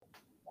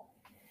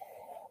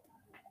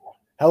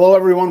Hello,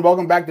 everyone.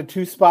 Welcome back to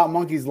Two Spot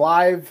Monkeys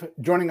Live.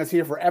 Joining us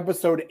here for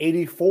episode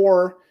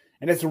 84,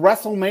 and it's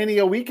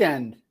WrestleMania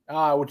weekend,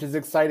 which is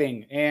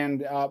exciting.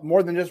 And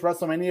more than just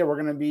WrestleMania, we're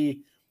going to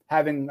be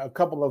having a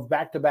couple of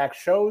back-to-back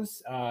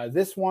shows,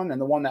 this one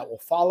and the one that will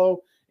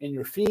follow in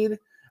your feed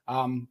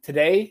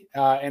today.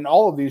 And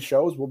all of these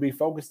shows will be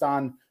focused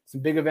on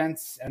some big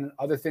events and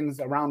other things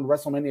around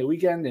WrestleMania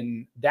weekend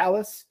in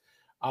Dallas.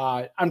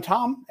 I'm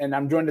Tom, and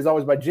I'm joined as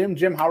always by Jim.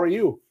 Jim, how are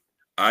you?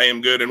 I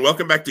am good, and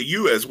welcome back to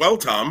you as well,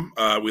 Tom.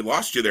 We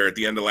lost you there at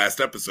the end of last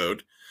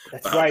episode.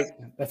 That's right.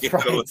 That's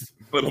right. A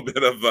little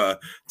bit of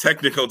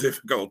technical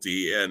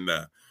difficulty, and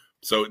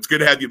so it's good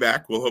to have you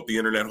back. We'll hope the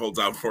internet holds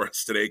out for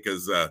us today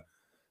because,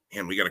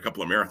 man, we got a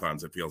couple of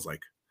marathons, it feels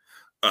like.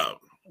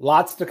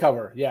 Lots to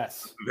cover,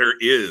 yes. There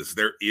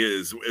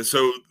is.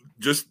 So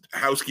just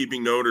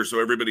housekeeping note, or so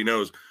everybody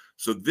knows.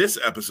 So this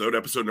episode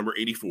number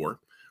 84,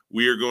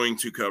 we are going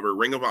to cover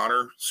Ring of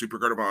Honor,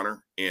 Supercard of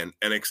Honor, and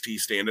NXT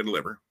Stand and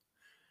Deliver.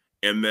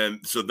 And then,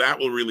 so that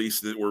will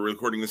release, that we're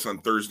recording this on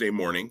Thursday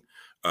morning.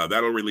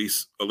 That'll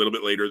release a little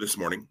bit later this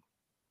morning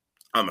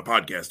on the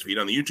podcast feed.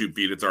 On the YouTube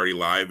feed, it's already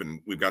live, and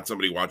we've got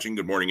somebody watching.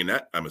 Good morning,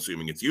 Annette. I'm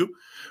assuming it's you.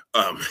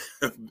 But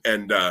on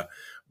the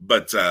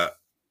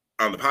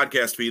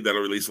podcast feed,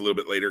 that'll release a little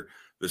bit later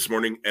this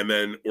morning. And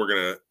then we're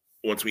going to,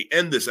 once we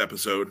end this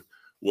episode,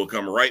 we'll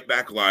come right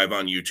back live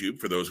on YouTube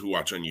for those who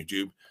watch on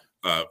YouTube,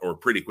 or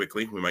pretty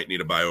quickly. We might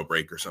need a bio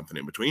break or something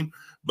in between.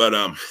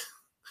 But,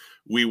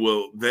 we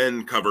will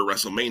then cover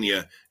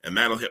WrestleMania, and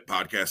that'll hit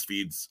podcast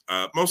feeds.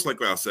 Most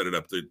likely I'll set it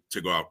up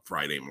to go out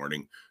Friday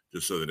morning,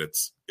 just so that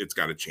it's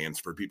got a chance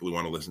for people who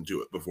want to listen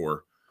to it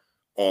before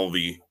all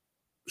the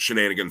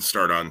shenanigans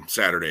start on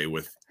Saturday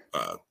with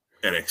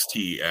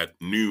NXT at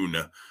noon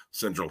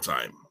Central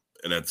Time.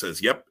 And that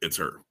says, yep, it's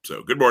her.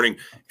 So good morning,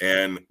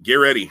 and get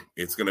ready.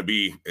 It's going to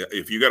be,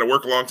 if you got to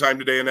work a long time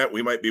today, Annette,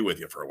 we might be with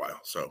you for a while.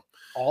 So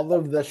all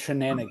of the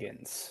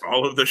shenanigans.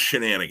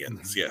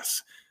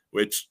 Yes.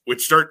 Which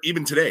start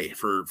even today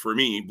for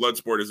me.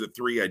 Bloodsport is at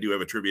 3. I do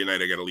have a trivia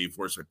night I got to leave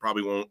for, so I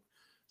probably won't,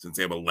 since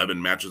they have 11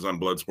 matches on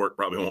Bloodsport,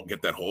 probably won't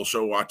get that whole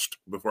show watched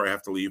before I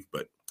have to leave.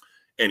 But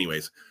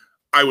anyways,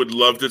 I would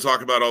love to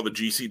talk about all the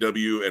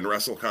GCW and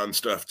WrestleCon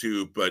stuff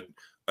too. But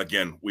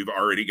again, we've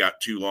already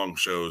got 2 long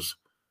shows,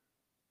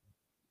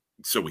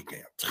 so we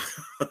can't.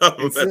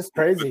 It's just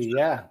crazy.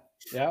 Yeah.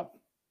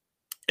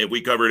 If we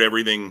covered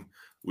everything,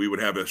 we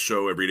would have a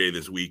show every day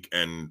this week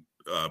and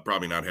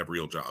probably not have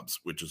real jobs,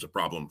 which is a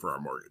problem for our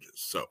mortgages.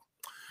 So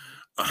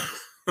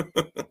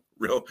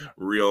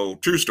real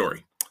true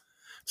story.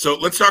 So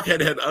let's talk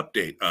head-to-head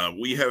update.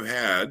 We have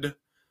had,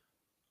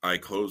 I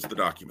closed the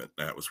document.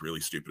 That was really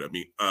stupid of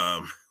me.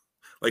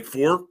 Like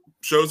 4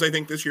 shows, I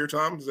think, this year,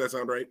 Tom. Does that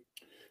sound right?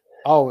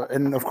 Oh,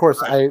 and of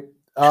course,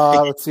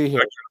 let's see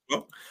here.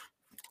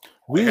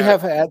 We've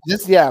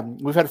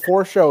had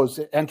 4 shows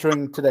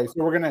entering today. So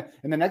we're going to,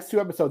 in the next 2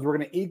 episodes, we're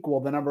going to equal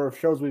the number of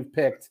shows we've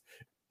picked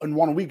in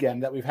one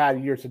weekend that we've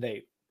had year to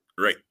date.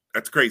 Right.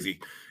 That's crazy.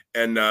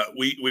 And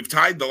we've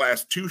tied the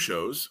last 2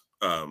 shows,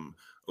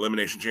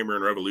 Elimination Chamber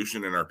and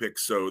Revolution, in our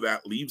picks. So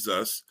that leaves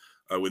us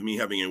with me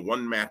having a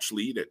 1-match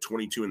lead at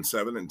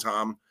 22-7, and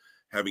Tom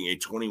having a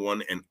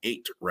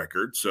 21-8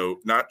 record. So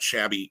not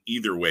shabby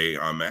either way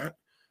on that.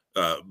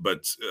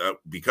 But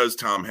because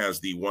Tom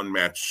has the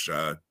 1-match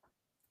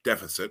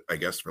deficit, I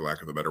guess, for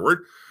lack of a better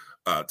word,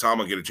 Tom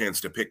will get a chance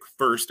to pick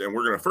first. And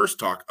we're going to first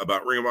talk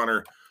about Ring of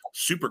Honor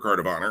Supercard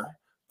of Honor,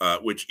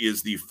 which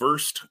is the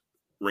first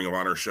Ring of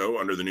Honor show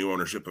under the new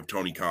ownership of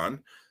Tony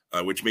Khan,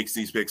 which makes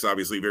these picks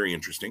obviously very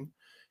interesting.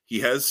 He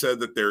has said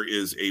that there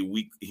is a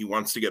week, he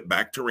wants to get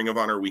back to Ring of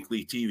Honor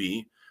weekly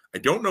TV. I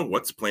don't know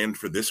what's planned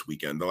for this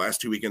weekend. The last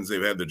 2 weekends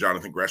they've had the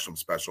Jonathan Gresham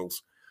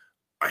specials.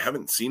 I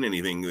haven't seen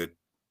anything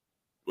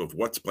of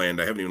what's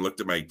planned. I haven't even looked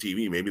at my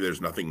TV. Maybe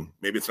there's nothing.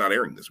 Maybe it's not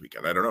airing this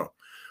weekend. I don't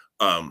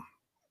know.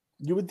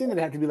 You would think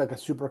it'd have to be like a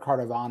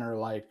Supercard of Honor,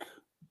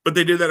 But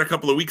they did that a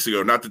couple of weeks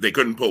ago. Not that they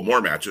couldn't pull more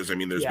matches. I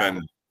mean, there's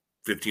been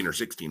 15 or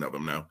 16 of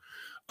them now.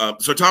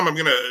 So, Tom, I'm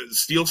going to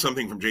steal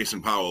something from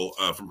Jason Powell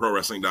from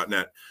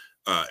ProWrestling.net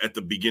at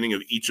the beginning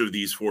of each of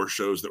these 4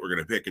 shows that we're going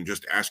to pick, and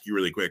just ask you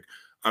really quick,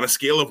 on a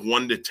scale of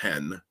 1 to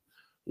 10,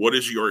 what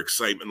is your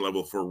excitement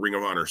level for Ring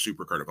of Honor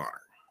Supercard of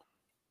Honor?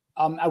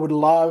 I would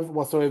love,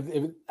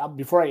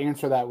 before I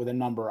answer that with a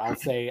number, I'll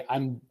say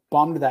I'm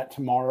bummed that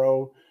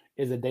tomorrow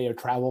is a day of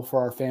travel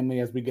for our family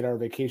as we get our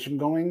vacation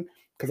going,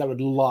 because I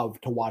would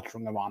love to watch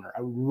Ring of Honor.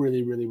 I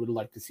really, really would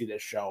like to see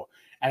this show.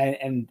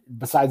 And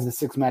besides the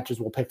 6 matches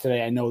we'll pick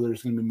today, I know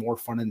there's going to be more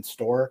fun in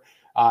store.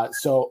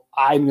 So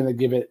I'm going to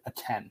give it a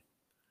 10.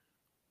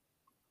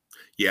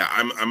 Yeah,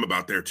 I'm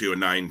about there too, a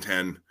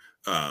 9-10.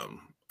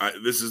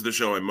 This is the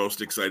show I'm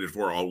most excited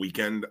for all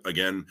weekend.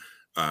 Again,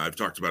 I've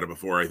talked about it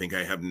before. I think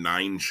I have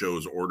 9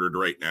 shows ordered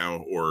right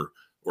now or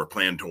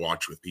planned to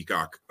watch with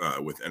Peacock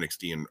with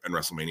NXT and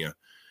WrestleMania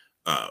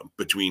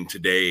between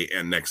today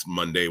and next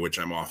Monday, which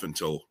I'm off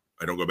until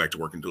I don't go back to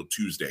work until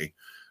Tuesday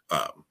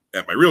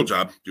at my real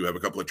job. Do have a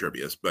couple of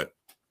trivias, but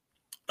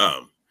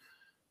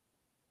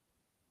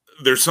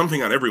there's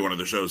something on every one of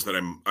the shows that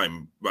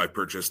I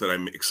purchased that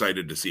I'm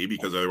excited to see,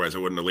 because otherwise I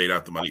wouldn't have laid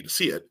out the money to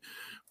see it.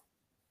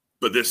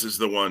 But this is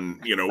the one,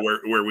 you know,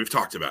 where we've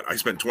talked about. I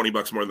spent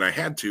 $20 more than I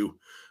had to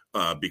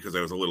because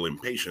I was a little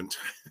impatient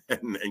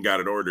and got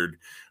it ordered.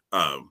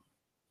 And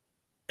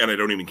I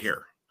don't even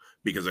care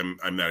because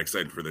I'm that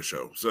excited for the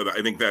show. So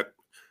I think that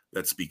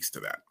speaks to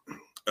that.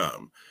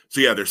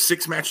 So yeah, there's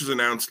 6 matches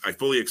announced. I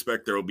fully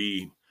expect there will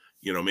be,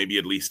 you know, maybe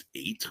at least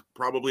 8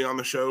 probably on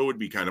the show would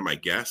be kind of my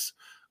guess.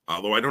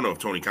 Although I don't know if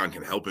Tony Khan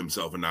can help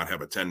himself and not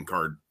have a 10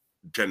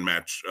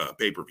 match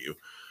pay-per-view.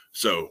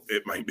 So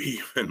it might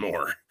be even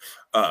more.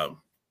 And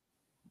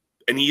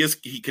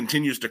he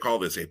continues to call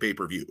this a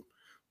pay-per-view,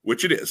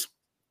 which it is.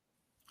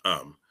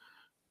 But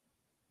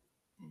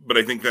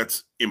I think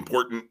that's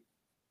important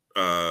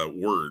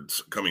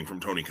words coming from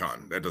Tony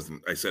Khan.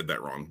 I said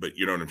that wrong, but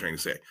you know what I'm trying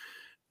to say.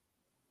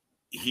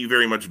 He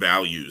very much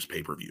values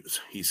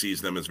pay-per-views. He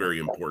sees them as very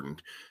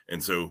important.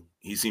 And so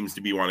he seems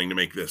to be wanting to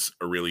make this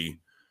a really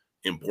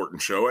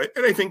important show. And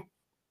I think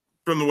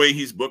from the way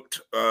he's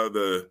booked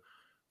the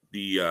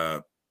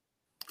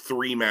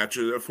 4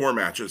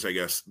 matches, I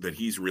guess, that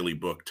he's really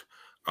booked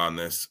on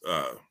this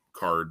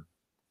card,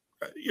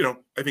 you know,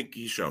 I think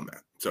he's shown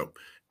that. So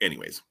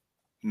anyways,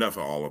 enough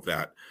of all of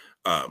that.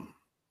 I'm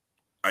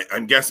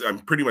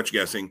pretty much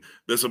guessing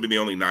this will be the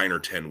only 9 or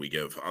 10 we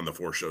give on the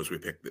 4 shows we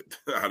picked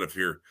out of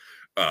here,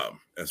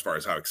 as far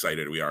as how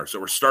excited we are. So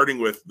we're starting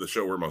with the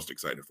show we're most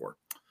excited for.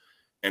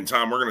 And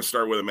Tom, we're going to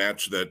start with a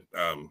match that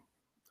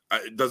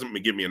it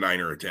doesn't give me a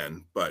 9 or a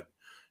 10, but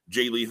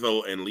Jay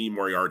Lethal and Lee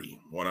Moriarty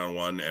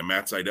 1-on-1, and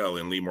Matt Sydal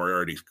in Lee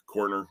Moriarty's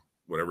corner,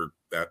 whatever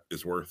that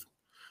is worth.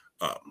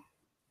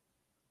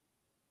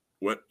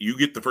 What you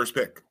get the first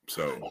pick.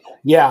 So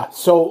yeah.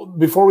 So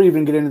before we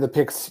even get into the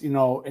picks, you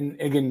know, and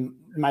again,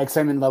 my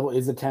excitement level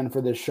is a 10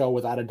 for this show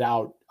without a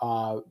doubt.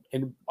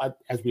 And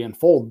as we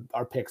unfold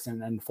our picks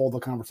and unfold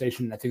the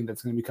conversation, I think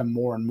that's going to become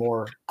more and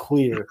more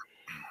clear.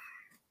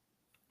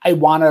 I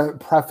want to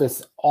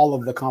preface all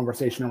of the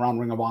conversation around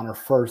Ring of Honor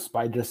first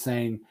by just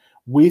saying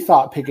we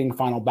thought picking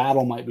Final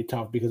Battle might be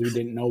tough because we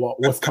didn't know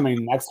what was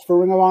coming next for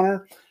Ring of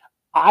Honor.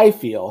 I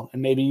feel,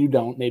 and maybe you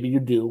don't, maybe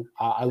you do,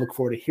 I look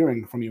forward to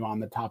hearing from you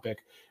on the topic,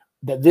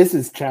 that this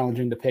is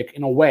challenging to pick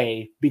in a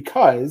way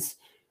because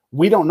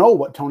we don't know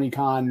what Tony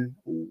Khan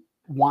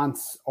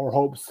wants or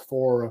hopes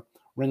for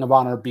Ring of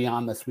Honor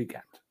beyond this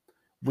weekend.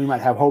 We might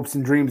have hopes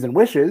and dreams and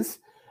wishes.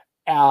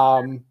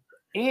 And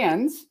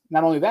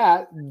not only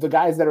that, the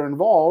guys that are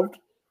involved,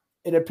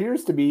 it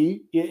appears to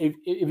be,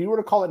 if you were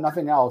to call it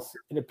nothing else,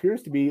 it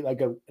appears to be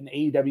like an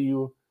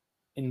AEW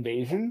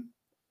invasion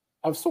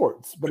of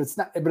sorts, but it's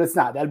not.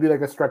 That'd be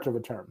like a stretch of a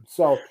term.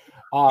 So,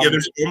 yeah,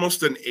 there's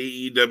almost an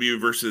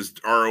AEW versus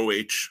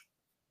ROH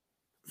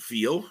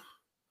feel,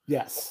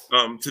 yes,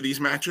 to these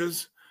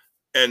matches,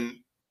 and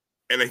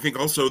I think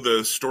also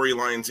the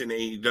storylines in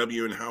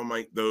AEW and how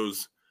might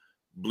those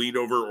bleed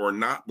over or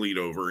not bleed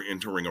over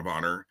into Ring of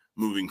Honor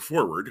moving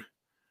forward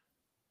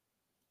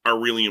are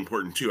really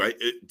important too.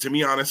 To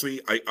me,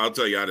 honestly, I'll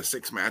tell you, out of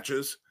 6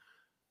 matches,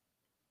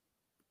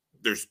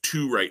 there's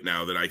 2 right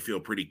now that I feel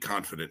pretty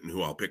confident in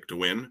who I'll pick to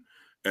win.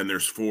 And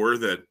there's 4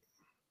 that,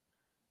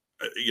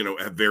 you know,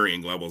 have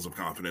varying levels of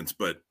confidence,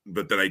 but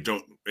that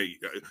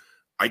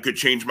I could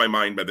change my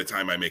mind by the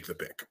time I make the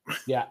pick.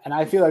 Yeah. And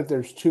I feel like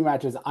there's 2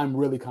 matches I'm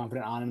really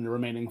confident on, and the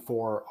remaining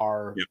 4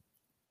 are, yep.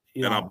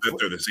 You and know, I'll bet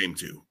they're the same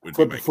 2.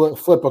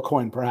 Flip a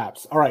coin,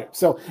 perhaps. All right.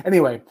 So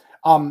anyway,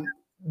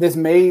 this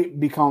may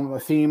become a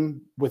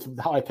theme with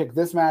how I pick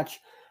this match.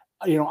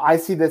 You know, I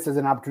see this as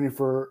an opportunity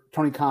for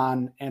Tony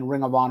Khan and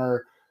Ring of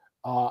Honor,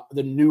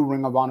 the new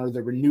Ring of Honor,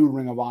 the renewed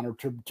Ring of Honor,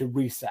 to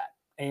reset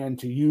and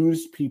to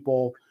use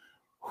people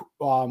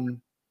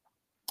in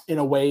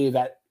a way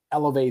that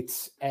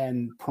elevates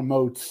and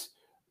promotes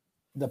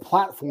the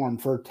platform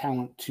for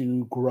talent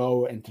to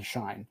grow and to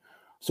shine.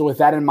 So with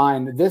that in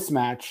mind, this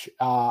match,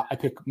 I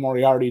pick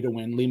Moriarty to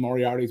win. Lee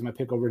Moriarty is my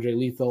pick over Jay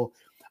Lethal.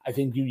 I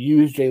think you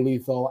use Jay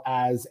Lethal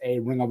as a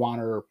Ring of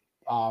Honor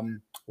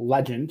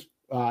legend.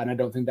 And I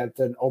don't think that's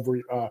an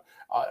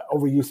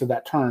overuse of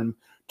that term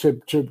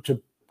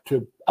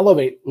to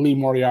elevate Lee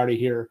Moriarty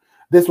here.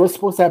 This was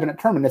supposed to happen at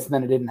Terminus, and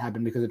then it didn't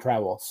happen because of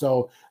travel.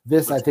 So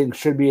this, I think,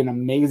 should be an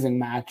amazing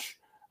match,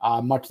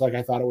 much like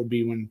I thought it would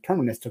be when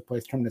Terminus took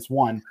place, Terminus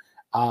 1.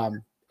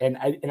 And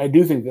I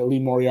do think that Lee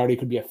Moriarty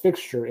could be a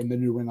fixture in the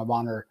new Ring of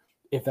Honor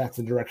if that's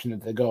the direction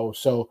that they go.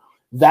 So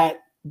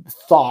that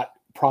thought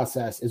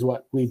process is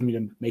what leads me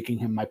to making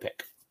him my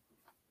pick.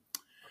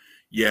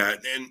 Yeah,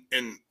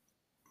 and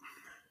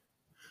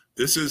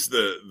this is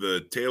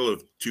the tale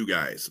of 2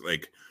 guys.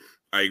 Like,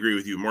 I agree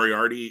with you.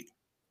 Moriarty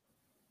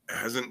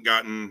hasn't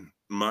gotten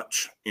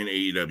much in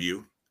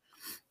AEW.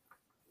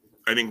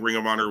 I think Ring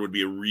of Honor would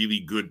be a really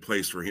good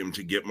place for him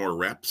to get more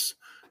reps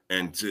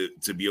and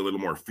to be a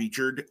little more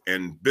featured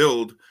and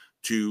build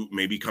to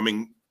maybe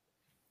coming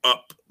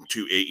up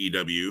to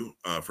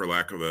AEW, for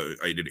lack of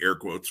I did air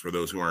quotes for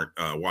those who aren't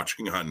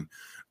watching on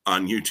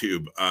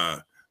YouTube.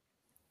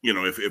 You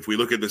know, if we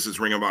look at this as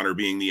Ring of Honor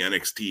being the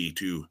NXT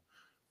to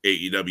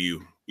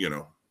AEW, you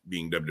know,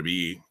 being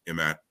WWE in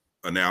that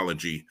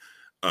analogy.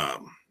 I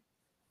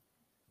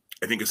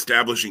think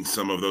establishing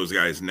some of those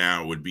guys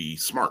now would be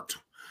smart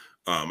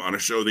on a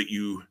show that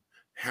you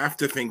have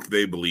to think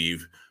they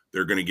believe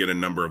they're going to get a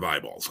number of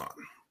eyeballs on,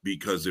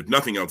 because if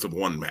nothing else, of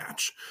one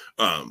match.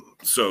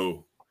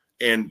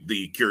 And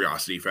the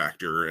curiosity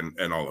factor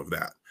and all of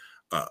that.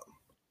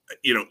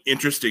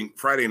 Interesting.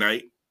 Friday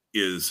night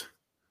is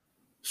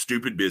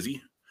stupid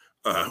busy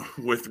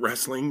with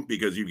wrestling,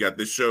 because you've got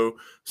this show,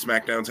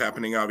 SmackDown's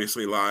happening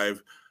obviously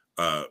live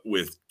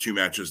with 2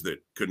 matches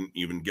that couldn't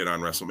even get on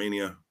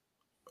WrestleMania.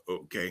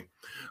 Okay.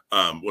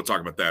 We'll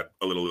talk about that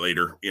a little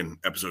later in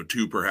episode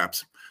 2,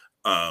 perhaps.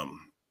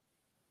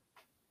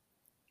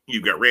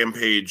 You've got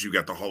Rampage, you've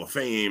got the Hall of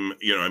Fame,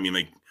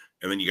 and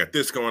then you got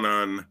this going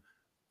on.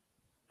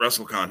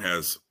 WrestleCon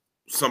has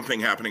something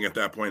happening at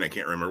that point. I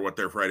can't remember what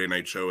their Friday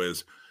night show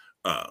is.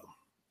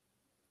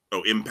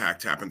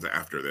 Impact happens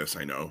after this,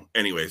 I know.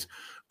 Anyways,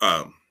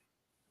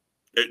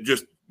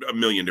 just a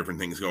million different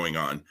things going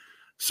on.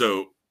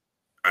 So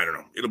I don't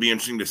know. It'll be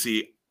interesting to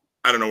see.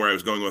 I don't know where I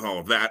was going with all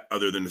of that,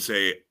 other than to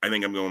say I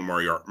think I'm going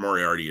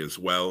Moriarty as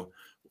well.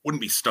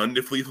 Wouldn't be stunned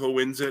if Lethal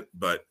wins it,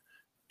 but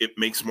it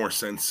makes more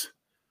sense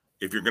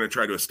if you're going to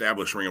try to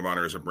establish Ring of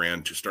Honor as a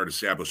brand, to start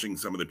establishing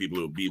some of the people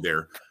who will be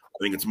there. I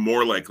think it's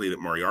more likely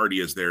that Moriarty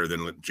is there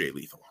than Jay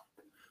Lethal.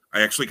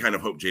 I actually kind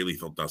of hope Jay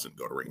Lethal doesn't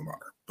go to Ring of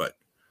Honor, but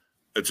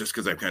it's just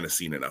because I've kind of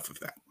seen enough of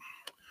that.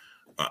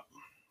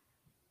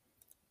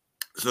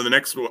 So the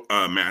next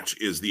match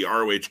is the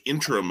ROH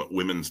interim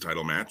women's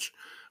title match.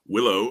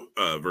 Willow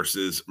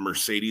versus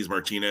Mercedes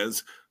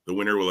Martinez. The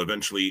winner will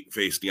eventually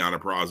face Deonna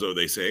Purrazzo,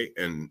 they say,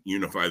 and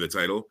unify the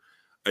title.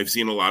 I've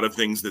seen a lot of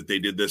things that they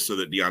did this so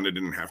that Deonna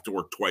didn't have to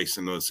work twice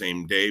in the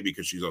same day,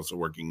 because she's also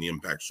working the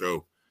Impact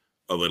show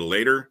a little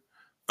later.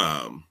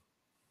 The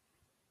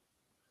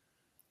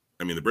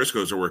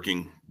Briscoes are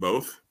working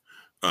both.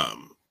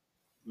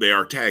 They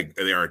are a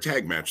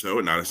tag match though,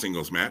 and not a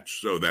singles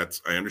match. So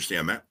I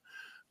understand that.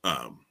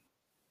 I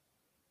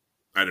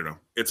don't know.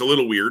 It's a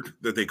little weird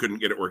that they couldn't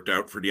get it worked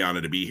out for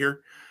Deonna to be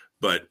here,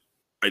 but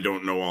I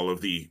don't know all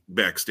of the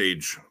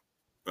backstage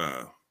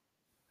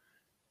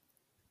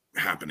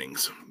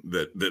happenings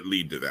that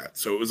lead to that.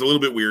 So it was a little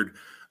bit weird.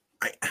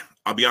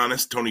 I'll be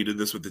honest, Tony did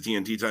this with the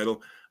TNT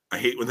title. I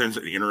hate when there's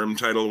an interim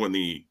title when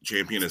the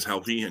champion is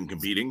healthy and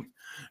competing.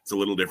 It's a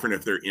little different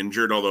if they're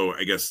injured, although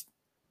I guess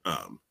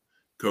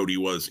Cody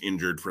was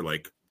injured for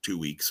like 2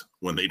 weeks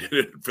when they did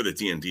it for the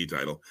TNT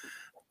title.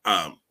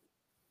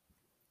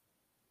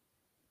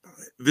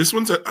 This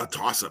one's a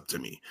toss-up to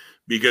me,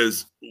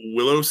 because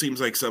Willow seems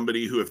like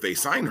somebody who, if they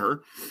sign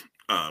her,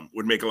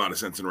 would make a lot of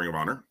sense in Ring of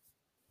Honor.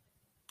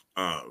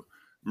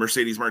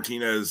 Mercedes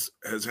Martinez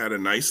has had a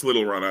nice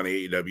little run on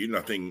AEW.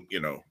 Nothing,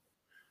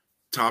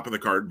 top of the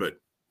card, but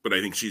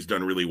I think she's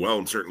done really well,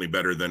 and certainly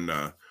better than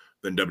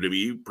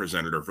WWE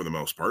presented her for the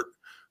most part.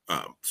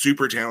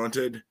 Super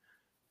talented.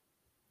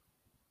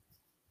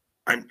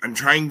 I'm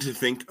trying to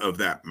think of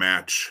that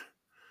match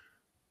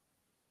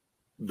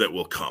that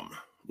will come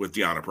with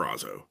Deonna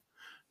Purrazzo.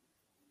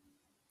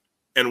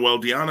 And while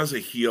Deonna's a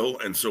heel,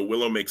 and so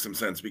Willow makes some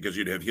sense because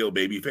you'd have heel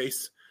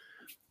babyface,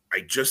 I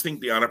just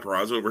think Deonna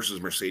Purrazzo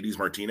versus Mercedes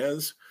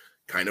Martinez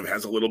kind of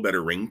has a little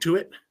better ring to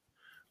it.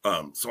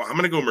 So I'm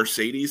going to go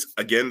Mercedes.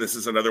 Again, this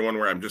is another one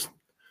where I'm just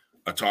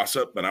a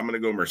toss-up, but I'm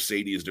going to go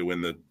Mercedes to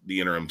win the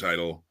interim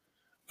title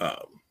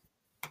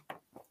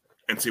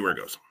and see where it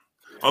goes.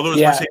 Although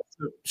Mercedes,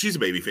 she's a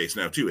babyface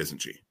now too, isn't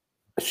she?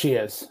 She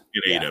is.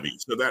 In AEW.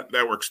 So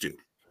that works too.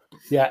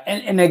 Yeah,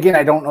 and again,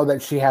 I don't know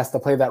that she has to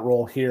play that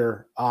role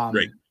here.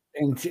 Right.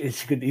 And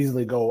she could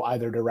easily go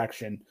either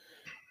direction.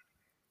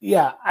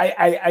 Yeah,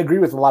 I agree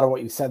with a lot of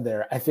what you said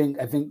there. I think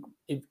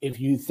if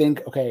you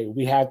think, okay,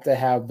 we have to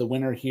have the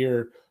winner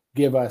here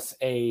give us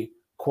a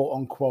quote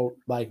unquote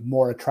like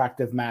more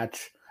attractive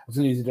match. I was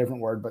going to use a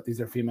different word, but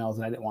these are females,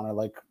 and I didn't want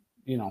to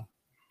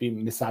be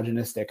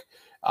misogynistic,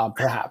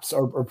 perhaps,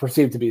 or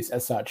perceived to be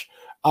as such.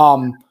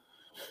 It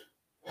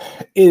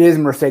is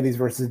Mercedes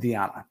versus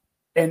Deonna.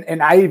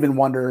 And I even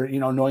wonder,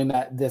 knowing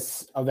that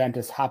this event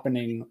is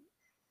happening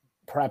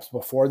perhaps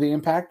before the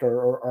Impact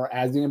or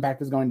as the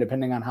Impact is going,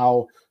 depending on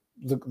how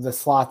the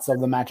slots of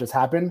the matches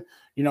happen,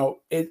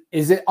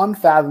 is it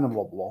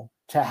unfathomable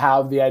to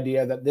have the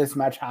idea that this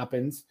match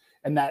happens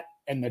and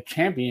the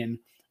champion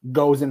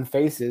goes and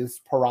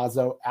faces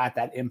Purrazzo at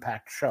that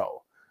Impact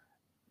show?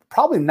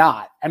 Probably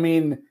not. I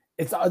mean,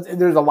 there's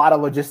a lot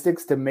of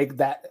logistics to make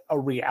that a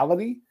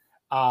reality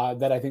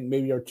that I think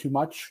maybe are too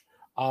much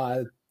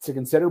to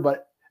consider.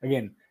 But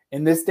again,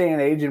 in this day and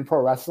age in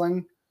pro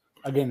wrestling,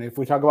 again, if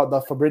we talk about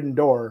the forbidden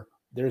door,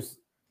 there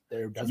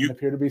doesn't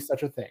appear to be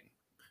such a thing.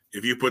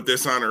 If you put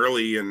this on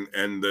early and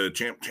the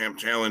champ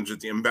challenge at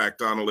the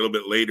Impact on a little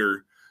bit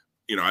later,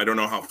 I don't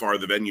know how far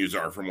the venues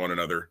are from one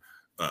another.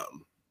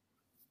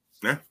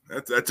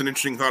 That's an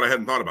interesting thought I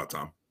hadn't thought about,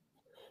 Tom.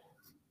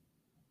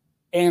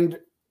 And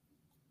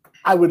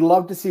I would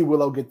love to see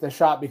Willow get the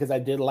shot, because I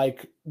did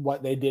like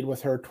what they did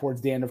with her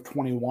towards the end of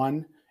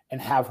 21.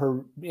 and have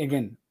her,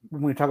 again,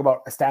 when we talk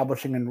about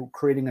establishing and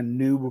creating a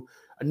new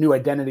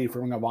identity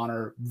for Ring of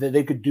Honor,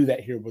 they could do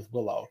that here with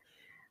Willow.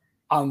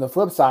 On the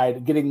flip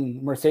side,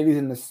 getting Mercedes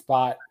in the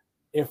spot,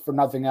 if for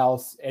nothing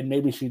else, and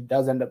maybe she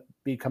does end up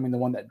becoming the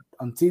one that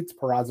unseats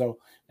Purrazzo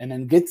and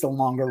then gets a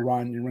longer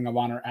run in Ring of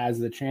Honor as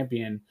the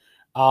champion.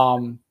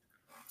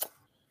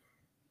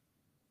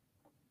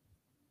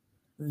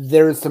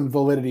 There's some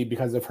validity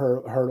because of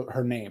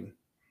her name.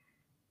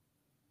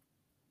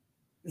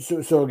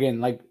 So again,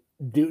 like,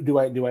 do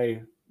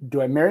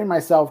I marry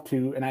myself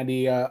to an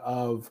idea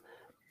of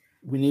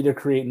we need to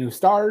create new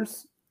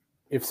stars?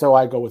 If so,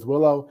 I go with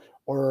Willow.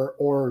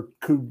 Or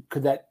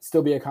could that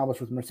still be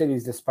accomplished with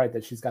Mercedes, despite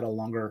that she's got a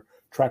longer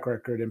track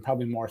record and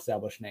probably more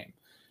established name?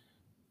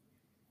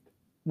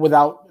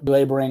 Without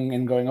belaboring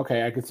and going,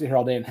 okay, I could sit here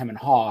all day and hem and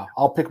haw,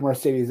 I'll pick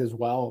Mercedes as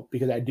well,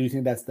 because I do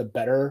think that's the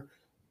better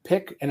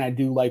pick, and I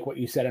do like what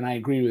you said, and I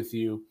agree with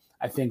you.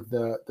 I think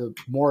the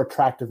more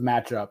attractive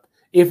matchup,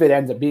 if it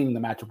ends up being the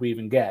matchup we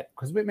even get,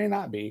 because it may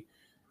not be,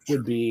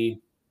 would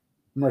be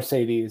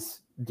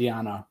Mercedes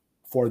Deonna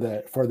for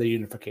the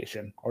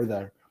unification, or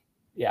the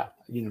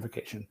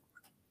unification.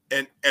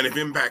 And if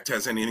Impact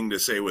has anything to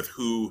say with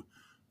who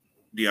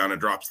Deonna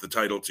drops the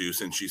title to,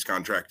 since she's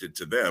contracted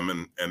to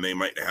them, and they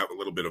might have a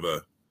little bit of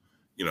a,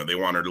 they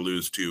want her to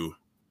lose to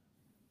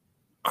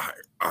a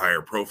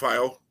higher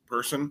profile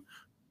person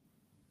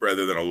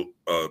rather than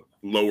a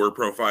lower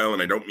profile.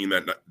 And I don't mean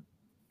that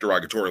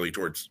derogatorily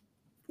towards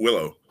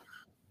Willow,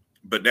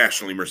 but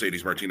nationally,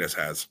 Mercedes Martinez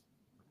has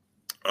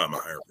a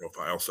higher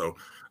profile. So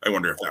I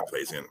wonder if that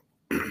plays in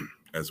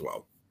as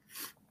well.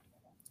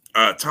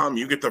 Tom,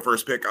 you get the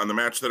first pick on the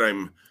match that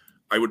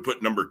I would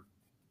put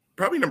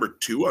probably number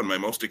 2 on my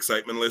most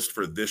excitement list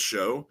for this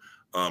show.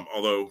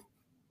 Although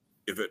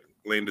if it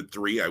landed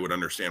 3, I would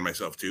understand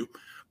myself too.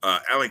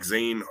 Alex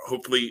Zayne,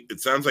 hopefully it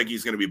sounds like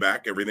he's going to be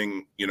back.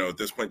 Everything, at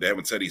this point, they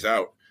haven't said he's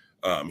out.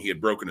 He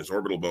had broken his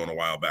orbital bone a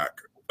while back.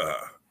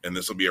 And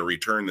this will be a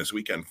return this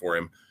weekend for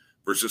him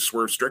versus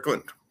Swerve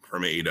Strickland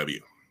from AEW.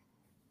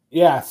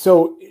 Yeah,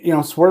 so,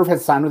 Swerve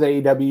has signed with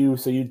AEW,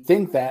 so you'd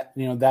think that,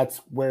 that's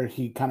where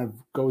he kind of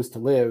goes to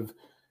live.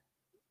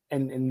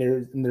 And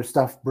there's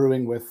stuff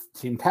brewing with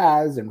Team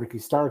Taz and Ricky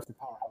Starks, and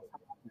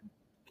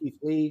Keith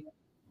Lee.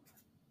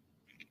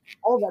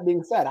 All of that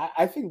being said,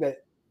 I think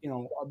that,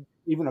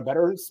 even a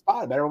better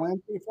spot, a better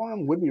landscape for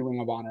him would be Ring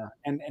of Honor.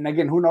 And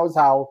again, who knows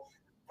how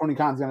Tony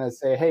Khan's going to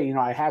say, hey,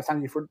 I have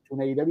signed you to an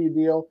AEW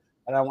deal,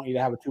 but I want you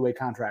to have a 2-way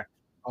contract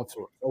of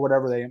sorts, or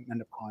whatever they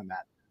end up calling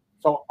that.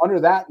 So under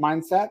that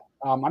mindset,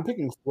 I'm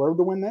picking Swerve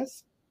to win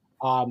this.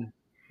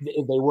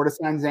 If they were to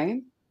sign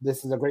Zayn,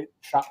 this is a great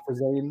shot for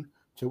Zayn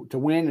to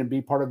win and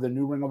be part of the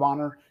new Ring of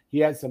Honor. He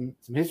had some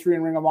history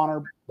in Ring of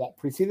Honor that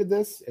preceded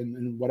this,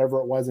 and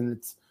whatever it was in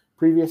its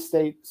previous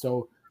state.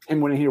 So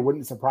him winning here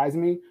wouldn't surprise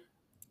me.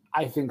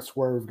 I think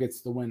Swerve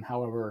gets the win,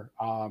 however,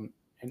 and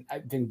I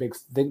think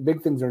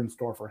big things are in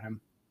store for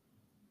him.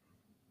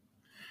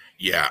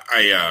 Yeah,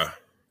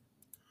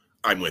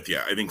 I'm with you.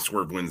 I think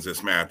Swerve wins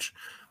this match.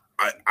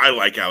 I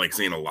like Alex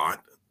Zayne a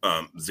lot.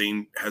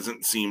 Zayne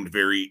hasn't seemed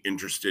very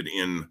interested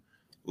in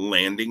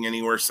landing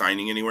anywhere,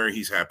 signing anywhere.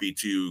 He's happy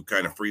to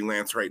kind of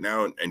freelance right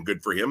now, and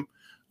good for him.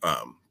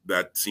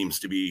 That seems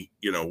to be,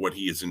 what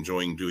he is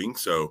enjoying doing.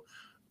 So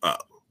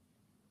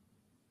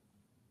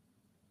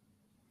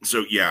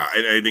yeah,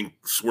 I think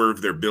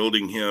Swerve, they're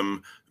building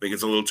him. I think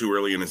it's a little too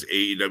early in his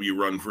AEW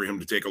run for him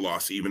to take a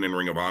loss, even in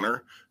Ring of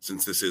Honor,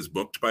 since this is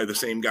booked by the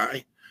same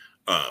guy.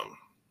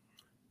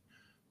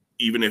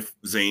 Even if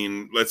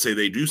Zayn, let's say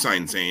they do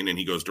sign Zayn and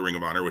he goes to Ring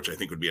of Honor, which I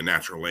think would be a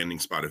natural landing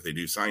spot if they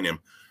do sign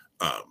him.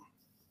 I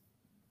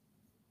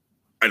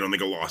don't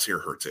think a loss here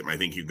hurts him. I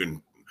think you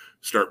can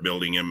start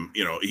building him.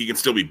 He can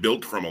still be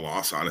built from a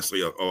loss.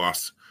 Honestly, a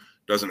loss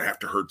doesn't have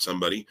to hurt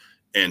somebody,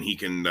 and he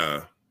can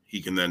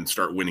then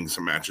start winning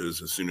some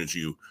matches as soon as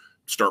you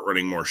start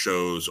running more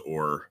shows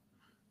or,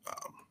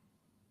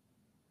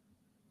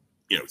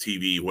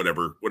 TV,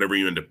 whatever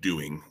you end up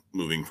doing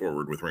moving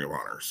forward with Ring of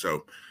Honor.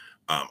 So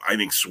I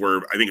think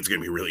Swerve, I think it's going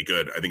to be really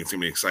good. I think it's going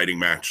to be an exciting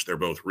match. They're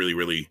both really,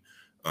 really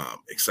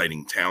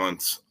exciting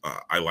talents.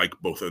 I like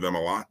both of them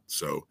a lot.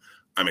 So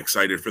I'm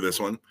excited for this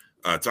one.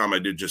 Tom, I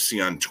did just see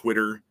on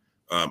Twitter,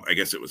 I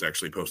guess it was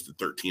actually posted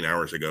 13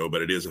 hours ago,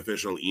 but it is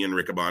official. Ian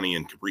Riccaboni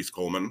and Caprice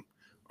Coleman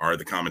are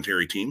the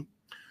commentary team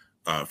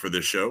for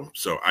this show.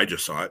 So I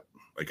just saw it.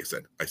 Like I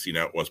said, I see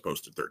now it was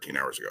posted 13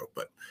 hours ago,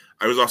 but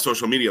I was off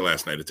social media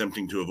last night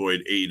attempting to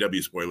avoid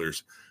AEW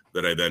spoilers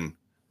that I then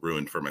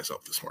ruined for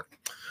myself this morning.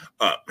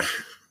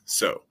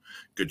 So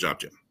good job,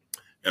 Jim.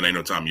 And I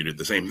know, Tom, you did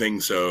the same thing.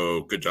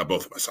 So good job,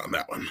 both of us on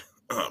that one.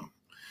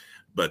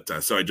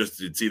 So I just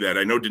did see that.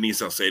 I know Denise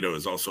Salcedo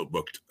is also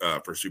booked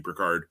for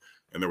Supercard,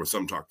 and there was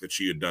some talk that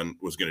she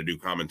was going to do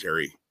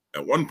commentary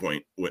at one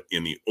point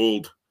in the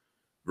old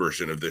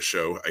version of this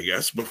show, I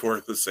guess, before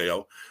the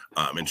sale.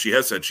 And she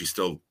has said she's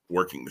still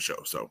working the show.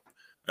 So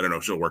I don't know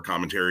if she'll work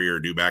commentary or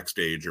do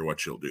backstage or what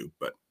she'll do.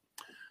 But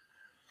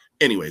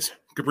anyways,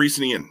 Caprice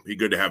and Ian, be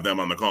good to have them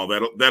on the call.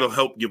 That'll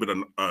help give it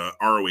an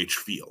ROH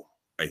feel,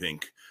 I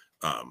think.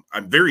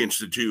 I'm very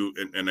interested too,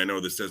 and I know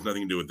this has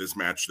nothing to do with this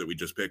match that we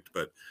just picked,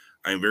 but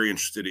I'm very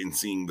interested in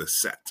seeing the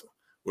set.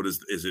 What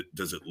is it?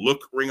 Does it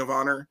look Ring of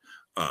Honor?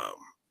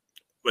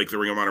 Like the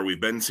Ring of Honor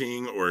we've been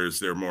seeing, or is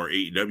there more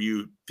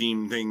AEW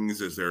themed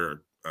things? Is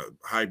there a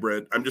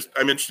hybrid? I'm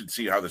interested to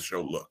see how the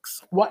show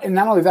looks. Well, and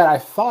not only that, I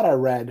thought I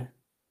read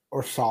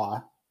or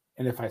saw,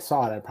 and if I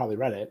saw it, I probably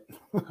read it.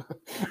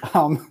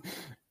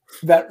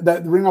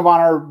 That Ring of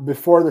Honor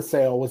before the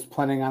sale was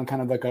planning on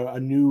kind of like a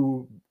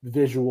new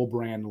visual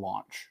brand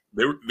launch.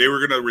 They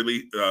were going to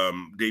release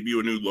debut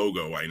a new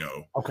logo. I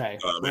know. Okay,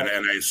 right.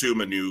 and I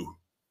assume a new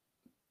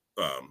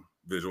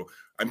visual.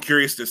 I'm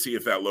curious to see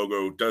if that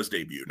logo does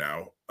debut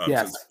now.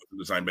 Yes, since it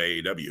was designed by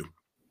AEW.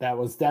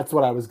 That's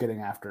what I was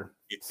getting after.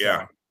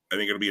 Yeah, I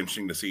think it'll be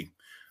interesting to see.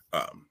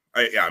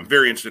 I'm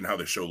very interested in how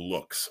the show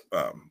looks.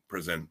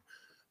 Present,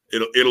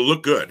 it'll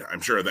look good.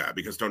 I'm sure of that,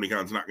 because Tony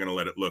Khan's not going to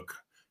let it look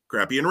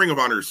crappy. And Ring of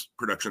Honor's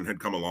production had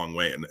come a long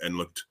way and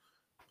looked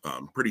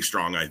pretty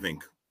strong, I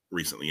think,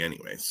 recently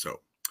anyway.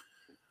 So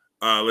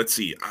let's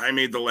see. I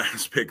made the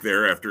last pick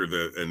there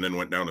and then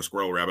went down a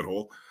squirrel rabbit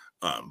hole.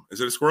 Is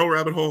it a squirrel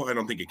rabbit hole? I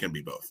don't think it can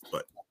be both,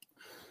 but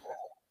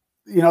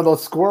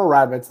those squirrel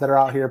rabbits that are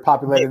out here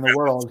populating the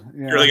world.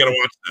 You're really gonna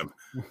watch them.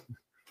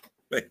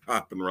 They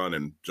hop and run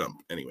and jump.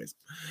 Anyways,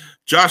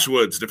 Josh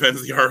Woods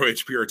defends the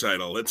ROH Pure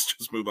title. Let's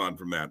just move on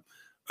from that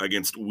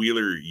against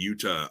Wheeler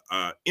Yuta.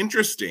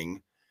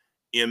 Interesting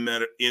in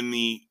that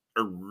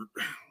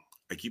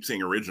I keep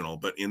saying original,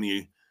 but in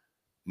the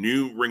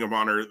new Ring of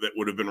Honor that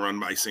would have been run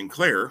by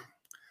Sinclair,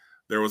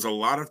 there was a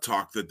lot of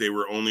talk that they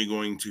were only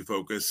going to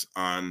focus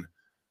on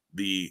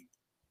the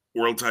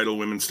world title,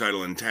 women's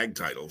title, and tag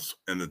titles,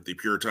 and that the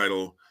Pure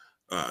title,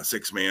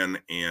 6-man,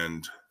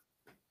 and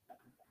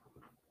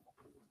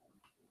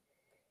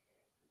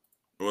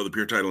the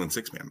Pure title and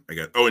 6-man, I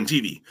guess. Oh, and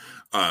TV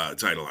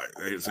title.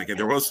 It's like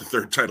there was the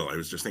third title. I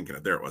was just thinking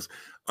it. There it was.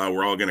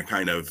 We're all going to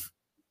kind of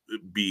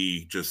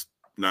be just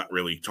not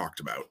really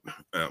talked about,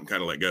 kind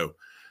of let go.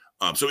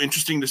 So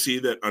interesting to see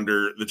that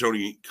under the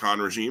Tony Khan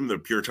regime, the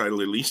Pure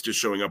title at least is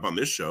showing up on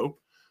this show,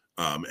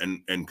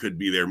 and could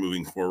be there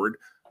moving forward.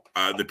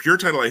 The Pure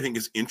title, I think,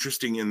 is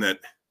interesting in that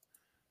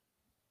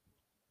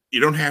you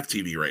don't have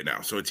TV right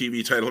now. So a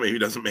TV title maybe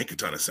doesn't make a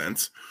ton of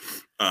sense.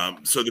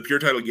 So the Pure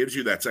title gives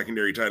you that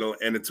secondary title,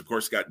 and it's, of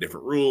course, got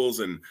different rules.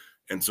 And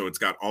so it's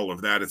got all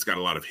of that. It's got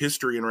a lot of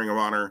history in Ring of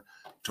Honor.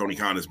 Tony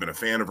Khan has been a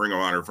fan of Ring of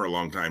Honor for a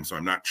long time, so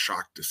I'm not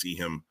shocked to see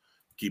him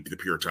keep the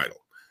Pure title.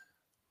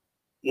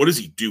 What does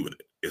he do with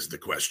it is the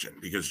question,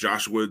 because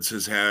Josh Woods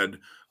has had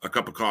a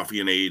cup of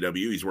coffee in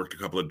AEW. He's worked a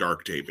couple of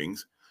dark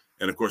tapings.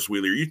 And, of course,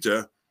 Wheeler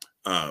Yuta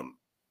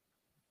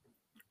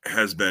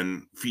has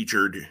been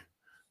featured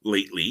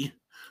lately,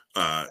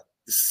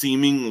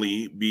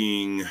 seemingly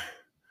being, I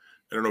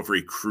don't know if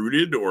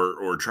recruited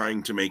or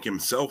trying to make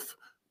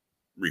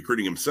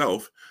recruiting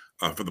himself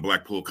for the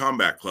Blackpool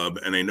Combat Club.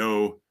 And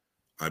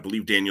I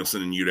believe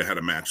Danielson and Yuta had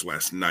a match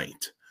last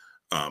night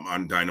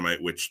on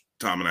Dynamite, which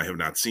Tom and I have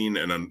not seen.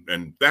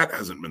 And that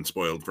hasn't been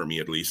spoiled for me,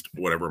 at least,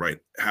 whatever might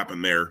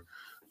happen there.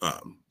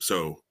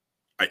 So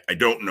I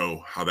don't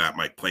know how that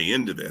might play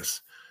into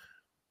this.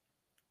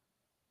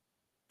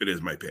 It is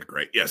my pick,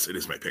 right? Yes, it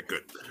is my pick.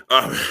 Good.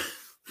 I've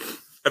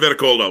had a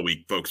cold all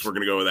week, folks. We're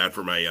going to go with that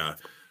for my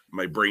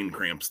my brain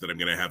cramps that I'm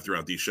going to have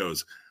throughout these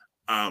shows.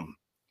 I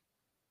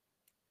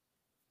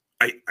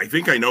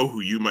think I know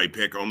who you might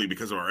pick, only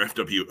because of our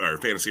our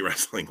Fantasy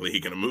Wrestling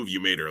League and a move you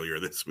made earlier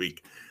this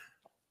week.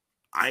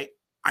 I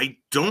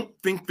don't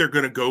think they're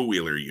going to go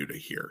Wheeler Yuta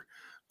here,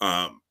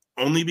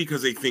 only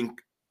because I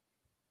think,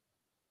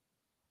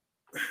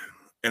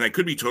 and I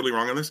could be totally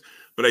wrong on this,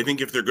 but I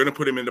think if they're going to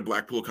put him into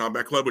Blackpool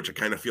Combat Club, which I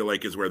kind of feel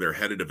like is where they're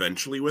headed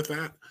eventually with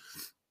that,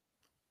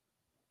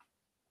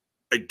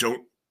 I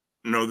don't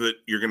know that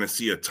you're going to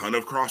see a ton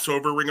of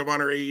crossover Ring of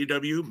Honor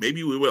AEW.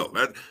 Maybe we will.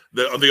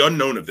 The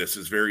unknown of this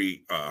is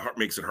very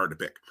makes it hard to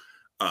pick.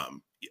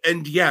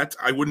 And yet,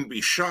 I wouldn't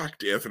be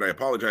shocked if, and I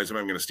apologize if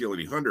I'm going to steal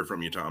any thunder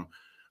from you, Tom.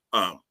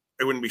 I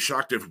wouldn't be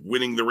shocked if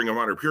winning the Ring of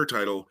Honor Pure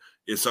title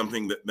is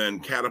something that then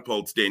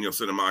catapults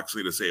Danielson and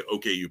Moxley to say,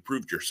 okay, you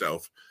proved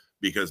yourself,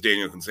 because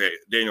Danielson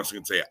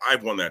can say,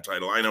 I've won that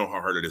title. I know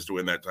how hard it is to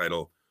win that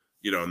title,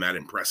 and that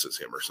impresses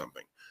him or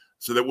something.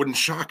 So that wouldn't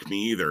shock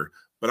me either.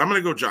 But I'm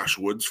going to go Josh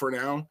Woods for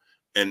now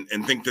and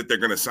think that they're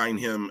going to sign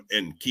him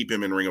and keep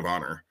him in Ring of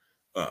Honor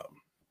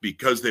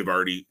because they've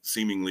already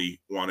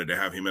seemingly wanted to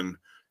have him in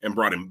and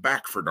brought him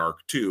back for Dark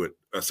too at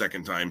a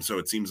second time. So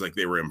it seems like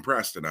they were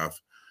impressed enough.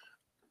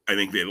 I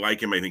think they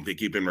like him. I think they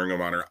keep him in Ring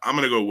of Honor. I'm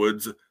going to go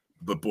Woods,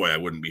 but boy, I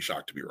wouldn't be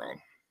shocked to be wrong.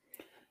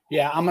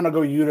 Yeah, I'm going to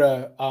go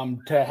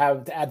Yuta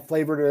to add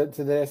flavor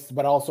to this.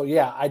 But also,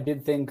 yeah, I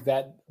did think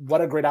that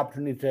what a great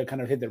opportunity to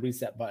kind of hit the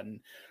reset button.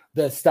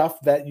 The stuff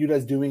that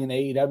Yuta's doing in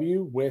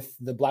AEW with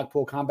the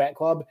Blackpool Combat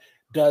Club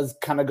does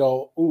kind of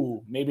go,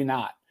 ooh, maybe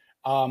not.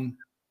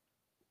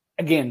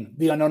 Again,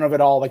 the unknown of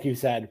it all, like you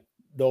said,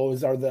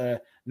 those are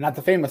not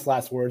the famous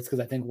last words, because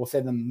I think we'll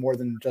say them more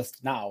than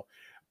just now.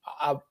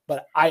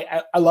 But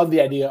I love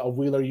the idea of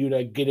Wheeler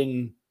Yuta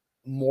getting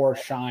more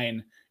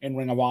shine in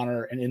Ring of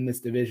Honor and in this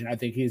division. I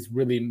think he's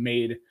really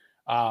made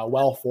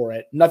well for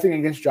it. Nothing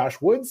against Josh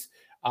Woods.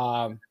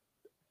 I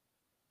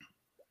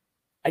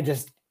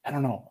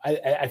don't know.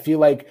 I feel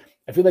like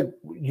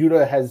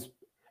Yuta has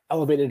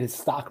elevated his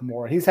stock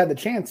more. He's had the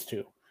chance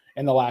to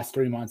in the last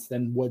 3 months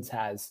than Woods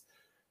has.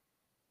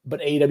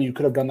 But AEW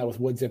could have done that with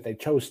Woods if they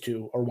chose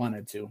to or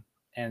wanted to.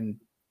 And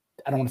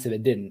I don't want to say they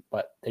didn't,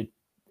 but it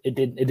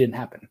didn't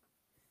happen.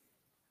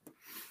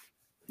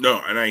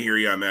 No, and I hear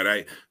you on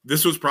that.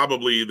 This was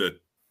probably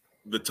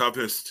the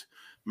toughest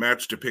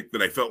match to pick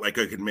that I felt like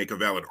I could make a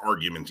valid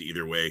argument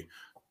either way.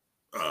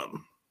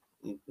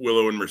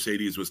 Willow and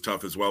Mercedes was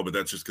tough as well, but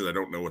that's just because I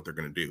don't know what they're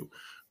going to do.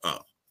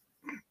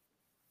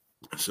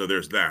 So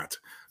there's that.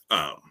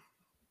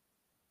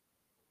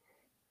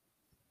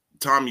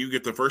 Tom, you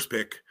get the first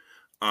pick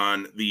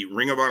on the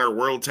Ring of Honor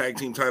World Tag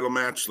Team title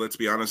match. Let's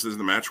be honest, this is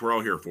the match we're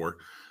all here for.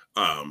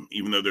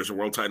 Even though there's a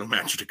world title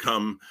match to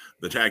come,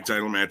 the tag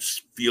title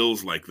match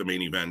feels like the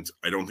main event.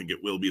 I don't think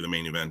it will be the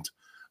main event.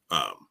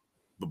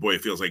 But boy,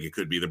 it feels like it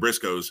could be. The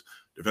Briscoes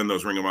defend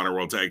those Ring of Honor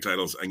World Tag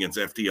titles against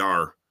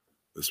FTR.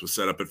 This was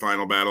set up at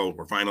Final Battle.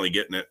 We're finally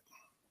getting it.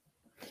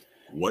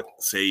 What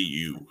say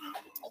you?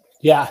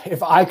 Yeah,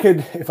 if I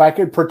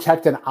could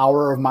protect an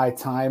hour of my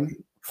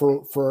time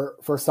for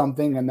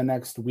something in the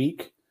next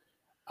week,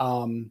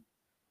 on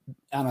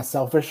a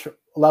selfish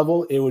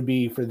level, it would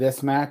be for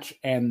this match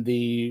and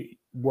the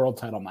world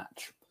title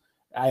match.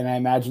 And I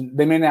imagine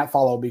they may not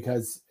follow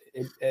because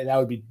that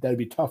would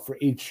be tough for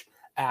each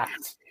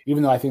act,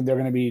 even though I think they're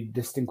going to be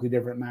distinctly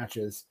different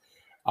matches.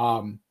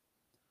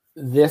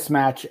 This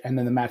match and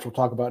then the match we'll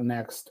talk about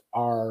next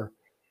are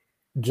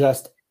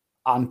just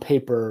on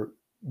paper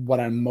what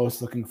I'm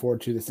most looking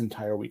forward to this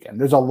entire weekend.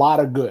 There's a lot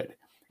of good,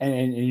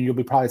 and you'll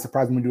be probably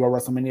surprised when we do our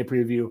WrestleMania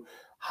preview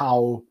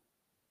how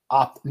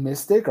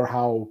optimistic or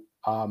how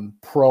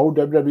pro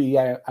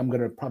WWE I'm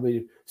going to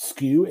probably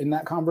skew in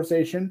that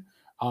conversation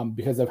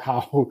because of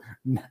how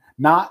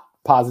not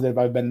positive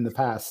I've been in the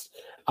past.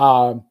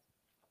 And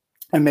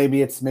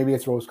maybe it's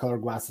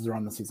rose-colored glasses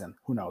around the season.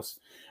 Who knows?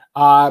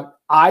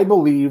 I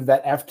believe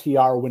that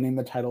FTR winning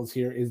the titles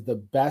here is the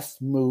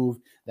best move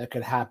that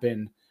could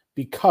happen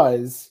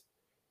because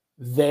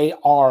they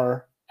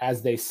are,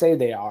 as they say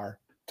they are,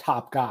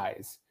 top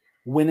guys.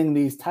 Winning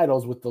these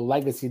titles with the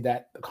legacy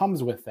that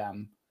comes with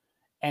them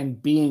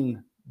and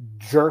being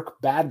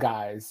jerk bad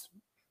guys,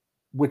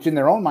 which in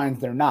their own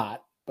minds they're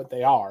not, but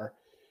they are,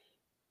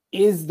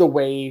 is the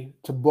way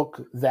to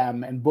book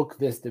them and book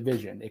this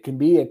division. It can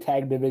be a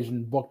tag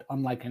division booked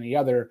unlike any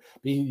other.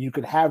 You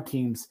could have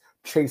teams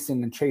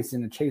chasing and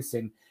chasing and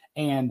chasing.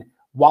 And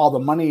while the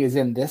money is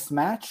in this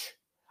match,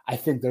 I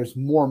think there's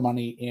more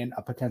money in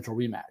a potential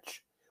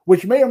rematch,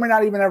 which may or may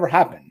not even ever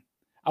happen.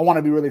 I want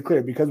to be really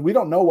clear because we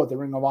don't know what the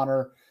Ring of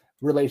Honor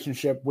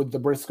relationship with the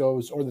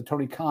Briscoes or the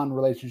Tony Khan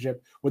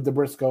relationship with the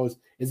Briscoes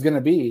is going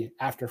to be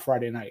after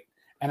Friday night.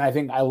 And I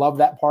think I love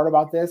that part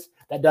about this.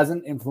 That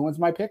doesn't influence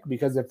my pick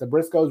because if the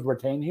Briscoes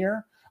retain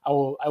here, I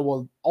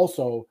will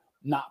also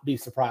not be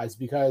surprised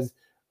because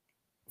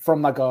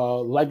from like a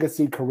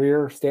legacy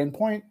career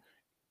standpoint,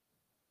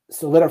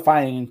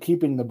 solidifying and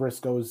keeping the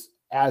Briscoes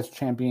as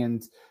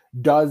champions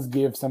does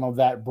give some of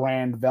that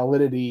brand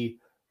validity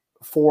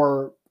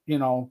for,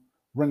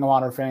 Ring of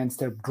Honor fans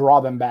to draw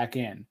them back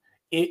in.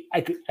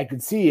 I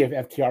could see if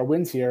FTR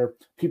wins here,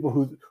 people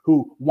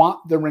who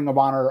want the Ring of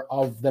Honor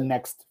of the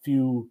next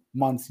few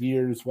months,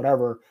 years,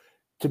 whatever,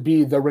 to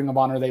be the Ring of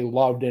Honor they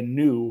loved and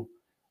knew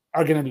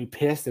are going to be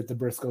pissed if the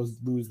Briscoes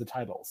lose the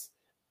titles.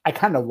 I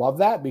kind of love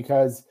that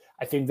because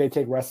I think they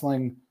take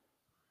wrestling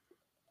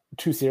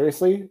too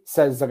seriously,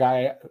 says a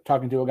guy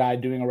talking to a guy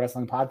doing a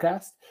wrestling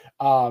podcast.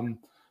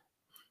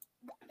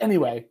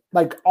 Anyway,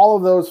 like all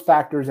of those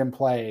factors in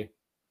play,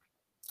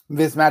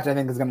 this match I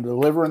think is going to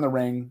deliver in the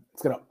ring.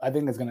 I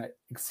think it's going to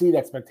exceed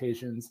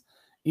expectations,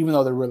 even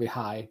though they're really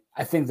high.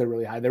 I think they're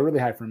really high. They're really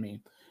high for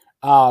me.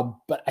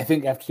 But I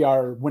think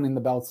FTR winning the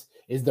belts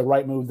is the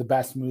right move, the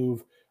best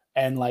move.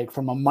 And like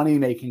from a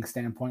money-making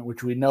standpoint,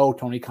 which we know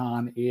Tony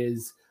Khan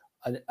is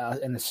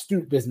an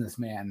astute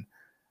businessman,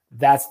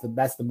 that's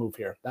the move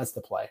here. That's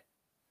the play.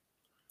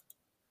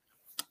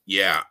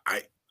 Yeah,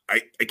 I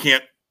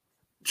can't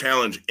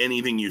challenge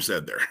anything you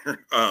said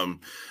there.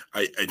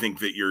 I think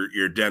that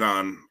you're dead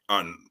on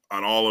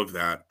all of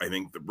that. I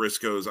think the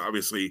Briscoes,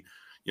 obviously,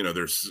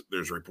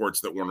 there's reports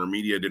that Warner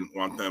Media didn't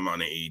want them on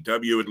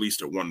AEW, at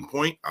least at one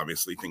point.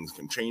 Obviously, things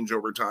can change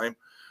over time.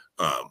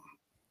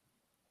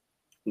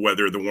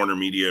 Whether the Warner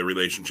Media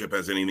relationship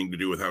has anything to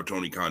do with how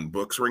Tony Khan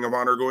books Ring of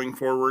Honor going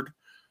forward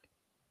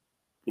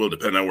will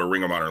depend on where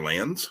Ring of Honor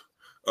lands.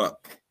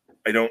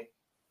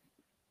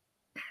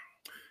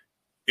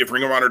 If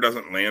Ring of Honor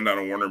doesn't land on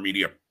a Warner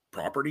Media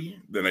property,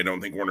 then I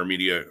don't think Warner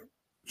Media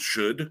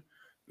should.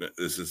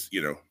 This is,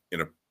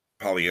 in a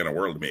Pollyanna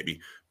world maybe,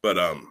 but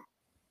I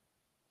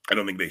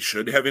don't think they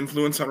should have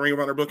influence on Ring of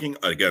Honor booking,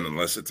 again,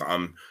 unless it's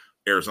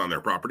airs on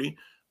their property.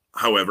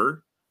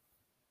 However,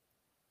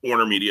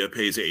 Warner Media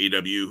pays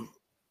AEW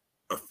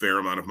a fair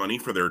amount of money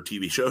for their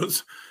TV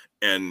shows,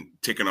 and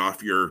ticking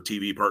off your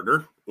TV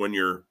partner when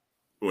you're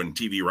when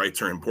TV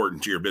rights are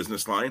important to your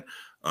business line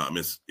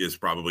is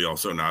probably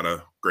also not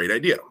a great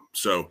idea.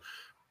 So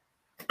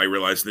I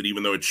realized that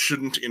even though it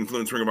shouldn't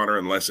influence Ring of Honor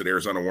unless it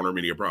airs on a Warner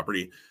Media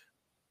property,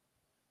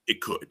 it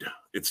could.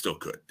 It still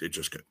could. It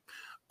just could.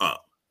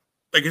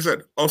 Like I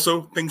said,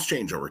 also things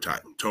change over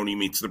time. Tony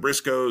meets the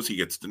Briscoes. He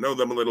gets to know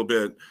them a little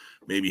bit.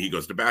 Maybe he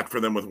goes to bat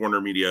for them with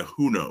Warner Media.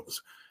 Who knows?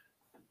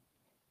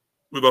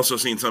 We've also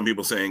seen some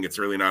people saying it's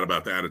really not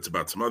about that. It's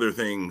about some other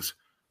things.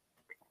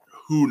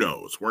 Who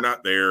knows? We're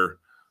not there.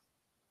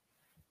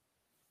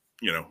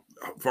 You know,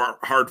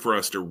 hard for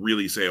us to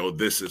really say, oh,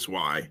 this is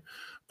why.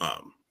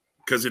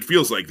 Because it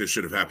feels like this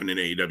should have happened in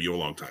AEW a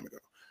long time ago.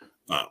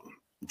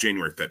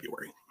 January,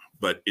 February.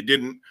 But it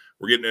didn't.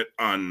 We're getting it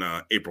on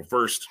April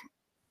 1st.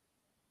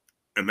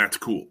 And that's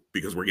cool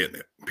because we're getting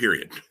it,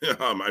 period.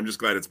 I'm just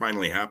glad it's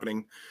finally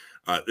happening.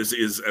 This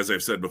is, as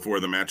I've said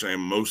before, the match I am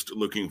most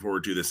looking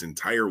forward to this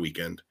entire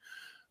weekend.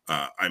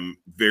 I'm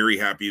very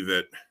happy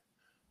that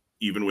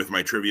even with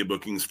my trivia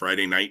bookings,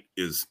 Friday night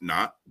is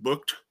not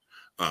booked.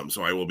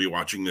 So I will be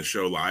watching this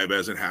show live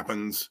as it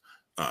happens.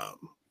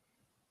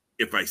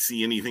 If I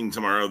see anything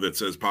tomorrow that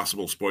says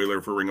possible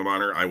spoiler for Ring of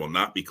Honor, I will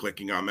not be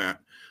clicking on that.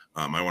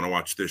 I want to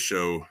watch this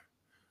show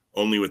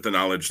only with the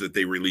knowledge that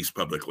they release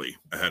publicly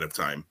ahead of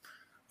time.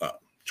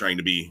 Trying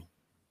to be,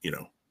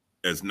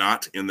 as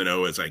not in the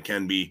know as I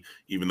can be,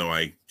 even though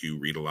I do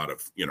read a lot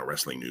of,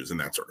 wrestling news and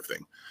that sort of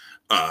thing.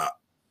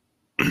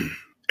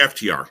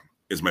 FTR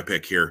is my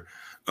pick here.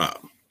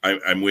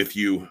 I'm with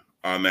you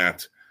on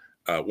that.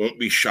 Won't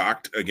be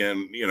shocked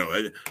again.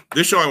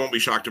 This show, I won't be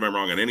shocked if I'm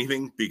wrong on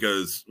anything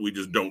because we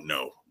just don't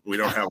know. We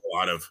don't have a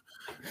lot of,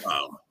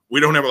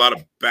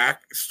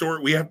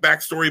 backstory. We have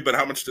backstory, but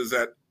how much does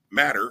that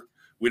matter?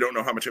 We don't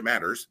know how much it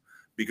matters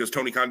because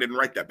Tony Khan didn't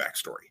write that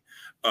backstory.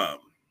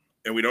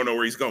 And we don't know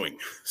where he's going.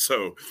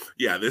 So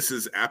yeah, this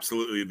is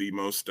absolutely the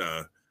most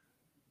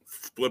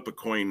flip a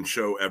coin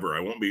show ever. I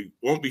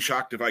won't be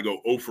shocked if I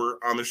go over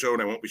on the show,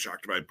 and I won't be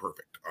shocked if I'm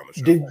perfect on the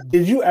show.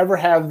 Did you ever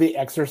have the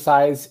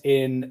exercise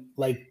in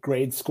like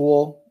grade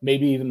school,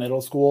 maybe even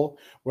middle school,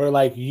 where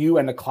like you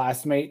and a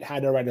classmate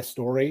had to write a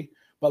story,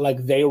 but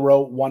like they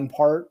wrote one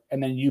part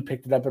and then you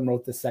picked it up and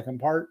wrote the second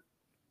part?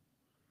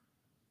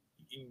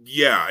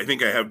 Yeah, I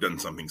think I have done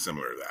something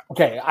similar to that.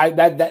 Okay,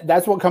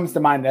 that's what comes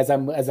to mind as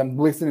I'm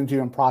listening to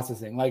you and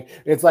processing. Like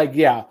it's like,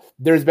 yeah,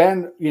 there's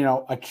been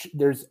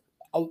there's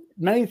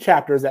many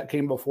chapters that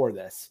came before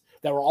this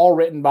that were all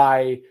written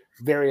by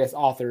various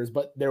authors,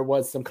 but there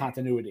was some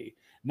continuity.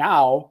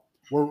 Now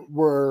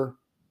the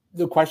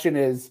question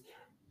is,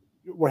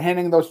 we're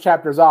handing those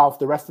chapters off.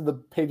 The rest of the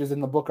pages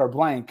in the book are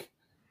blank.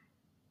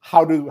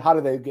 How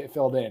do they get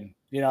filled in?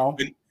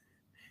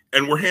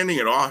 And we're handing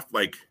it off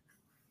like.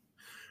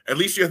 At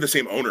least you had the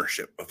same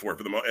ownership before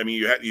for the moment. I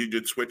mean, you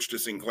did switch to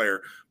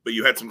Sinclair, but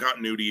you had some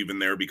continuity even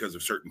there because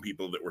of certain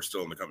people that were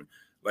still in the company.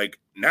 Like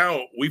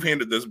now we've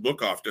handed this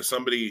book off to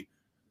somebody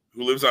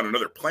who lives on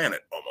another planet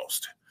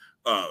almost,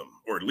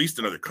 or at least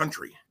another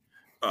country.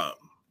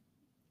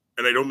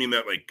 And I don't mean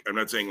that like, I'm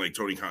not saying like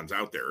Tony Khan's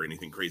out there or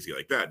anything crazy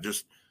like that.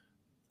 Just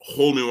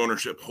whole new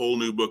ownership, whole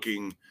new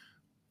booking,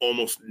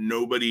 almost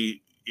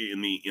nobody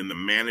in the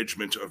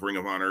management of Ring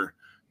of Honor.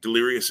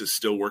 Delirious is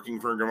still working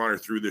for Ring of Honor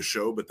through this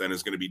show, but then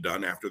is going to be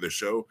done after the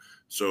show.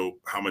 So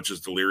how much is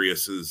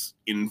Delirious's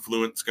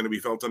influence going to be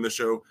felt on the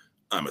show?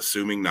 I'm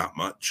assuming not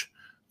much.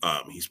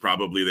 He's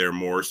probably there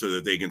more so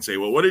that they can say,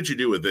 well, what did you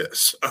do with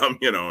this?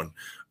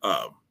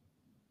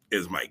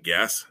 Is my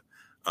guess.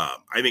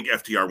 I think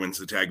FTR wins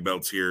the tag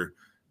belts here.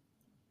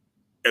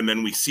 And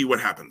then we see what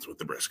happens with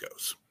the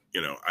Briscoes.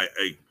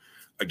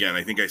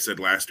 I think I said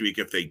last week,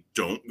 if they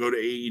don't go to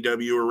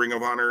AEW or Ring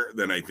of Honor,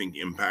 then I think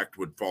Impact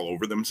would fall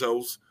over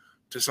themselves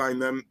to sign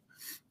them.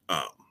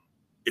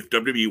 If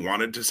WWE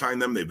wanted to sign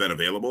them, they've been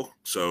available.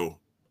 So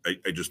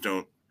I just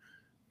don't,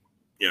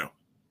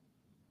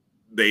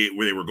 they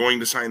were going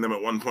to sign them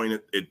at one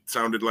point, it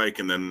sounded like,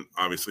 and then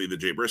obviously the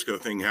Jay Briscoe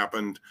thing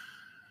happened.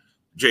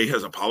 Jay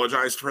has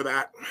apologized for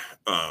that.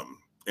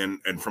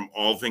 And from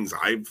all things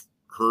I've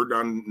heard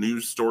on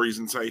news stories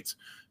and sites,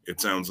 it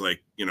sounds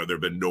like, there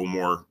have been no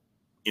more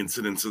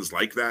incidences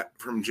like that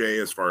from Jay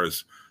as far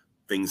as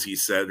things he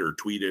said or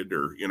tweeted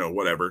or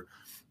whatever.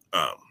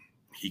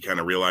 He kind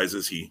of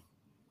realizes he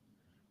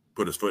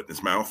put his foot in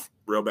his mouth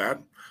real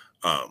bad.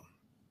 I'm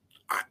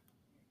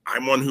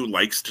one who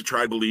likes to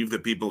try to believe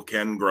that people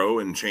can grow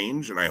and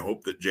change, and I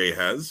hope that Jay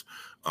has.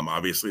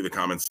 Obviously the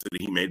comments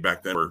that he made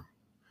back then were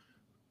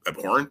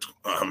abhorrent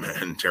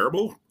and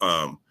terrible,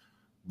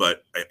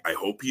 but I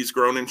hope he's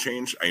grown and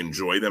changed. I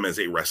enjoy them as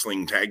a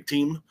wrestling tag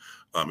team.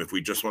 If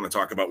we just want to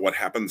talk about what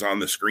happens on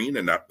the screen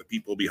and not the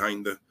people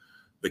behind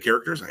the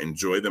characters, I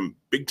enjoy them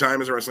big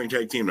time as a wrestling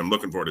tag team. And I'm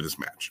looking forward to this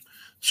match.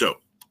 So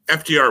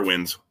FTR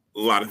wins.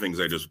 A lot of things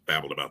I just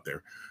babbled about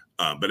there.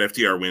 But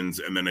FTR wins.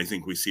 And then I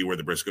think we see where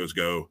the Briscoes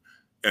go.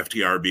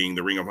 FTR being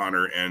the Ring of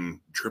Honor and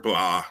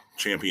AAA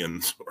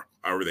champions, or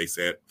however they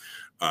say it,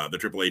 the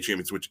AAA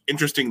champions, which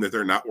interesting that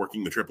they're not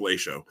working the AAA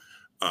show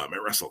at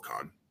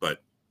WrestleCon.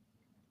 But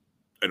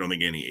I don't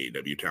think any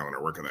AEW talent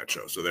are working that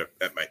show. So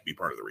that might be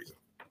part of the reason.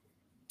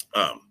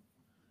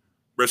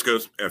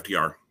 Briscoes,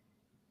 FTR,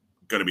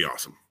 going to be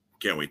awesome.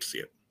 Can't wait to see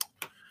it.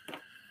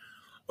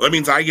 Well, that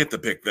means I get the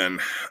pick then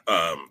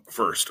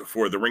first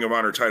for the Ring of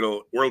Honor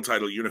title, world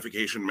title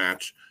unification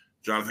match.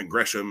 Jonathan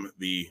Gresham,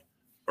 the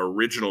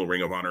original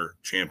Ring of Honor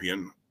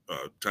champion,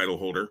 title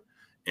holder,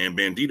 and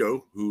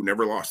Bandito, who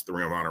never lost the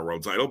Ring of Honor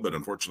world title, but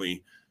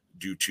unfortunately,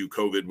 due to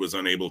COVID, was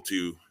unable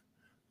to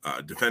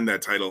defend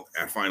that title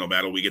at Final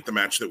Battle. We get the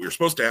match that we were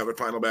supposed to have at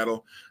Final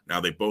Battle.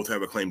 Now they both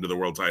have a claim to the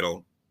world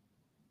title.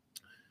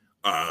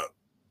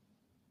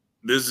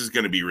 This is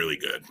going to be really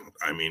good.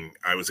 I mean,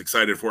 I was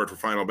excited for it for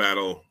Final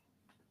Battle.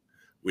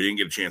 We didn't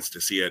get a chance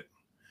to see it.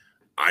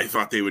 I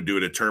thought they would do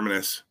it at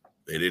Terminus.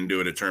 They didn't do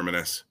it at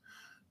Terminus.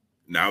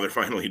 Now they're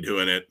finally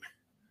doing it.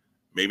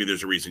 Maybe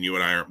there's a reason you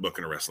and I aren't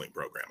booking a wrestling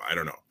program. I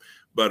don't know.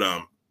 But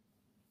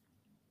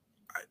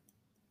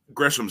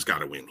Gresham's got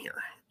to win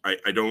here.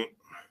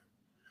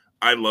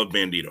 I love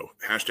Bandito.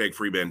 #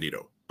 free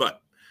Bandito.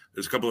 But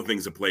there's a couple of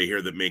things at play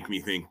here that make me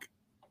think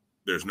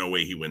there's no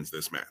way he wins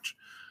this match.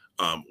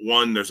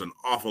 One, there's an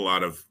awful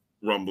lot of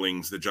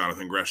rumblings that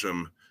Jonathan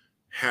Gresham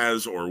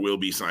has or will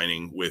be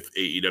signing with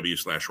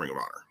AEW / Ring of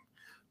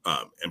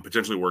Honor, and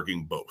potentially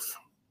working both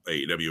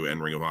AEW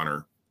and Ring of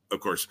Honor. Of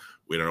course,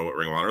 we don't know what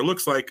Ring of Honor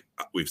looks like.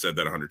 We've said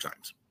that 100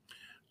 times.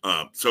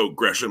 So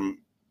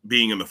Gresham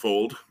being in the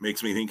fold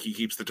makes me think he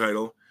keeps the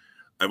title.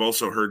 I've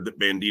also heard that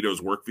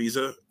Bandito's work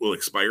visa will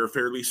expire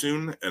fairly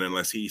soon, and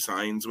unless he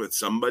signs with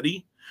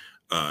somebody,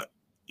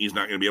 he's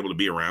not going to be able to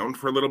be around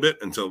for a little bit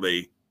until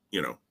he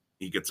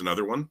gets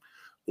another one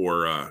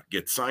or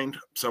gets signed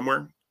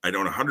somewhere. I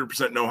don't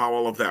 100% know how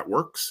all of that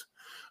works.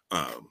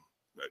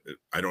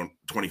 I don't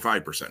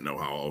 25% know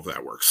how all of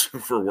that works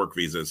for work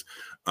visas,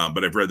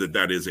 but I've read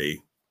that is a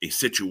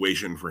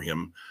situation for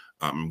him.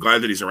 I'm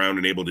glad that he's around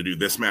and able to do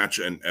this match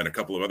and a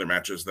couple of other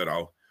matches that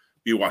I'll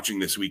be watching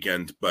this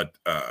weekend. But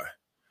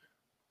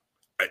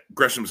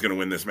Gresham's going to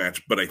win this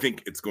match, but I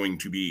think it's going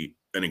to be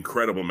an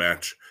incredible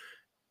match.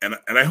 And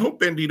I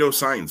hope Bandito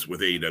signs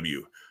with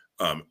AEW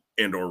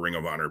and or Ring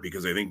of Honor,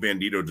 because I think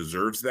Bandito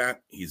deserves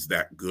that. He's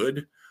that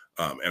good.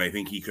 And I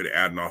think he could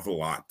add an awful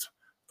lot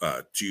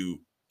to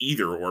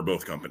either or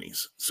both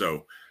companies.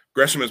 So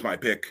Gresham is my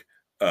pick.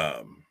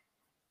 And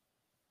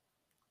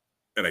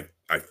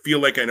I feel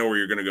like I know where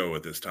you're going to go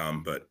with this,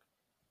 Tom, but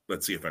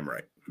let's see if I'm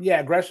right.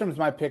 Yeah, Gresham's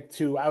my pick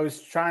too. I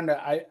was trying to,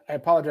 I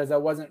apologize. I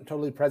wasn't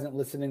totally present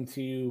listening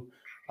to you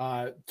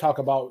talk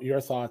about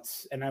your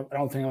thoughts. And I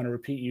don't think I want to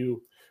repeat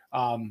you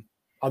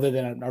other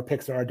than our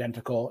picks are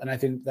identical. And I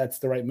think that's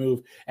the right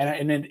move.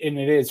 And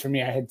it is for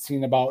me. I had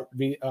seen about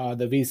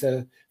the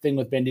visa thing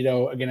with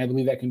Bandito. Again, I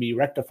believe that can be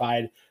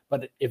rectified,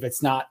 but if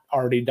it's not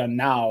already done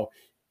now,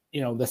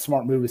 the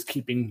smart move is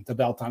keeping the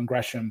belt on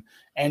Gresham.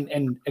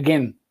 And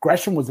again,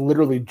 Gresham was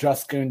literally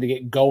just going to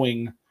get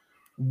going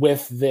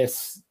with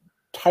this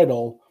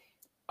title.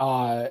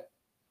 And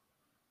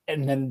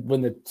then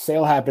when the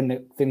sale happened,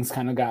 things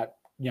kind of got,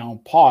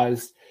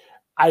 paused.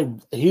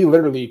 He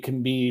literally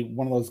can be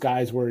one of those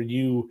guys where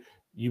you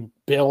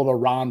build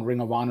around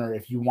Ring of Honor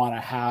if you want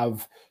to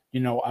have,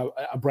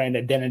 a brand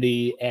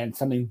identity and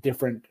something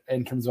different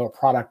in terms of a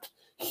product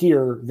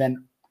here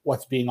than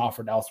what's being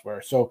offered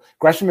elsewhere. So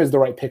Gresham is the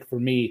right pick for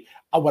me.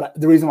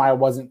 The reason why I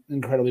wasn't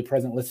incredibly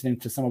present listening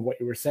to some of what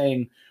you were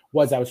saying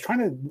was I was trying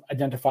to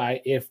identify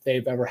if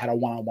they've ever had a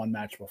one-on-one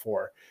match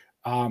before.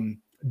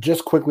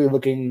 Just quickly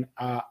looking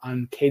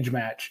on Cage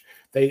Match,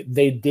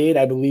 they did,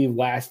 I believe,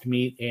 last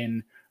meet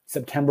in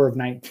September of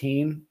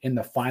 19 in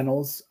the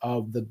finals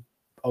of the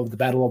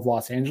Battle of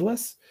Los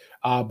Angeles.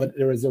 But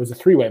there was a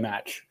three-way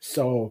match.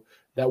 So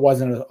that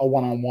wasn't a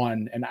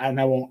one-on-one. And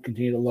I won't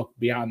continue to look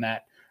beyond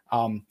that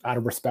out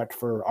of respect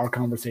for our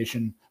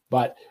conversation.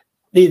 But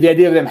the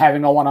idea of them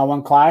having a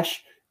one-on-one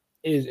clash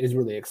is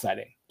really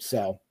exciting.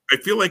 So I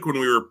feel like when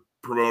we were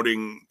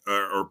promoting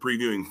or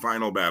previewing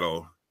Final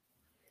Battle,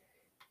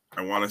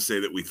 I want to say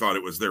that we thought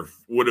it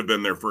would have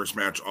been their first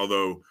match,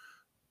 although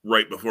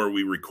right before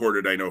we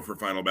recorded, I know for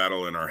Final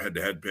Battle and our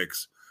head-to-head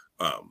picks,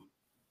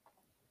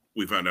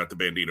 we found out the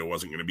Bandito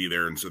wasn't going to be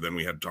there, and so then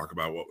we had to talk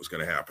about what was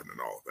going to happen and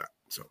all of that.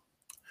 So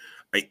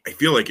I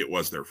feel like it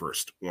was their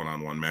first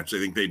one-on-one match. I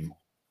think they,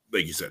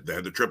 like you said, they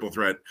had the triple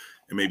threat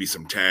and maybe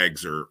some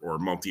tags or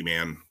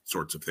multi-man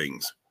sorts of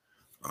things.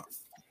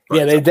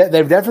 Yeah,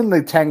 they've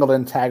definitely tangled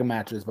in tag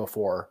matches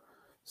before.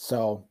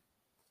 So,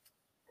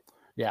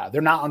 yeah,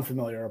 they're not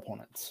unfamiliar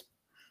opponents.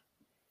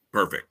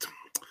 Perfect.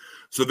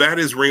 So that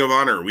is Ring of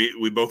Honor.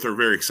 We both are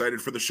very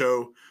excited for the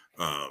show.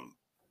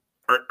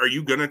 Are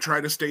you going to try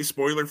to stay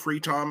spoiler-free,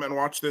 Tom, and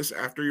watch this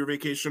after your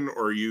vacation,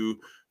 or are you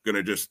going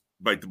to just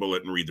bite the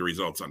bullet and read the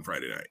results on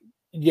Friday night?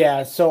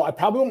 Yeah, so I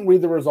probably won't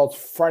read the results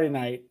Friday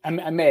night. I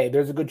may.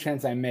 There's a good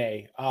chance I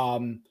may.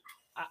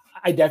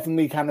 I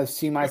definitely kind of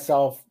see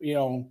myself,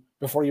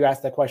 before you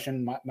asked that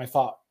question, my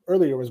thought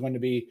earlier was going to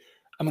be,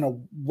 I'm going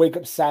to wake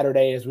up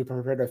Saturday as we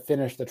prepare to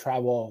finish the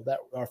travel that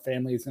our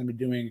family is going to be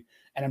doing.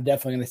 And I'm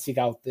definitely going to seek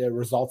out the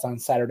results on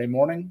Saturday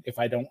morning if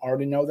I don't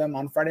already know them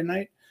on Friday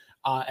night.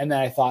 And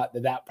then I thought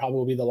that probably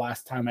will be the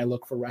last time I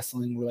look for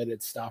wrestling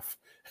related stuff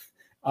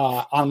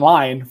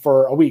online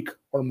for a week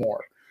or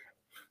more.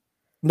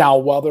 Now,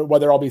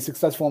 whether I'll be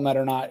successful in that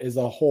or not is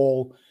a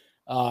whole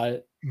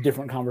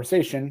different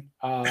conversation.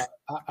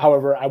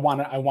 However, I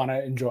want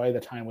to enjoy the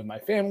time with my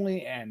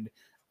family and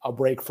a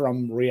break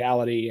from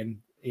reality. And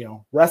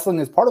wrestling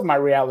is part of my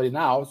reality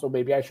now, so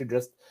maybe I should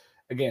just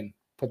again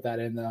put that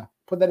in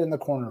the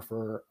corner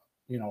for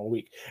a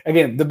week.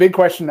 Again, the big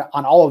question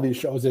on all of these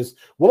shows is: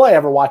 will I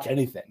ever watch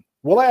anything?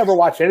 Will I ever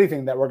watch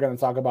anything that we're going to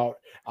talk about?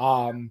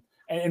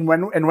 And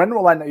when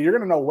will I know? You're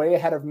going to know way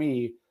ahead of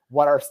me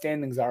what our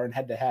standings are in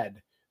head to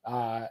head.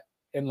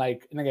 And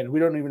again, we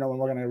don't even know when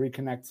we're going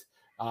to reconnect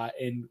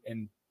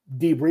and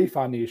debrief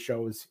on these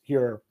shows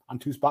here on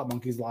Two Spot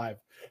Monkeys Live.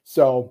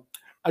 So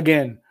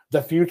again,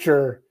 the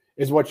future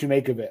is what you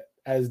make of it,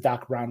 as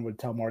Doc Brown would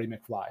tell Marty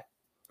McFly.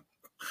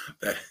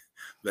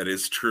 That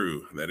is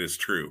true. That is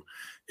true.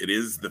 It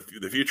is the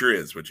future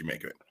is what you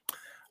make of it.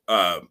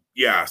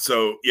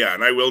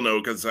 And I will know,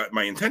 because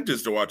my intent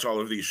is to watch all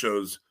of these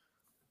shows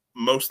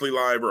mostly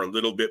live or a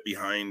little bit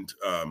behind.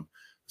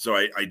 So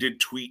I did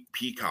tweet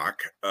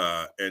Peacock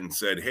and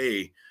said,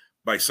 hey,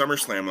 by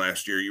SummerSlam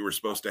last year, you were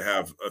supposed to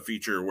have a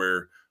feature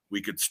where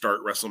we could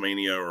start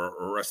WrestleMania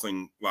or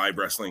live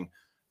wrestling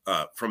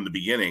from the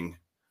beginning.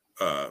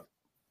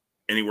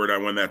 Any word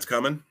on when that's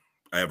coming?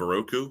 I have a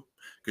Roku,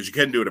 because you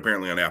can do it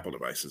apparently on Apple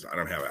devices. I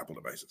don't have Apple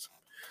devices.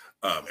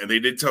 And they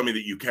did tell me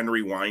that you can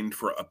rewind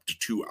for up to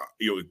 2 hours.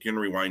 You can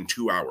rewind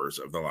 2 hours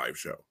of the live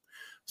show.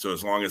 So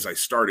as long as I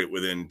start it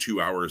within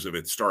 2 hours of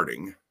it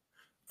starting,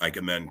 I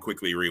can then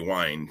quickly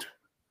rewind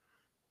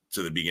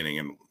to the beginning.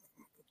 And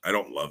I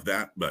don't love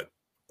that, but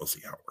we'll see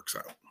how it works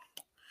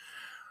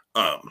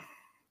out.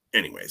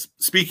 Anyways,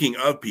 speaking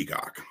of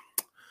Peacock,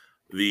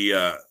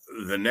 the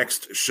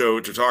next show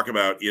to talk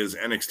about is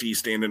NXT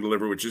Stand and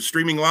Deliver, which is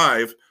streaming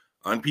live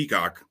on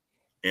Peacock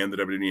and the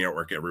WWE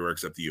Network everywhere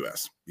except the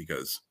US,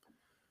 because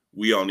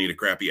we all need a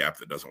crappy app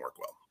that doesn't work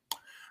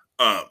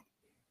well.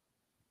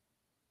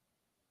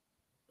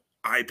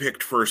 I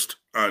picked first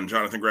on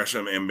Jonathan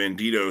Gresham and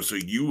Bandito, so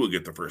you will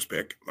get the first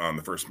pick on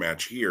the first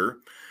match here.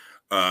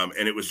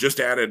 And it was just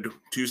added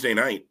Tuesday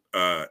night,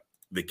 the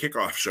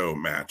kickoff show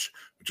match,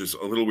 which is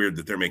a little weird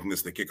that they're making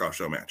this the kickoff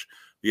show match.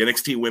 The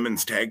NXT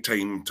Women's Tag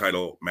Team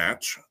title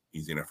match,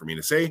 easy enough for me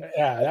to say.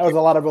 Yeah, that was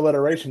a lot of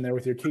alliteration there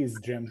with your T's,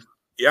 Jim.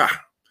 Yeah.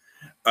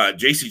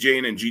 JC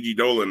Jane and Gigi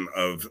Dolan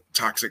of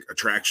Toxic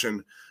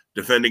Attraction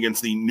defend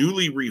against the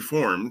newly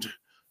reformed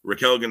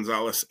Raquel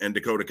Gonzalez and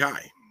Dakota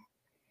Kai.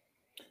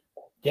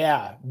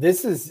 Yeah,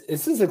 this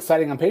is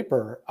exciting on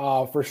paper,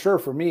 for sure.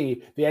 For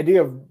me, the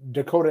idea of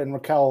Dakota and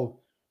Raquel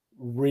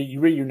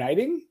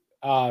reuniting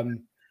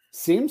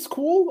seems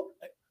cool.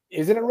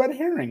 Is it a red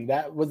herring?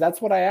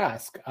 That's what I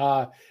ask.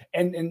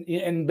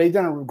 And they've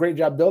done a great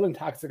job building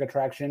Toxic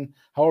Attraction.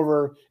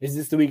 However, is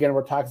this the weekend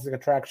where Toxic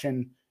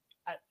Attraction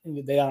I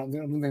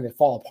don't think they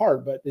fall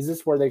apart, but is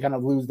this where they kind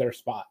of lose their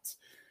spots?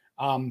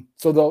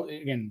 So though,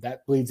 again,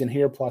 that bleeds in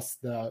here, plus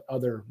the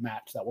other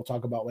match that we'll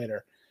talk about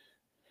later.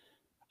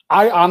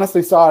 I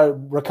honestly saw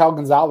Raquel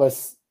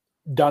Gonzalez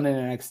done in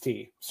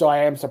NXT, so I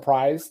am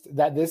surprised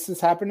that this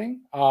is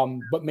happening.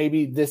 But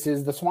maybe this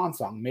is the swan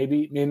song.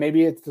 Maybe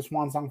it's the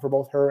swan song for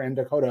both her and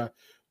Dakota,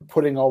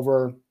 putting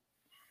over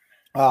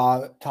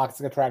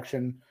Toxic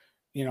Attraction,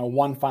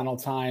 one final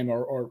time,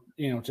 or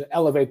to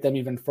elevate them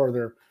even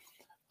further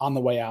on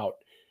the way out.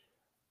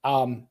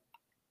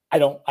 I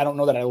don't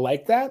know that I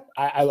like that.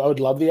 I would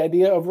love the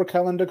idea of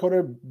Raquel and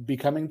Dakota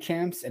becoming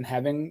champs and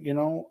having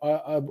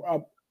a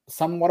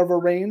somewhat of a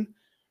reign.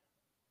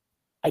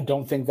 I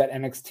don't think that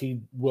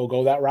NXT will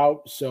go that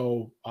route.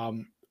 So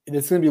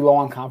it's going to be low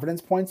on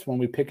confidence points when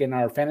we pick in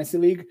our fantasy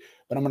league,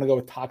 but I'm going to go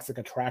with Toxic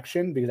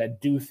Attraction because I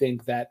do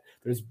think that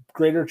there's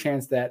greater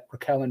chance that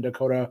Raquel and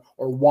Dakota,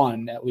 or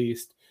one at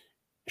least,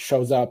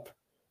 shows up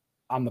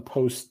on the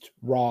post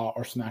Raw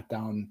or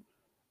SmackDown,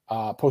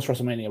 post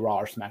WrestleMania Raw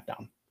or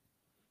SmackDown.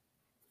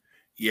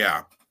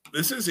 Yeah,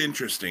 this is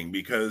interesting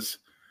because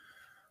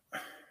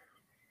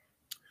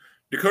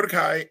Dakota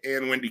Kai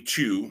and Wendy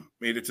Chu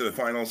made it to the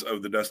finals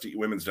of the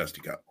Women's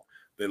Dusty Cup.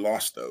 They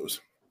lost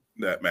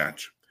that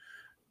match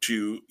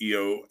to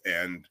Io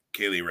and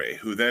Kaylee Ray,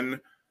 who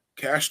then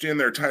cashed in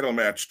their title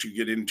match to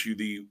get into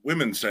the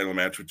women's title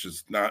match, which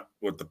is not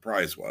what the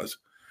prize was.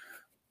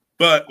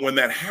 But when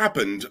that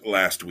happened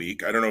last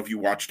week, I don't know if you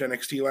watched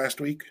NXT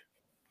last week.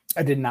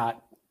 I did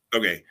not.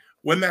 Okay.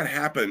 When that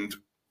happened,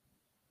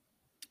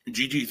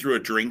 Gigi threw a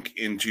drink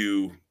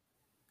into,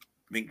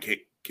 I think,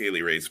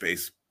 Kaylee Ray's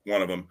face,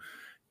 one of them.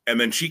 And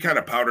then she kind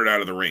of powdered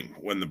out of the ring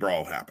when the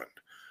brawl happened.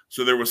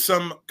 So there was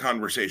some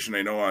conversation,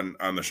 I know,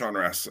 on the Sean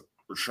Ross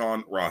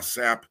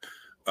Sapp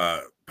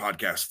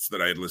podcasts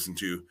that I had listened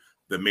to,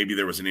 that maybe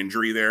there was an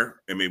injury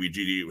there and maybe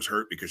Gigi was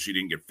hurt because she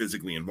didn't get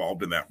physically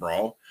involved in that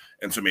brawl.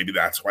 And so maybe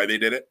that's why they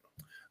did it.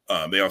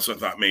 They also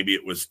thought maybe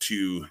it was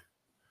to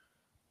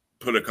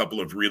put a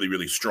couple of really,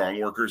 really strong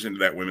workers into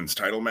that women's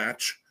title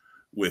match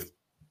with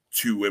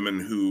two women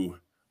who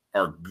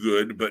are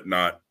good, but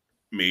not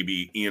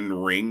maybe in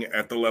ring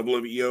at the level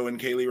of Io and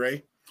Kaylee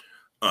Ray.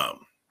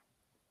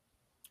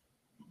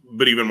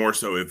 but even more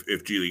so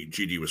if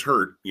Gigi was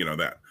hurt,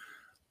 that.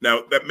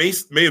 Now, that may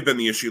have been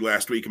the issue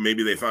last week, and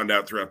maybe they found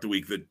out throughout the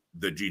week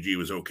that Gigi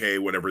was okay,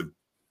 whatever,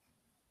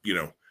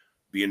 the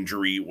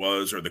injury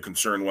was or the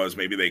concern was.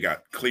 Maybe they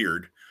got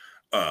cleared,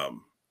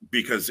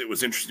 because it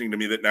was interesting to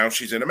me that now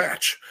she's in a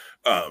match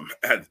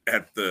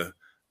at the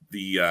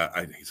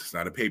it's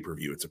not a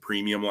pay-per-view, it's a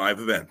premium live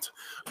event.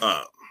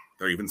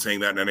 They're even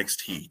saying that in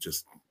NXT.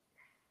 Just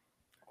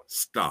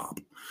stop.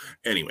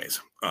 Anyways,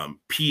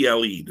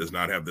 PLE does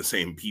not have the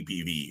same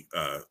PPV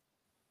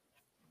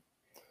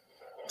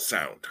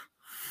sound.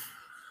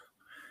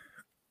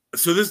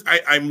 So this,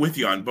 I'm with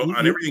you on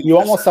everything. You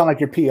almost sound like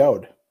you're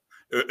PO'd.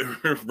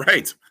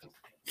 Right.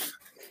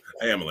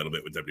 I am a little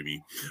bit with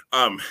WWE.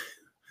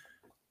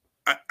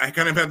 I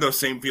kind of had those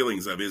same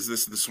feelings of, is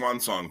this the swan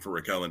song for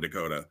Raquel and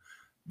Dakota?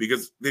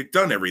 Because they've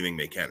done everything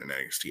they can in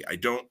NXT.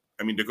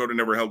 Dakota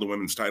never held the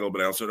women's title,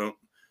 but I also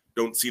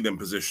don't see them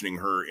positioning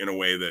her in a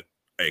way that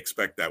I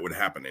expect that would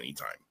happen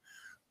anytime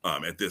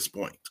at this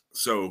point.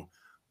 So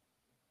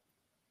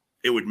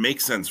it would make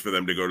sense for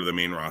them to go to the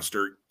main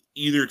roster,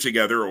 either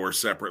together or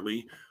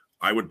separately.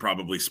 I would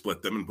probably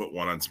split them and put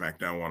one on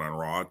SmackDown, one on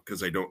Raw,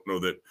 because I don't know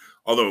that,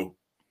 although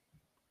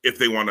if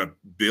they want to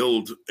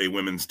build a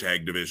women's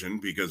tag division,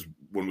 because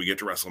when we get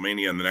to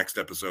WrestleMania in the next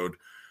episode,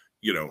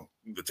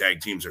 the tag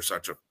teams are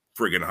such a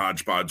friggin'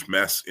 hodgepodge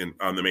mess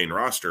on the main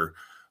roster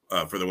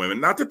for the women.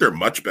 Not that they're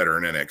much better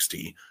in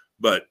NXT,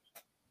 but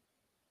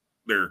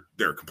they're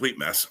a complete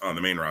mess on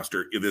the main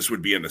roster. This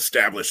would be an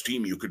established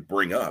team you could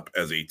bring up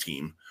as a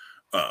team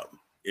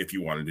if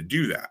you wanted to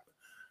do that.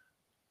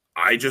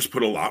 I just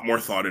put a lot more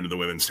thought into the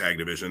women's tag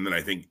division than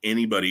I think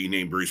anybody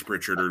named Bruce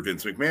Pritchard or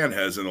Vince McMahon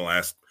has in the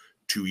last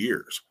 2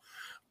 years.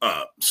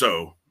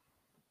 So,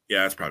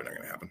 yeah, that's probably not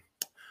going to happen.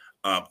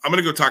 I'm going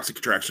to go Toxic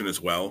Attraction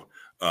as well.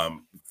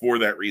 For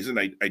that reason,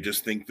 I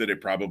just think that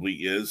it probably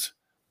is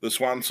the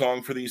swan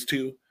song for these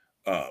two.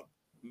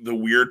 The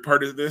weird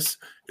part of this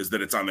is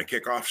that it's on the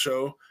kickoff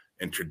show,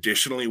 and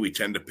traditionally we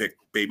tend to pick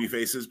baby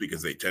faces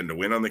because they tend to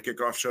win on the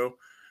kickoff show.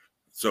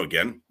 So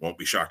again, won't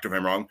be shocked if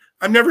I'm wrong.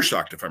 I'm never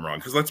shocked if I'm wrong,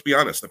 because let's be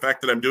honest, the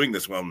fact that I'm doing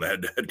this well in the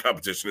head-to-head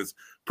competition is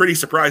pretty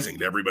surprising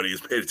to everybody who's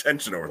paid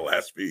attention over the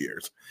last few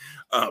years.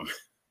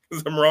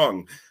 Because I'm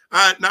wrong.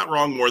 Not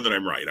wrong more than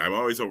I'm right. I'm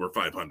always over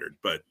 500,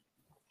 but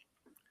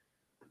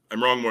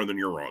I'm wrong more than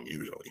you're wrong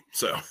usually.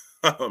 So,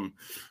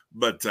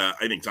 but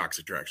I think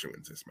Toxic Attraction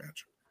wins this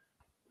match.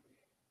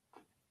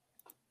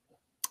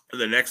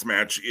 The next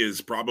match is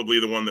probably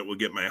the one that will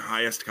get my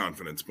highest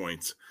confidence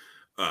points.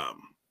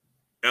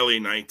 LA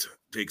Knight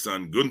takes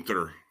on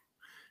Gunther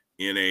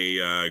in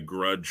a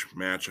grudge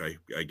match,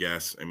 I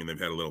guess. I mean, they've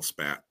had a little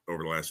spat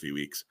over the last few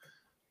weeks.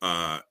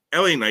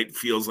 LA Knight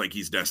feels like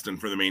he's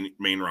destined for the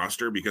main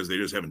roster because they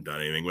just haven't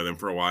done anything with him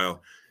for a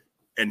while.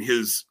 And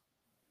his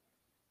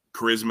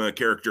charisma,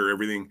 character,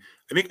 everything,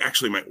 I think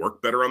actually might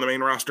work better on the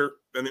main roster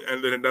than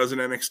it does in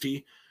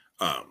NXT.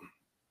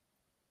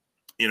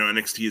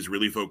 NXT is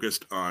really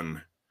focused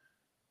on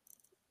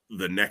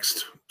the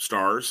next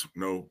stars,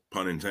 no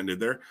pun intended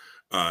there,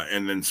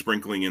 and then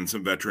sprinkling in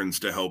some veterans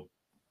to help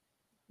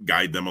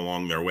guide them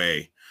along their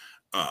way.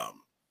 I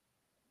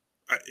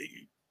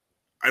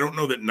don't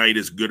know that Knight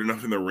is good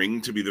enough in the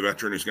ring to be the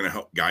veteran who's going to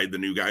help guide the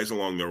new guys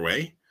along their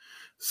way.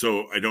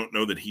 So I don't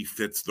know that he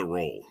fits the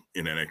role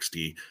in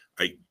NXT.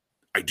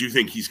 I do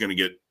think he's going to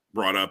get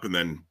brought up and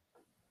then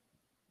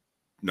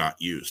not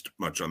used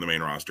much on the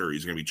main roster.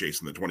 He's going to be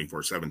chasing the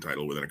 24/7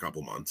 title within a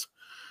couple months.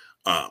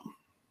 But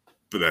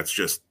that's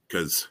just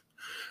because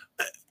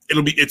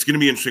it's going to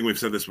be interesting. We've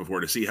said this before,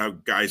 to see how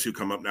guys who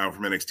come up now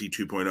from NXT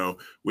 2.0,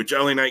 which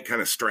LA Knight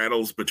kind of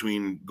straddles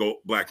between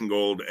Black and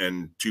Gold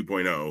and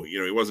 2.0.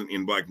 He wasn't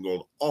in Black and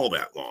Gold all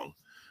that long.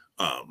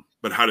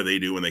 But how do they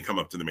do when they come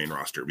up to the main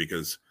roster?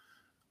 Because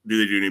do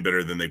they do any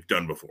better than they've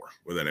done before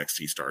with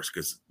NXT stars?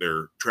 Because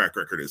their track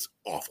record is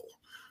awful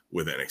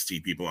with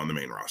NXT people on the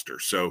main roster.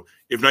 So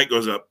if Knight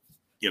goes up,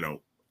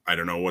 I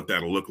don't know what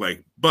that'll look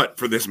like. But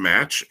for this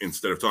match,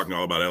 instead of talking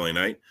all about LA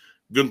Knight,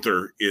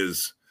 Gunther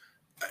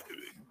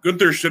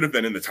should have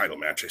been in the title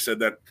match. I said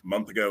that a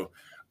month ago.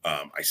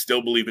 I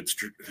still believe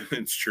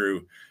it's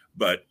true,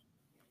 but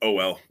oh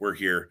well, we're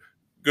here.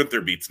 Gunther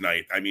beats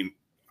Knight. I mean,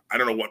 I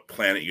don't know what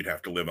planet you'd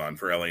have to live on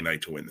for LA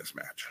Knight to win this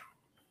match.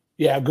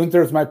 Yeah,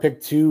 Gunther is my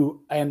pick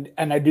too, and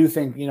I do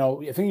think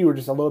I think you were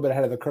just a little bit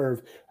ahead of the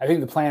curve. I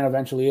think the plan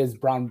eventually is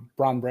Braun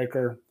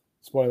Breaker,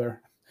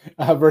 spoiler,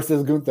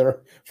 versus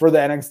Gunther for the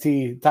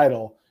NXT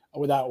title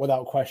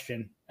without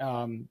question.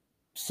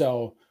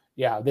 So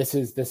yeah, this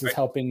is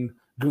helping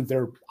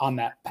Gunther on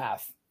that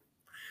path.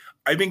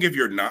 I think if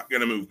you're not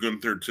going to move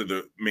Gunther to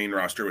the main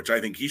roster, which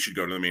I think he should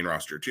go to the main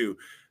roster too,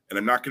 and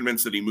I'm not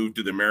convinced that he moved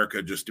to the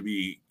America just to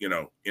be in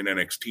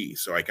NXT.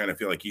 So I kind of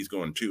feel like he's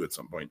going too at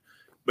some point.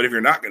 But if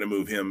you're not going to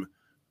move him,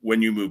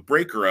 when you move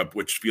Breaker up,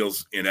 which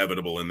feels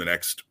inevitable in the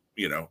next,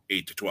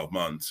 8 to 12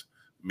 months,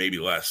 maybe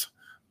less,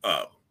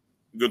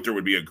 Gunther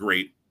would be a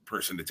great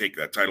person to take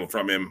that title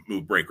from him,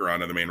 move Breaker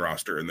onto the main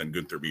roster, and then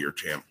Gunther be your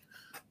champ.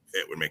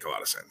 It would make a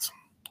lot of sense.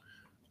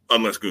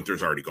 Unless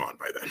Gunther's already gone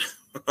by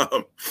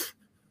then.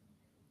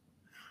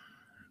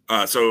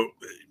 So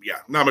yeah,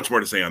 not much more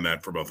to say on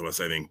that for both of us.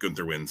 I think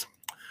Gunther wins.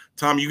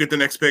 Tom, you get the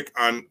next pick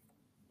on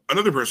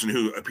another person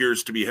who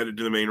appears to be headed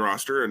to the main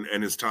roster,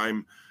 and his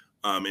time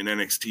in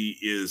NXT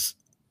is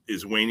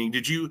waning.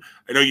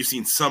 I know you've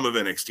seen some of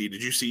NXT.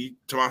 Did you see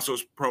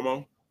Tommaso's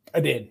promo? I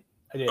did.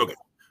 Okay.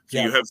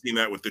 So you have seen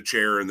that with the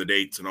chair and the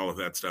dates and all of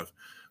that stuff.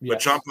 Yes. But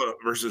Ciampa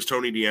versus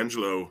Tony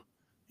D'Angelo,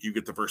 you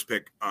get the first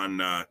pick on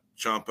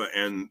Ciampa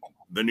and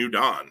the new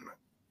Don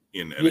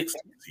in NXT.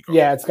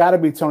 Yeah, it's got to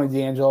be Tony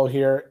D'Angelo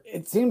here.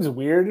 It seems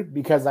weird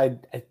because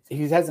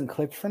he hasn't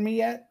clicked for me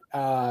yet.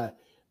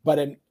 But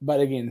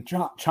again,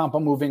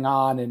 Ciampa moving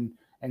on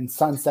and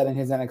sunsetting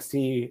his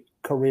NXT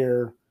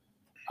career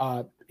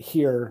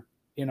here,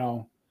 you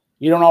know,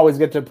 you don't always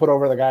get to put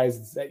over the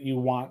guys that you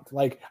want.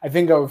 Like I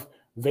think of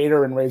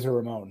Vader and Razor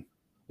Ramon.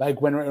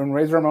 Like when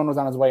Razor Ramon was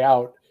on his way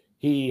out,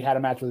 he had a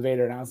match with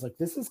Vader, and I was like,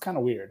 this is kind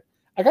of weird.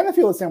 I kind of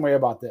feel the same way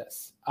about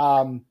this.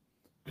 But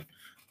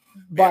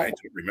I don't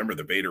remember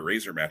the Vader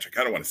Razor match. I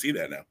kind of want to see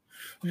that now.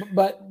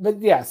 But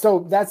yeah,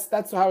 so that's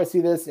how I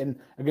see this. And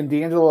again,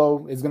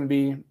 D'Angelo is going to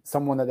be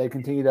someone that they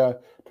continue to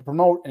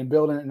promote and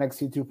build in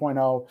NXT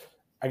 2.0.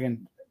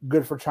 Again,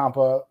 good for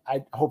Ciampa.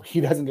 I hope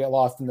he doesn't get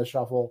lost in the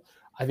shuffle.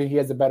 I think he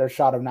has a better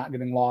shot of not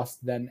getting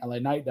lost than LA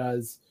Knight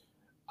does.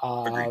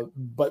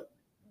 But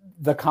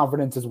the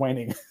confidence is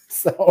waning.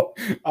 So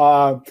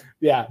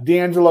yeah,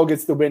 D'Angelo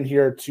gets the win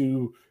here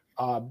to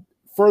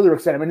further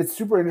extend. I mean, it's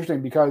super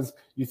interesting because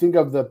you think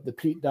of the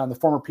Pete Dunne, the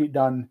former Pete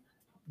Dunne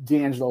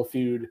D'Angelo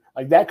feud,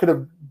 like that could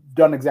have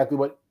done exactly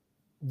what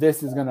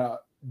this is gonna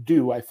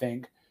do, I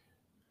think.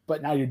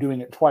 But now you're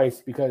doing it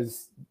twice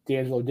because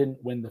D'Angelo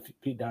didn't win the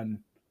Pete Dunne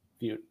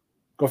feud.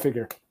 Go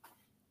figure.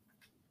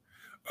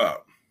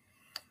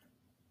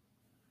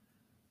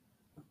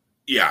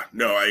 Yeah,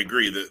 no, I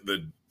agree that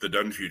the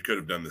Dunne feud could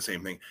have done the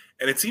same thing.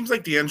 And it seems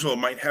like D'Angelo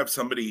might have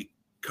somebody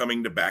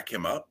coming to back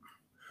him up.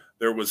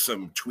 There was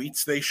some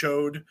tweets they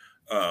showed,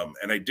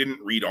 and I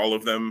didn't read all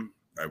of them.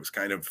 I was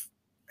kind of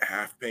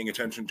half paying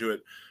attention to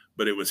it,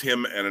 but it was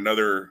him and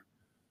another,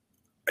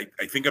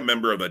 I think a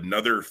member of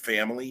another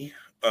family,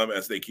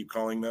 as they keep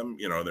calling them.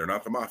 You know, they're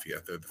not the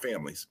mafia, they're the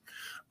families,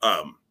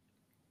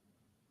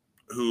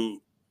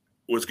 who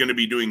was going to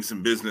be doing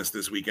some business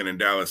this weekend in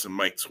Dallas and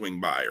might swing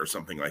by or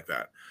something like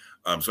that.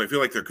 So I feel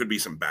like there could be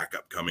some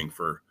backup coming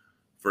for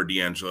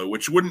D'Angelo,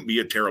 which wouldn't be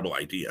a terrible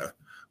idea.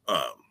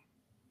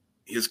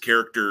 His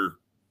character,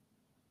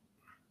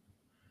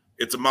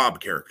 it's a mob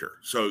character,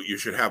 so you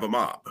should have a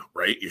mob,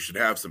 right? You should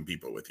have some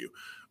people with you.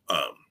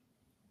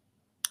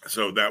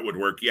 So that would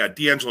work. Yeah,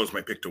 D'Angelo's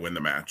my pick to win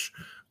the match.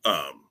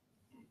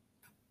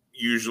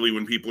 Usually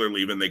when people are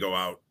leaving, they go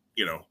out,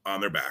 you know,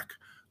 on their back.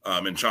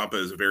 And Ciampa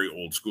is a very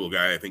old school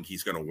guy. I think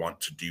he's going to want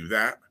to do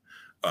that.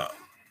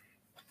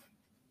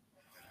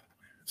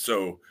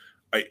 So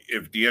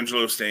if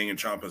D'Angelo's staying and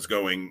Ciampa's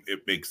going, it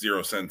makes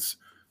zero sense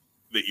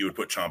that you would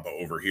put Ciampa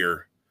over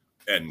here.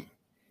 And,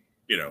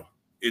 you know,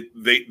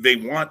 they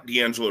want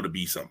D'Angelo to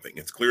be something.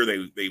 It's clear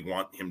they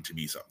want him to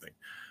be something.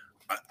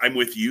 I'm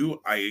with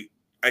you.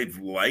 I've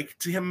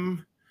liked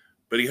him,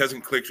 but he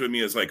hasn't clicked with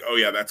me as like, oh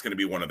yeah, that's going to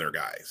be one of their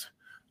guys.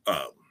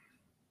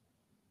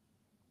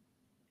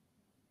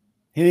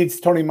 He needs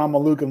Tony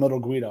Mamaluke and Little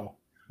Guido.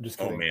 Just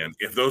kidding. Oh man,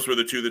 if those were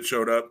the two that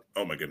showed up,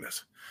 oh my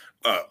goodness.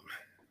 I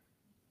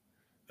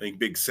think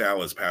Big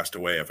Sal has passed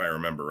away, if I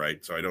remember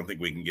right, so I don't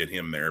think we can get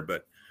him there.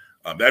 But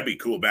that'd be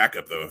cool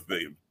backup though. If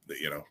they,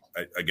 you know,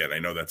 I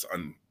know that's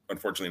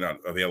unfortunately not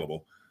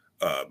available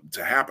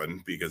to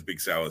happen because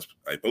Big Sal is,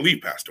 I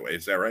believe, passed away.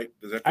 Is that right?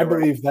 I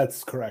believe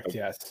that's correct. Okay.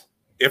 Yes.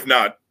 If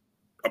not,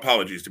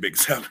 apologies to Big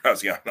Sal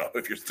Graziano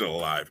if you're still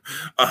alive.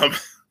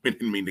 We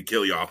didn't mean to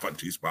kill you off on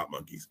Two Spot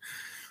Monkeys.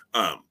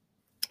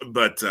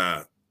 But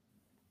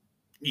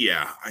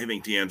yeah, I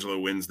think D'Angelo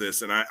wins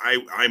this, and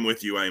I'm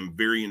with you. I am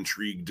very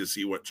intrigued to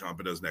see what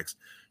Ciampa does next.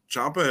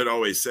 Ciampa had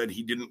always said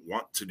he didn't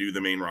want to do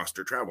the main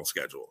roster travel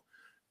schedule,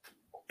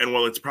 and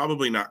while it's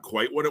probably not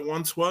quite what it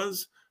once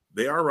was,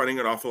 they are running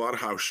an awful lot of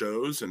house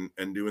shows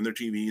and doing their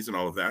TVs and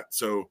all of that.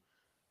 So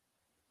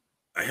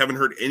I haven't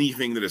heard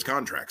anything that his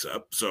contract's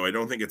up, so I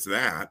don't think it's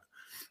that.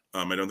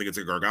 I don't think it's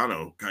a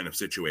Gargano kind of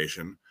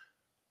situation.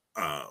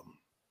 I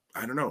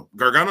don't know.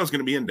 Gargano's going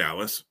to be in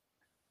Dallas.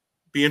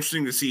 Be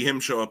interesting to see him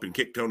show up and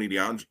kick Tony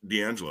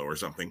D'Angelo or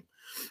something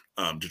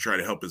to try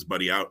to help his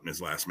buddy out in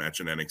his last match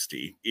in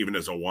NXT, even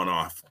as a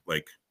one-off.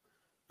 Like,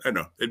 I don't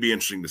know. It'd be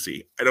interesting to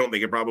see. I don't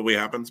think it probably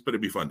happens, but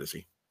it'd be fun to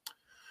see.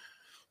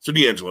 So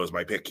D'Angelo is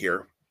my pick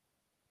here.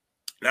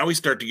 Now we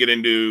start to get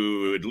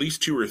into at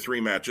least 2 or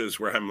 3 matches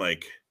where I'm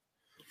like,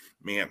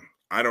 man,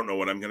 I don't know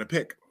what I'm going to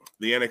pick.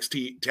 The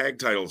NXT tag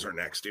titles are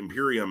next.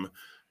 Imperium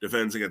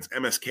defends against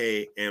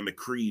MSK and the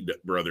Creed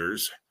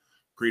brothers.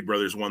 Creed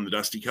brothers won the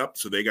Dusty Cup,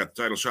 so they got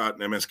the title shot,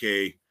 and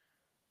MSK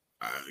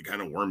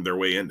kind of wormed their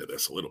way into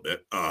this a little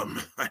bit.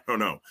 I don't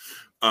know.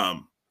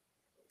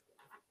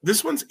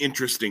 This one's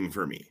interesting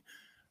for me.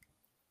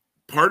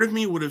 Part of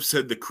me would have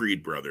said the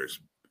Creed brothers,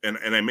 and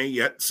I may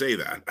yet say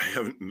that. I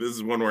haven't. This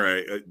is one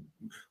where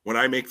when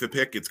I make the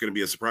pick, it's going to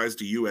be a surprise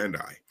to you and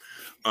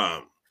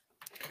I.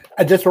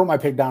 I just wrote my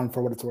pick down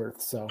for what it's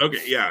worth. So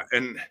okay, yeah,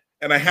 and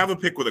I have a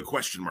pick with a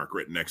question mark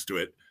written next to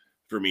it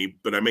for me,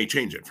 but I may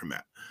change it from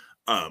that.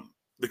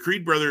 The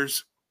Creed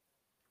brothers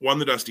won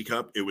the Dusty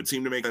Cup. It would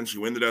seem to make sense.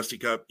 You win the Dusty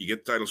Cup, you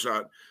get the title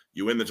shot,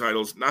 you win the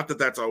titles. Not that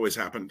that's always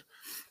happened,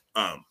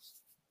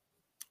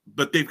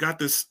 but they've got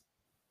this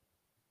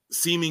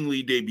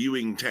seemingly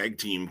debuting tag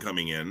team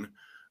coming in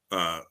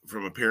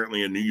from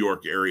apparently a New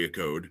York area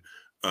code,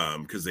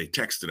 because they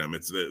texted them.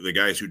 It's the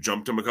guys who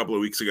jumped them a couple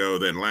of weeks ago.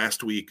 Then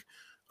last week,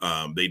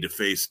 they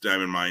defaced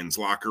Diamond Mine's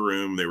locker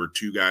room. They were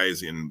two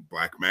guys in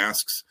black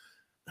masks.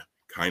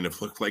 Kind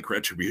of looked like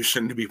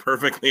Retribution, to be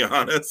perfectly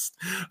honest.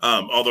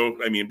 Although,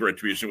 I mean,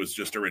 Retribution was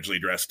just originally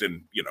dressed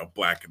in,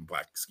 black and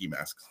black ski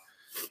masks.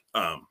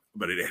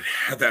 But it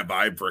had that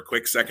vibe for a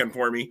quick second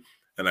for me.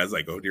 And I was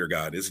like, oh, dear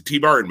God, is it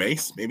T-Bar and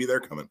Mace? Maybe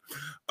they're coming.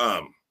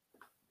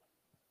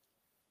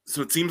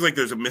 So it seems like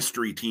there's a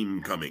mystery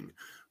team coming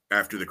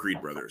after the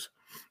Creed brothers.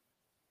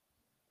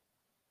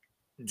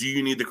 Do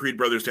you need the Creed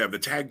brothers to have the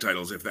tag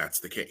titles if that's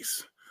the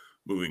case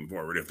moving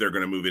forward, if they're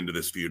going to move into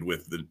this feud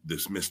with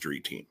this mystery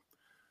team?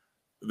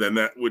 Then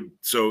that would,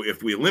 so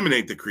if we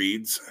eliminate the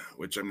Creeds,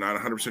 which I'm not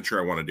 100% sure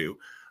I want to do,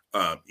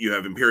 you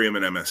have Imperium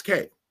and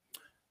MSK.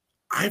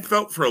 I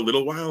felt for a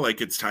little while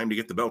like it's time to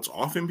get the belts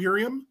off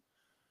Imperium.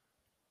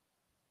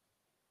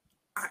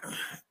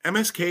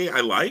 MSK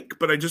I like,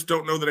 but I just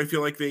don't know that I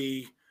feel like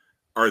they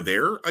are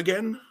there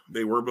again.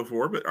 They were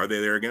before, but are they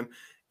there again?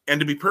 And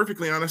to be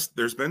perfectly honest,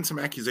 there's been some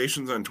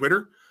accusations on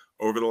Twitter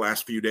over the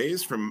last few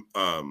days from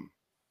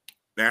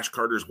Nash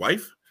Carter's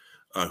wife,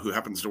 who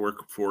happens to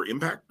work for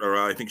Impact, or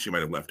I think she might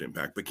have left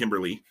Impact, but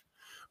Kimberly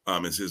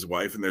is his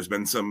wife. And there's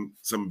been some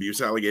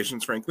abuse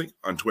allegations, frankly,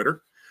 on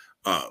Twitter.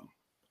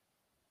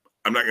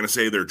 I'm not going to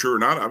say they're true or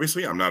not.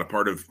 Obviously, I'm not a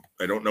part of,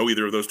 I don't know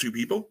either of those two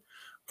people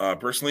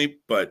personally,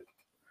 but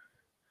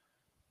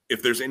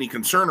if there's any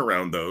concern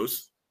around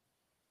those,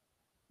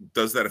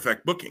 does that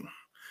affect booking?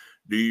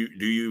 Do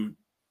you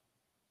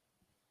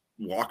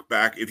walk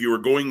back? If you were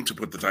going to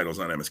put the titles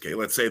on MSK,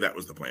 let's say that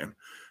was the plan,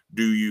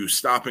 do you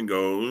stop and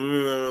go,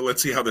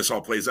 let's see how this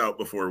all plays out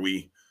before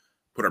we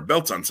put our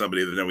belts on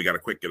somebody that then we got to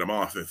quick get them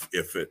off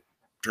if it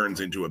turns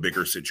into a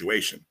bigger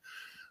situation?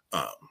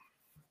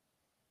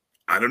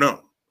 I don't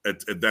know.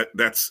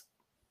 That's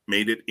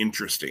made it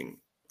interesting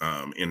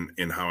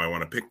in how I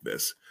want to pick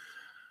this.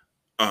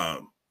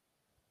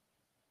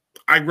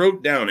 I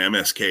wrote down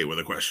MSK with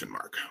a question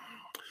mark.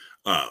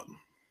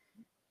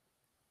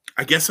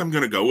 I guess I'm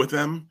going to go with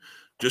them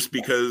just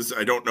because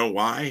I don't know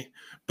why,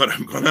 but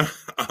I'm going to,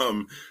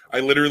 I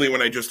literally,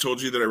 when I just told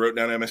you that I wrote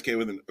down MSK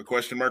with a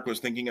question mark, was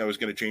thinking I was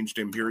going to change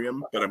to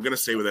Imperium, but I'm going to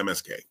stay with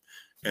MSK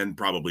and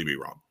probably be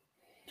wrong.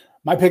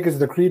 My pick is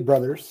the Creed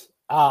brothers.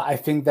 I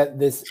think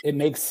that it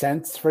makes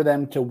sense for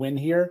them to win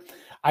here.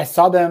 I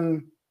saw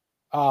them,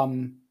 I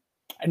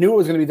knew it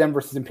was going to be them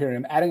versus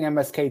Imperium. Adding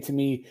MSK to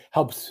me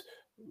helps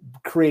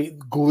create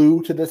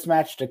glue to this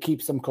match to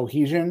keep some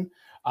cohesion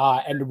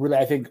and really,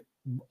 I think,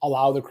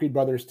 allow the Creed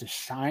brothers to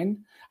shine.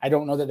 I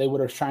don't know that they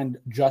would have shined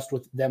just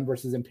with them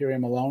versus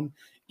Imperium alone.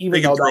 Even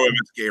they can throw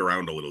MSK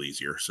around a little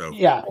easier. So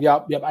yep.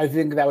 I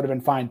think that would have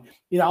been fine.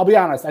 I'll be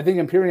honest. I think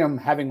Imperium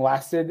having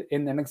lasted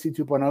in NXT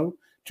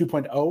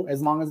 2.0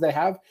 as long as they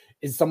have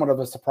is somewhat of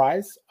a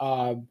surprise.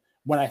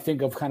 When I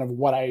think of kind of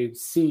what I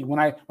see when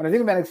I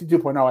think of NXT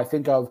 2.0, I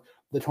think of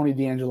the Tony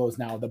D'Angelos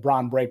now, the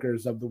Braun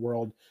Breakers of the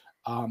world.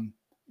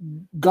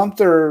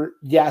 Gunther,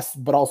 yes,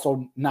 but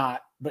also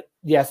not. But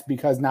yes,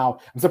 because now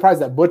I'm surprised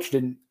that Butch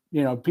didn't,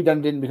 Pete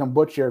Dunne didn't become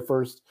Butch here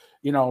first,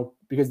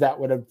 because that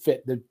would have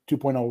fit the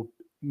 2.0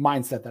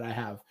 mindset that I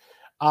have.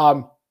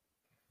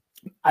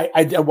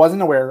 I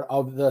wasn't aware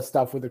of the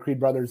stuff with the Creed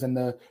brothers and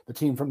the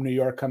team from New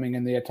York coming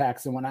in the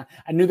attacks. And when I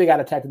knew they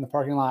got attacked in the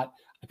parking lot,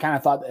 I kind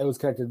of thought that it was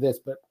connected to this.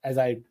 But as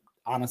I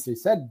honestly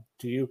said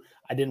to you,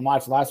 I didn't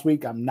watch last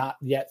week. I'm not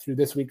yet through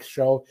this week's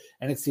show.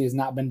 NXT has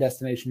not been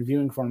destination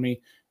viewing for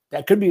me.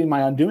 That could be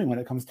my undoing when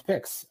it comes to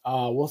picks.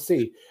 We'll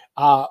see.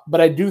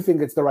 But I do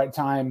think it's the right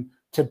time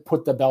to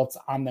put the belts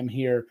on them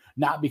here,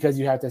 not because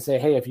you have to say,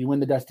 hey, if you win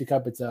the Dusty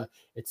Cup,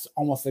 it's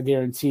almost a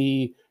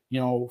guarantee,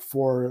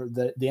 for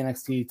the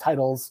NXT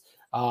titles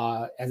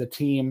as a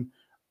team.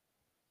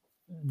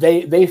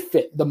 They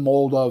fit the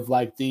mold of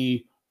like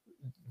the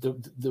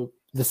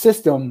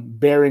system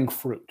bearing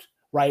fruit,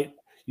 right?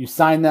 You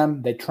sign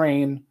them, they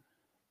train.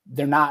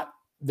 They're not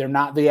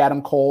the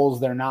Adam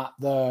Coles. They're not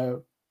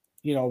the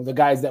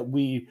guys that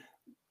we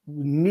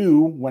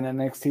knew when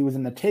NXT was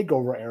in the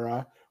takeover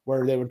era,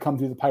 where they would come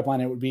through the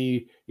pipeline. It would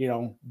be,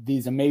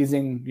 these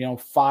amazing,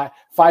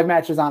 five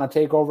matches on a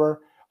takeover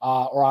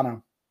or on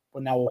a,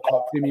 what now we'll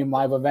call it premium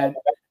live event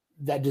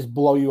that just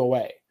blow you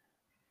away.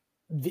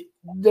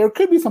 There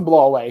could be some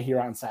blow away here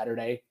on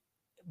Saturday,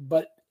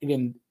 but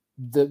again,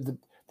 the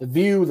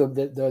view,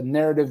 the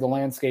narrative, the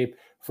landscape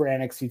for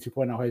NXT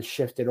 2.0 has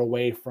shifted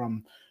away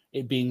from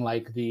it being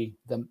like the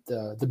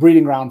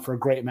breeding ground for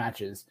great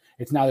matches.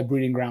 It's now the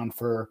breeding ground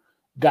for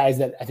guys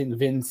that I think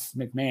Vince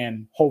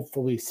McMahon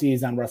hopefully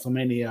sees on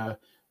WrestleMania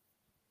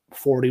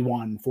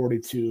 41,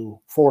 42,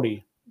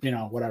 40,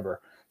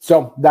 whatever.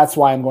 So that's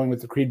why I'm going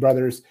with the Creed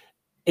brothers.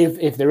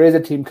 If there is a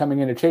team coming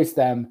in to chase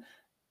them,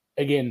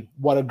 again,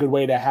 what a good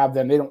way to have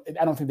them.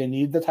 I don't think they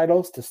need the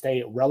titles to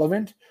stay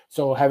relevant.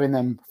 So having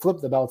them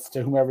flip the belts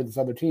to whomever this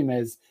other team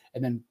is,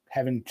 and then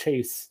having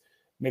Chase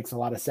makes a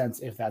lot of sense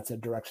if that's a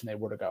direction they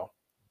were to go.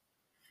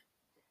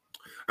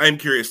 I'm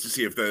curious to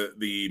see if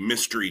the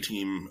mystery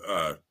team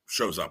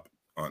shows up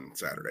on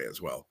Saturday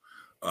as well,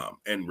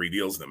 and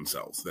reveals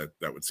themselves.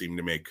 That would seem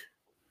to make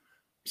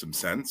some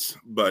sense.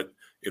 But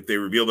if they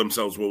reveal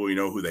themselves, will we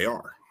know who they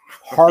are?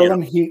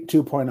 Harlem Heat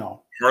 2.0.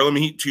 Harlem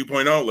Heat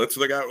 2.0. Let's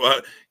look at,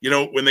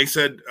 when they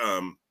said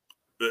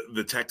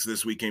the text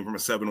this week came from a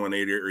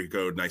 718 area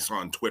code, and I saw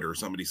on Twitter,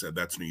 somebody said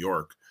that's New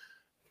York.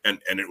 And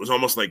it was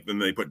almost like then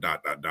they put ...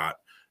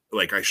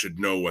 Like I should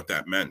know what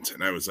that meant.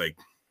 And I was like,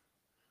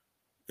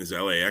 is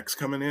LAX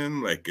coming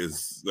in? Like,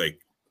 is like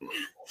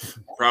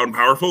Proud and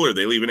Powerful? Are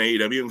they leaving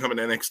AEW and coming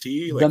to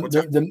NXT? Like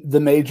the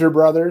Major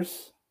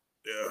Brothers?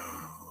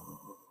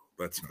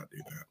 Let's not do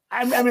that.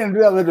 I mean, I'm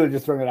literally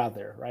just throwing it out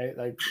there, right?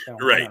 Like,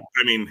 right.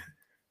 I mean,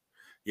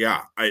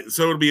 yeah.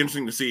 So it'll be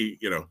interesting to see,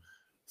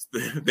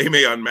 they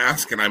may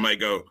unmask and I might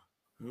go,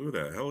 who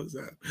the hell is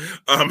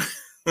that?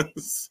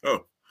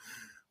 So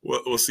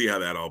we'll see how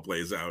that all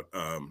plays out.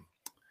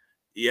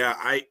 Yeah,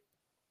 I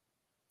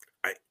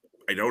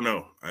don't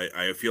know.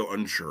 I feel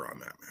unsure on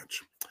that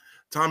match.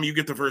 Tom, you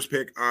get the first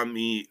pick on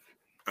the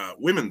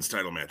women's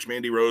title match.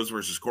 Mandy Rose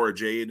versus Cora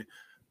Jade.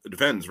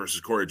 Defends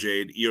versus Cora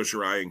Jade, Io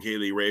Shirai, and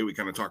Kaylee Ray. We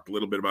kind of talked a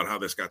little bit about how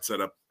this got set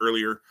up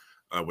earlier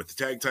with the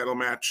tag title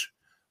match,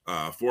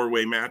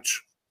 4-way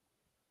match.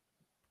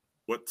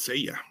 What say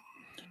you?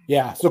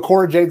 Yeah, so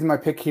Cora Jade's my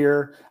pick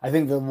here. I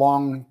think the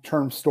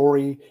long-term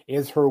story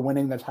is her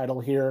winning the title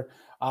here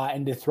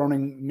and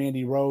dethroning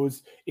Mandy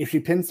Rose. If she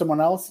pins someone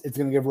else, it's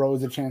going to give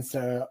Rose a chance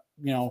to,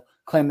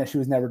 claim that she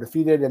was never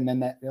defeated, and then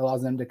that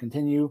allows them to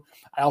continue.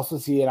 I also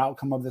see an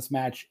outcome of this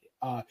match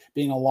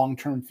being a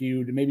long-term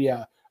feud, maybe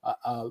a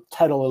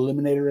title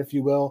eliminator, if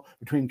you will,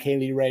 between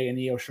Kaylee Ray and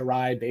Io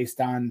Shirai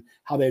based on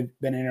how they've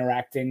been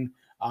interacting,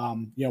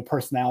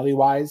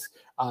 personality-wise.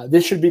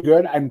 This should be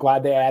good. I'm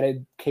glad they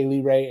added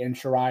Kaylee Ray and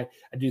Shirai.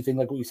 I do think,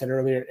 like what you said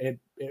earlier, it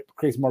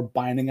creates more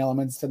binding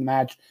elements to the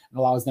match and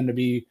allows them to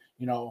be,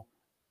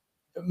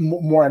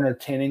 more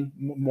entertaining,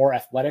 more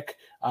athletic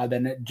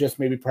than it just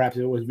maybe perhaps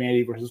it was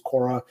Mandy versus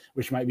Cora,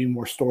 which might be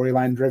more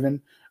storyline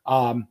driven.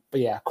 But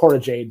yeah, Cora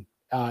Jade,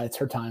 it's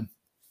her time.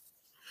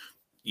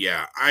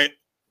 Yeah, I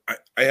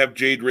have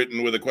Jade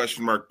written with a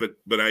question mark, but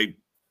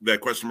that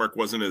question mark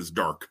wasn't as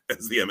dark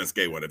as the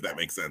MSK one, if that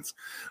makes sense.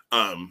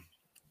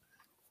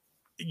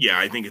 Yeah,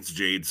 I think it's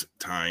Jade's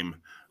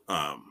time.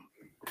 I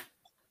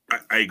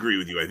agree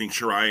with you. I think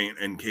Shirai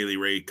and Kaylee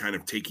Ray kind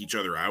of take each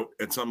other out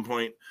at some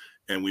point,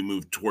 and we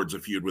move towards a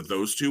feud with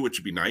those two, which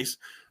would be nice.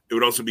 It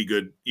would also be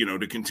good,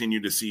 to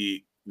continue to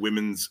see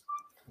women's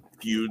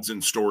feuds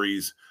and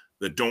stories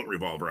that don't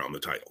revolve around the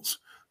titles.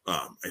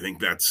 I think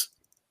that's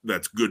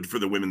good for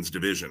the women's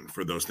division,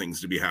 for those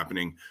things to be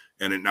happening,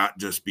 and it not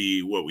just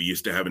be what we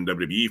used to have in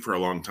WWE for a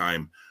long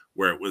time,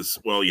 where it was,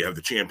 well, you have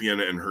the champion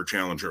and her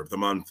challenger of the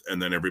month,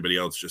 and then everybody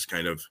else just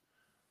kind of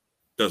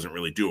doesn't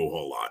really do a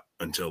whole lot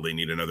until they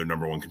need another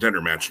number one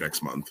contender match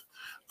next month.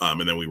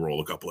 And then we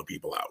roll a couple of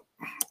people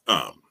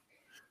out.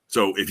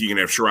 So if you can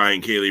have Shirai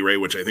and Kaylee Ray,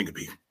 which I think would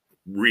be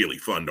really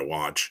fun to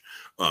watch,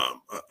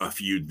 a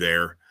feud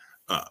there,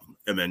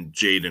 and then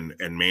Jade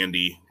and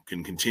Mandy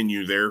can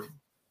continue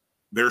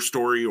their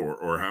story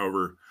or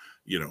however,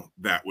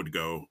 that would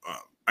go.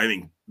 I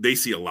think they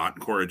see a lot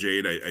in Cora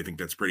Jade. I think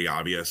that's pretty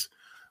obvious.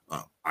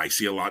 I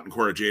see a lot in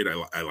Cora Jade.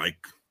 I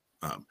like,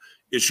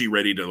 is she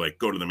ready to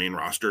go to the main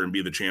roster and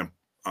be the champ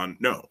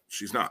no,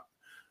 she's not,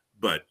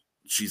 but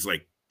she's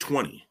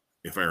 20,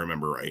 if I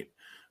remember right.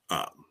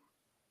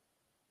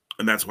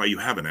 And that's why you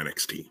have an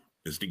NXT,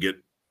 is to get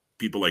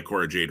people like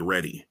Cora Jade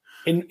ready.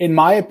 In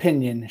my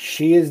opinion,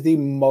 she is the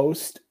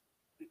most,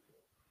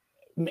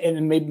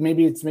 and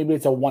maybe it's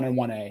a 1 and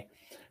 1A.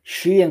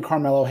 She and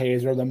Carmelo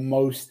Hayes are the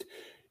most,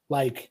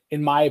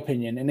 in my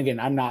opinion, and again,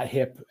 I'm not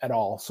hip at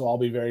all, so I'll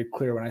be very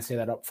clear when I say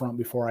that up front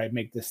before I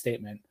make this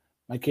statement.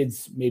 My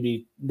kids,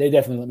 they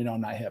definitely let me know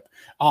I'm not hip.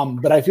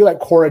 But I feel like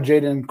Cora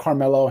Jade and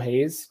Carmelo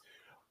Hayes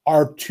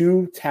are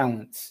two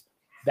talents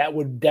that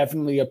would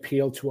definitely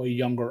appeal to a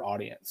younger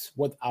audience,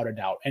 without a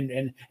doubt.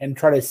 And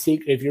try to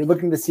seek, if you're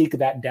looking to seek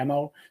that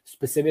demo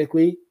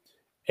specifically,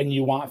 and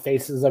you want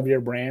faces of your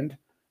brand,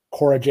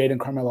 Cora Jade and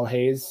Carmelo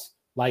Hayes,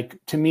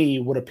 to me,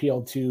 would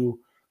appeal to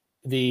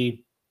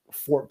the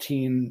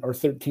 14 or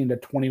 13 to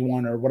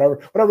 21 or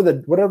whatever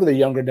the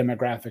younger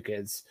demographic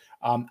is.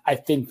 I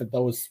think that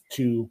those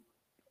two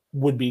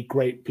would be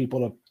great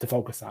people to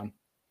focus on.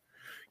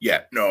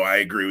 Yeah, no, I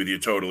agree with you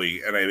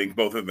totally. And I think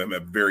both of them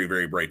have very,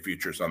 very bright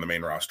futures on the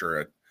main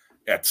roster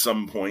at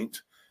some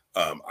point.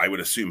 I would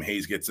assume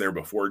Hayes gets there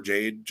before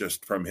Jade,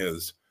 just from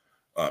his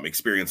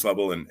experience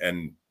level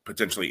and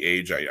potentially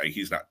age.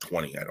 He's not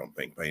 20, I don't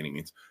think, by any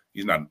means.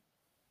 He's not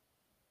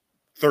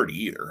 30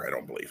 either, I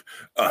don't believe.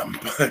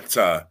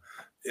 But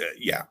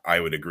yeah, I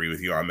would agree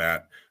with you on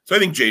that. So I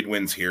think Jade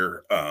wins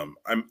here.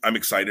 I'm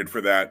excited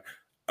for that.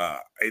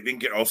 I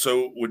think it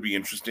also would be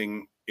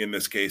interesting in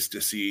this case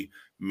to see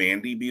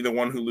Mandy be the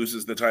one who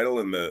loses the title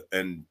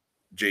and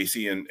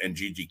JC and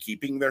Gigi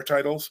keeping their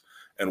titles.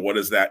 And what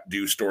does that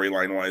do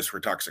storyline wise for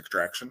Toxic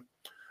Attraction?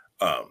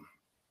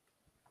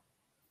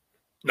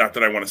 Not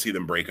that I want to see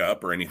them break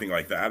up or anything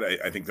like that.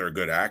 I think they're a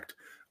good act.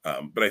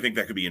 But I think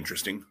that could be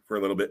interesting for a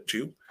little bit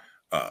too.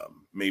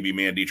 Maybe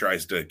Mandy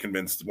tries to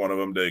convince one of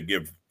them to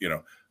give,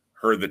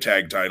 her the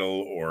tag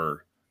title,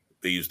 or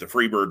they use the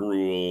Freebird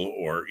rule,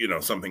 or,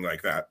 something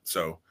like that.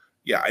 So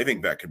yeah, I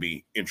think that could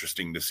be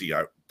interesting to see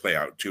play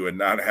out too, and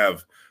not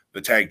have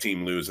the tag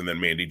team lose and then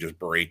Mandy just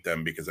berate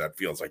them, because that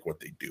feels like what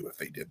they do if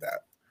they did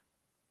that.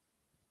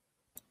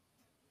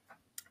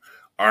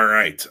 All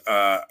right.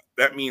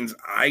 That means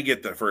I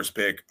get the first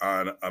pick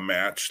on a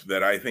match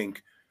that I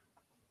think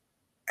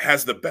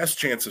has the best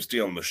chance of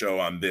stealing the show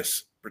on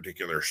this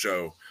particular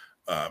show.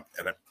 And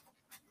I'm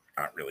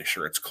not really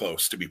sure it's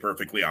close, to be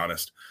perfectly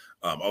honest.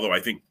 Although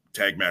I think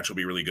tag match will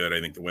be really good. I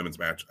think the women's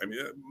match,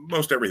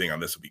 most everything on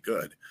this will be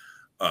good.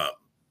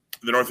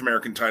 The North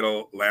American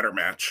title ladder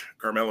match,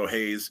 Carmelo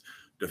Hayes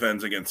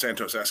defends against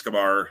Santos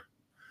Escobar,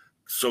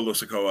 Solo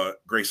Sikoa,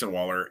 Grayson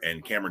Waller,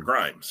 and Cameron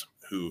Grimes,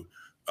 who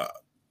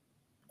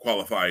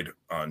qualified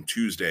on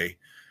Tuesday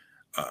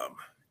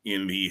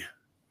in the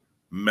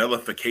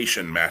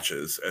mellification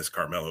matches, as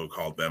Carmelo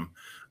called them,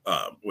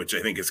 which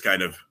I think is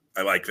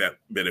I like that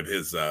bit of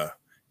his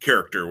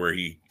character where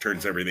he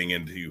turns everything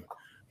into,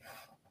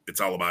 it's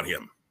all about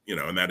him,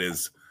 and that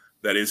is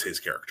his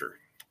character.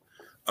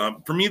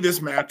 For me,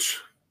 this match,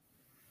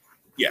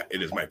 yeah,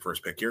 it is my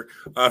first pick here.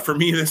 For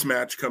me, this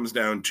match comes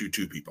down to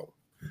two people.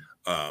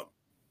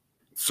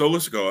 Solo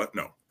Sikoa,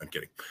 no, I'm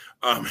kidding.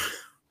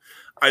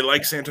 I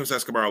like Santos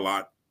Escobar a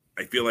lot.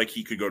 I feel like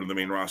he could go to the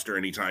main roster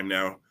anytime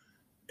now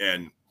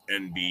and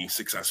be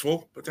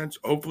successful,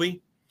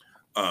 hopefully.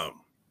 I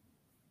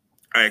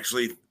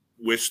actually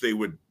wish they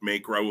would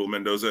make Raul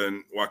Mendoza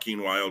and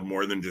Joaquin Wilde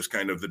more than just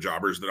kind of the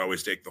jobbers that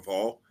always take the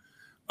fall.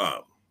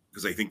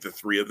 Because I think the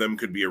three of them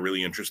could be a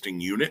really interesting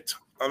unit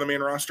on the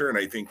main roster. And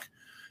I think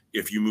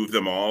if you move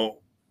them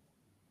all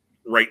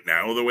right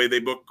now, the way they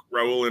book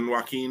Raul and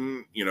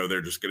Joaquin,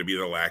 they're just going to be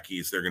the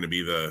lackeys. They're going to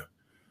be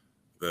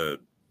the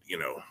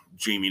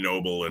Jamie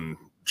Noble and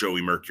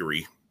Joey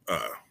Mercury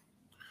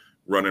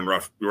running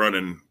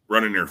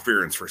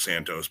interference for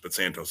Santos, but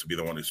Santos would be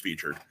the one who's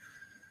featured.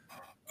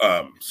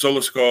 Solo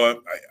Sikoa,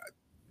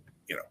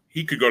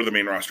 he could go to the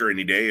main roster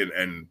any day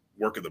and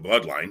work at the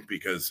Bloodline,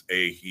 because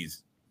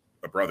he's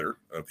a brother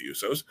of the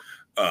Usos,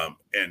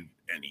 and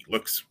he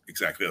looks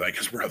exactly like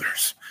his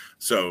brothers.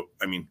 So,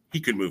 he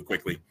could move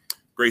quickly.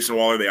 Grayson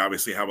Waller, they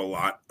obviously have a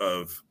lot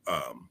of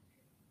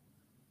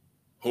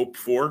hope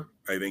for.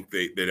 I think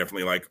they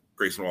definitely like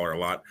Grayson Waller a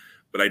lot,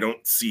 but I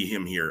don't see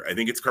him here. I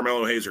think it's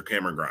Carmelo Hayes or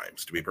Cameron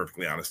Grimes, to be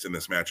perfectly honest, in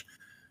this match.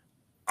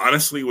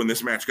 Honestly, when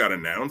this match got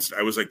announced,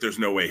 I was like, there's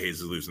no way Hayes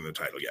is losing the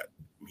title yet.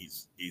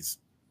 He's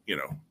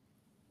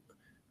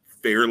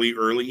fairly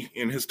early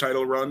in his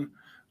title run.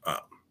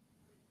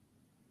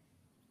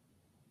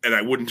 And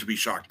I wouldn't be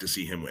shocked to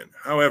see him win.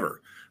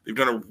 However, they've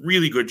done a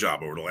really good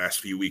job over the last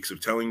few weeks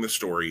of telling the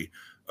story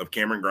of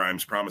Cameron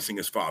Grimes promising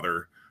his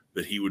father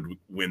that he would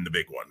win the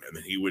big one and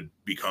that he would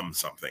become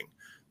something.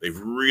 They've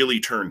really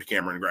turned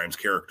Cameron Grimes'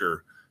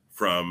 character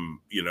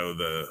from,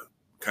 the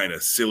kind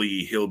of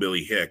silly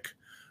hillbilly hick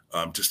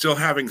to still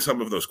having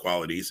some of those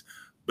qualities,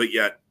 but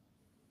yet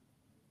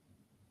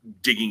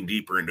digging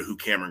deeper into who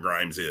Cameron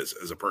Grimes is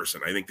as a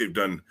person. I think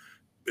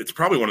it's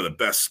probably one of the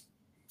best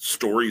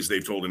stories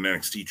they've told in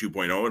NXT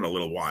 2.0 in a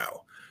little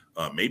while,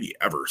 maybe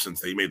ever, since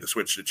they made the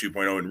switch to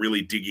 2.0 and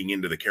really digging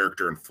into the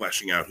character and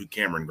fleshing out who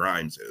Cameron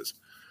Grimes is.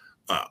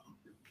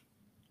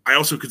 I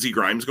also could see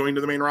Grimes going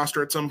to the main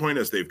roster at some point,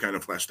 as they've kind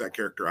of fleshed that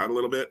character out a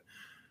little bit,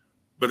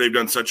 but they've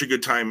done such a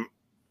good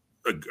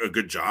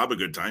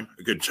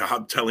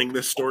job telling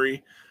this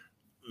story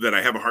that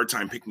I have a hard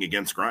time picking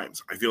against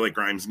Grimes. I feel like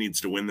Grimes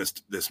needs to win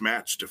this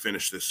match to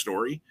finish this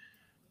story.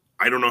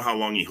 I don't know how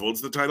long he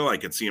holds the title. I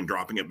could see him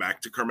dropping it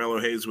back to Carmelo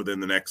Hayes within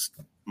the next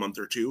month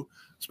or two,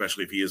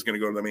 especially if he is going to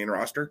go to the main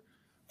roster.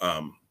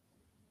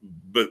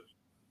 But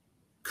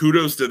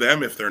kudos to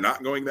them if they're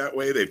not going that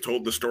way. They've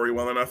told the story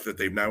well enough that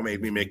they've now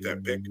made me make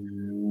that pick.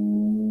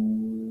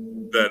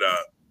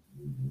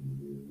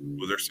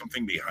 Was there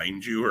something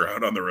behind you or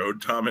out on the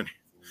road, Tom?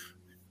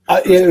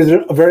 It was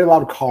a very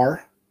loud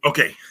car.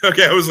 Okay.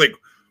 I was like,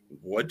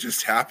 what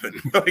just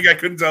happened? Like, I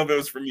couldn't tell if it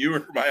was from you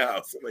or from my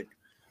house. I'm like,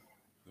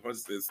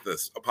 is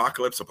this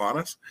apocalypse upon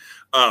us?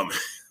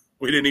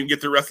 We didn't even get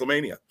through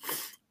WrestleMania.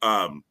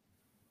 I'm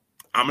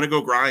going to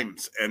go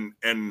Grimes. And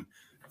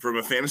from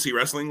a fantasy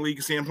wrestling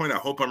league standpoint, I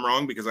hope I'm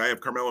wrong, because I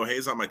have Carmelo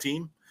Hayes on my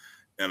team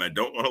and I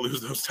don't want to lose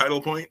those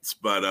title points.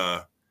 But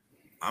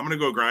I'm going to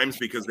go Grimes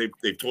because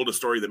they've told a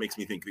story that makes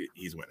me think that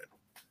he's winning.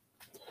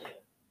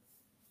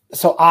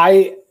 So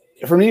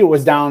for me, it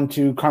was down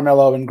to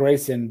Carmelo and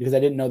Grayson, because I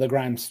didn't know the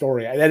Grimes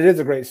story. That is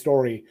a great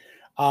story.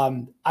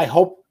 I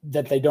hope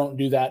that they don't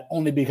do that,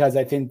 only because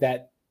I think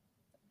that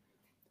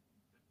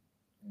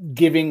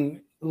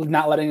giving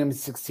not letting him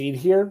succeed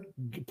here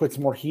puts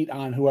more heat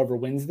on whoever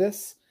wins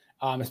this,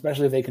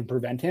 especially if they can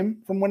prevent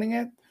him from winning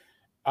it.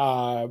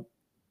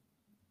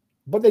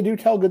 But they do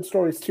tell good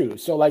stories too.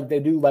 So like they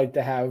do like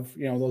to have,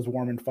 those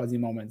warm and fuzzy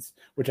moments,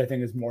 which I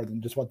think is more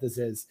than just what this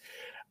is.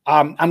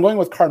 I'm going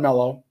with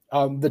Carmelo.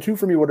 The two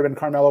for me would have been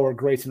Carmelo or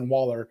Grayson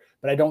Waller,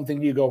 but I don't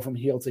think you go from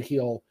heel to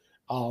heel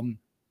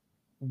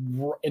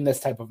in this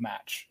type of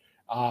match.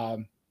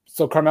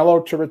 So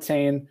Carmelo to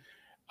retain.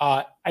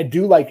 I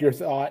do like your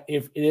thought.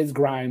 If it is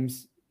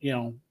Grimes,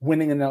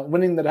 winning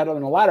the title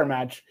in a ladder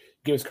match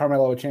gives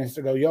Carmelo a chance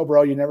to go, yo,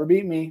 bro, you never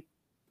beat me.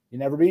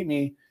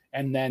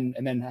 And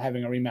then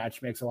having a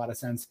rematch makes a lot of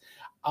sense.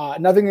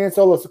 Nothing against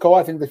Solo Sikoa.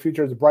 I think the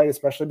future is bright,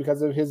 especially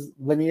because of his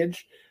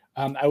lineage.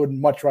 I would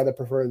much rather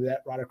prefer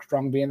that Roderick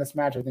Strong be in this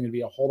match. I think it'd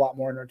be a whole lot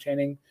more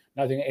entertaining.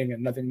 Nothing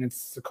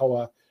against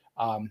Sikoa.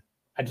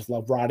 I just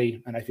love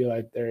Roddy, and I feel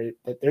like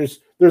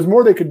there's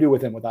more they could do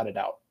with him without a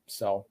doubt.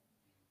 So.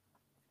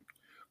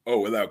 Oh,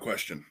 without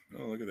question.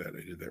 Oh, look at that.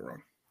 I did that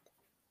wrong.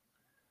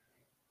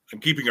 I'm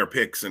keeping our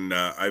picks, and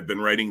I've been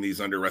writing these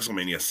under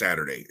WrestleMania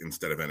Saturday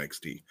instead of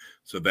NXT.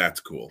 So that's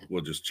cool.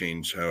 We'll just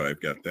change how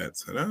I've got that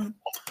set up.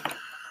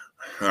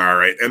 All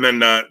right. And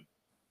then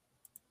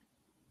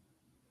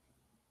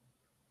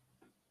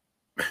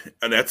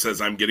Annette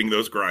says, I'm getting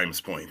those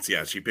Grimes points.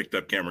 Yeah, she picked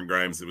up Cameron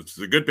Grimes. It was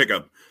a good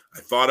pickup. I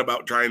thought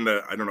about trying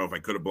to, I don't know if I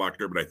could have blocked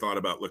her, but I thought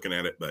about looking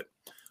at it, but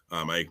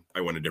I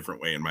went a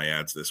different way in my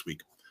ads this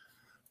week.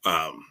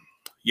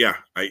 Yeah,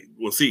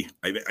 we'll see.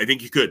 I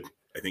think you could.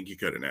 I think you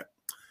could, Annette.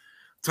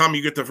 Tom,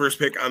 you get the first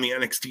pick on the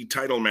NXT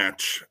title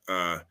match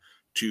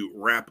to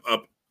wrap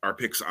up our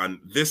picks on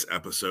this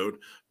episode.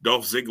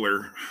 Dolph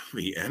Ziggler,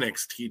 the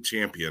NXT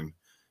champion,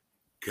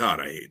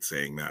 God, I hate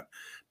saying that,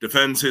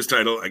 defends his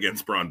title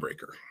against Braun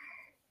Breaker.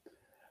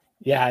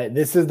 Yeah,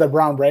 this is the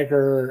Braun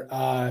Breaker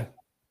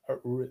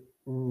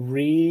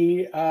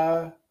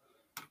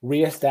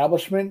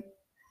reestablishment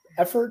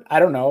effort. I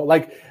don't know.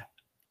 Like,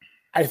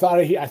 I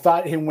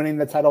thought him winning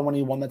the title when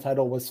he won the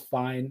title was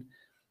fine.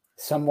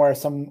 Somewhere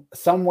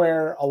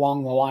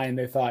along the line,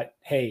 they thought,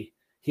 hey,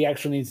 he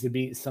actually needs to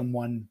beat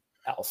someone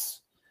else.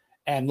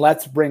 And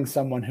let's bring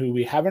someone who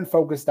we haven't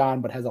focused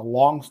on, but has a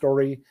long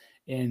story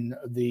in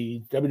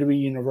the WWE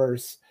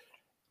universe.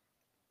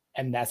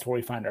 And that's where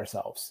we find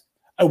ourselves.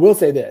 I will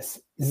say this.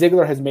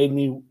 Ziggler has made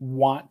me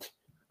want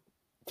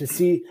to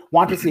see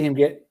him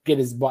get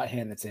his butt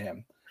handed to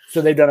him.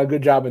 So they've done a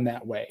good job in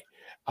that way.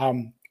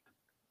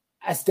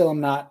 I still am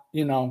not,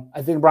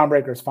 I think Braun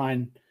Breaker is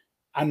fine.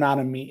 I'm not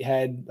a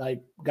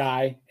meathead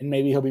guy, and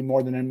maybe he'll be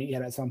more than a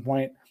meathead at some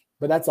point,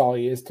 but that's all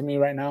he is to me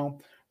right now.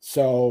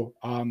 So,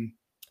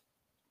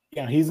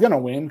 he's going to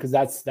win because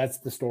that's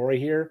the story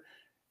here.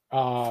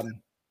 But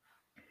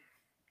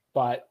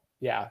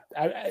yeah,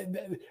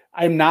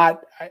 I'm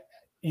not,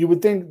 you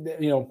would think that,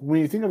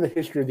 when you think of the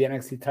history of the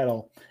NXT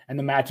title and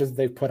the matches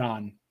they've put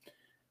on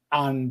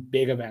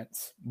big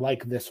events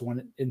like this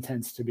one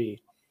intends to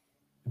be,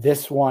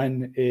 this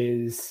one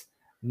is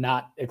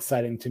not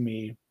exciting to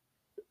me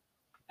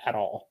at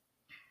all.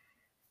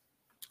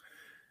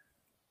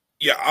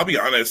 Yeah, I'll be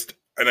honest,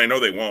 and I know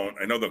they won't.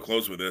 I know they'll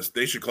close with this.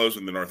 They should close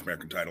with the North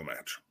American title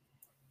match,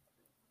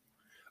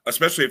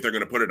 especially if they're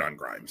going to put it on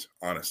Grimes,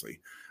 honestly,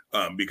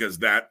 because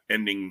that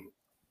ending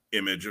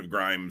image of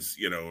Grimes,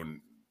 and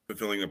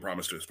fulfilling the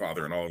promise to his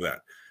father and all of that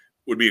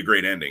would be a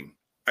great ending.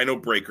 I know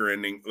Breaker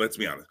ending. Let's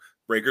be honest.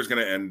 Breaker's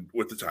going to end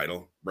with the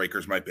title.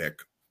 Breaker's my pick.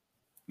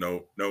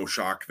 No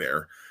shock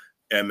there.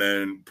 And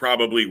then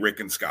probably Rick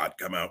and Scott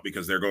come out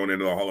because they're going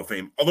into the Hall of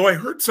Fame. Although I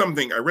read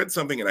something,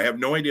 and I have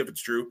no idea if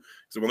it's true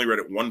because I've only read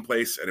it one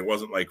place, and it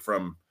wasn't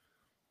from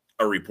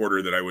a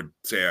reporter that I would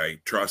say I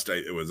trust.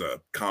 It was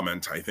a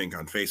comment, I think,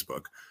 on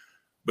Facebook.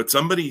 But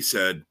somebody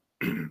said,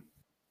 the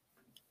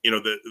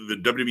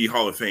WWE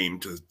Hall of Fame,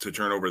 to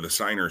turn over the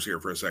signers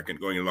here for a second,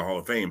 going into the Hall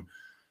of Fame,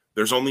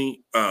 there's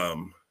only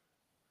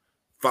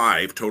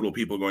 5 total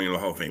people going into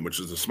the Hall of Fame,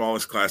 which is the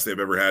smallest class they've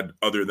ever had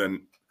other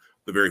than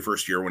the very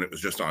first year when it was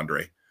just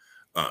Andre.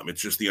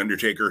 It's just The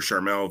Undertaker,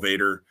 Sharmell,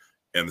 Vader,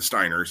 and the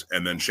Steiners,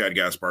 and then Shad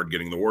Gaspard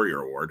getting the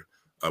Warrior Award,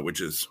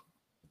 which is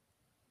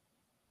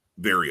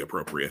very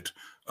appropriate.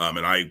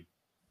 And I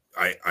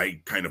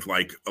kind of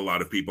like a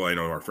lot of people. I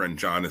know our friend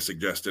John has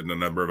suggested, and a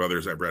number of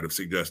others I've read have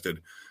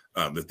suggested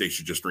that they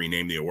should just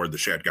rename the award the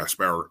Shad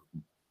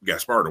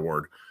Gaspard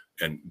Award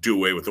and do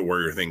away with the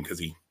Warrior thing because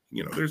he,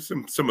 there's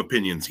some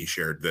opinions he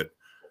shared that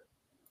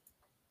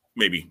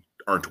maybe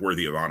aren't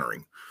worthy of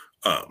honoring.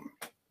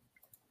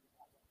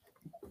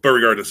 But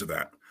regardless of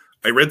that,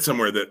 I read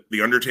somewhere that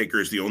The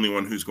Undertaker is the only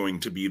one who's going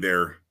to be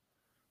there,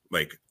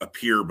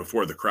 appear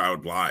before the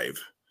crowd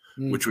live,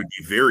 which would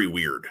be very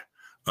weird.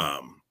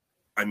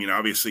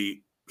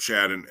 Obviously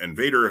Shad and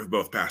Vader have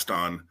both passed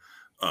on,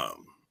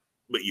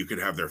 but you could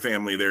have their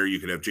family there. You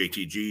could have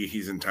JTG.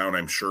 He's in town,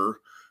 I'm sure,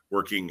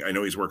 working. I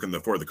know he's working the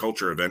For the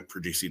Culture event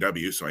for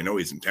GCW, so I know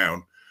he's in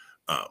town.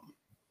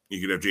 You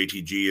could have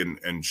JTG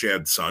and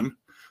Shad's son,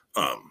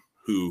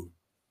 who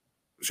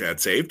Shad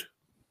saved,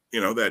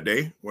 that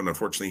day when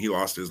unfortunately he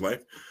lost his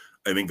life.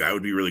 I think that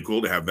would be really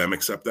cool to have them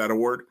accept that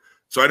award.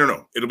 So I don't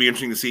know. It'll be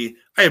interesting to see.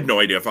 I have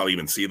no idea if I'll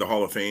even see the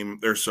Hall of Fame.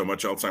 There's so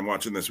much else I'm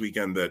watching this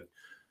weekend that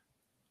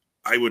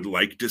I would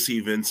like to see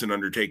Vince and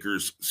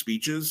Undertaker's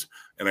speeches,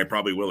 and I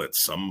probably will at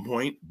some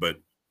point, but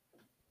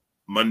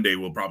Monday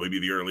will probably be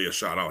the earliest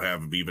shot I'll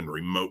have of even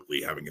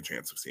remotely having a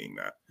chance of seeing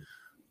that,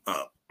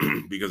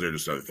 because there are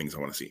just other things I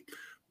want to see.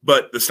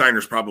 But the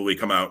Steiners probably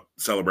come out,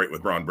 celebrate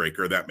with Braun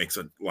Breaker. That makes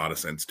a lot of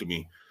sense to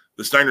me.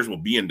 The Steiners will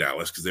be in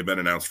Dallas because they've been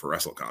announced for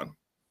WrestleCon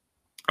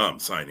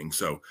signing,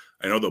 so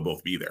I know they'll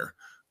both be there.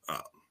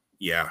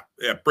 Yeah,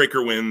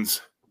 Breaker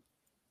wins.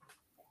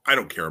 I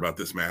don't care about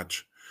this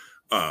match.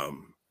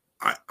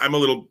 I'm a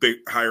little bit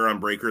higher on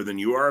Breaker than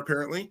you are,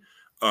 apparently.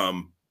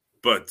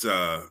 But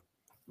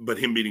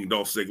him beating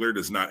Dolph Ziggler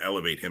does not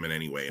elevate him in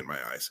any way in my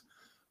eyes.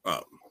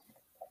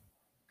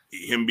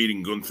 Him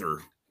beating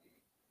Gunther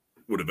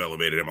would have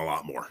elevated him a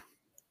lot more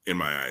in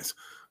my eyes.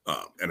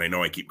 And I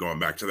know I keep going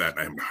back to that,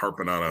 and I'm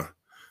harping on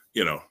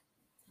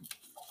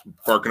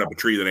barking up a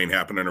tree that ain't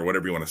happening or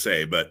whatever you want to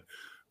say, but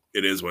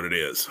it is what it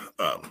is.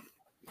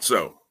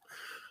 So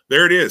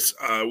there it is.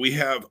 We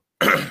have,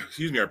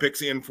 our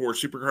picks in for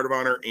Supercard of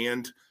Honor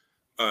and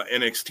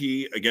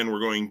NXT. Again, we're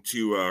going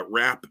to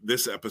wrap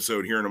this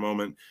episode here in a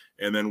moment,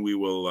 and then we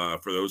will,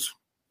 for those,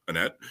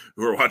 Annette,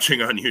 who are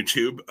watching on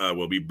YouTube,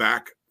 we'll be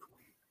back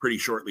pretty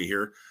shortly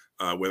here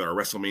with our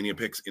WrestleMania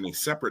picks in a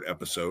separate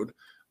episode.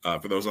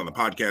 For those on the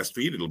podcast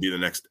feed, it'll be the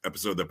next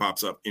episode that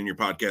pops up in your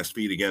podcast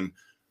feed. Again,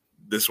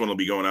 this one will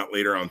be going out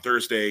later on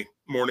Thursday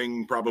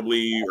morning,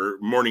 probably, or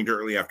morning to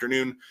early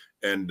afternoon,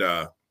 and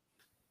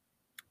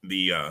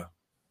the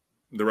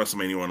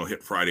WrestleMania one will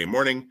hit Friday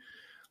morning.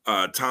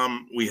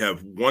 Tom, we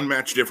have one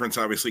match difference,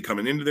 obviously,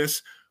 coming into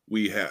this.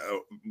 We have,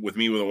 with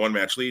me with a one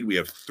match lead, we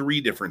have three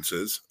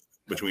differences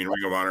between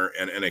Ring of Honor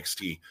and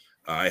NXT.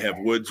 I have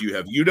Woods, you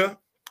have Yuta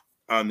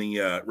on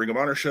the Ring of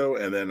Honor show,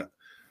 and then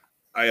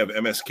I have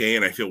MSK,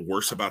 and I feel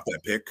worse about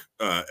that pick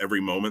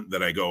every moment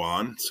that I go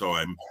on. So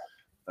I'm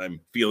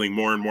feeling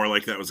more and more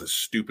like that was a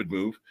stupid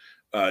move.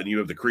 And you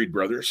have the Creed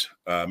brothers.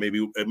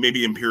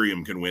 Maybe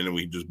Imperium can win, and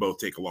we just both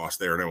take a loss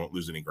there, and I won't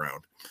lose any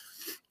ground.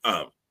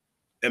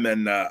 And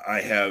then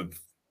I have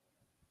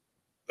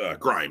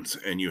Grimes,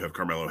 and you have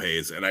Carmelo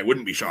Hayes. And I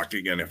wouldn't be shocked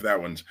again if that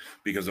one's,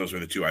 because those are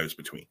the two I was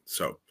between.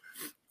 So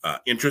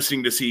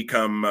interesting to see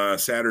come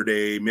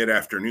Saturday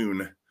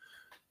mid-afternoon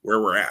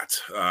where we're at.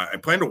 I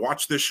plan to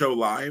watch this show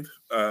live.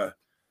 I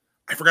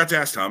forgot to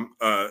ask Tom.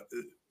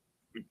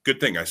 Good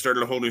thing. I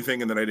started a whole new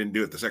thing, and then I didn't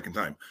do it the second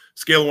time.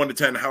 Scale 1 to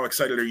 10, how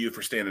excited are you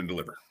for Stand and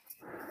Deliver?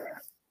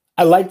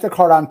 I like the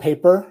card on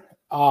paper.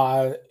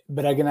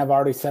 But again, I've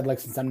already said,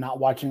 since I'm not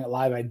watching it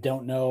live, I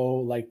don't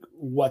know,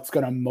 what's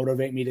going to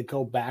motivate me to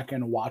go back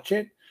and watch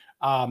it.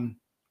 When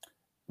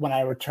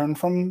I return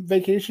from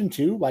vacation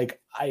too,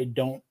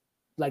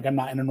 I'm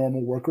not in a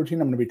normal work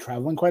routine. I'm going to be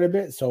traveling quite a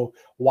bit. So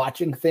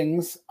watching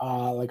things,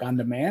 on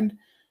demand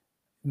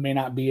may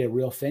not be a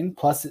real thing.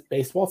 Plus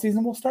baseball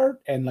season will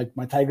start, and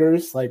my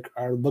Tigers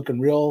are looking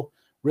real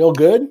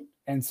good.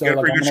 And so,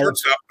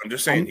 shortstop. I'm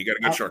just saying, he got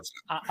a good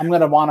shortstop. I'm going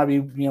to want to be,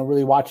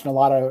 really watching a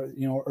lot of,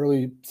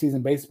 early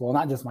season baseball,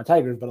 not just my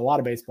Tigers, but a lot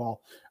of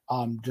baseball,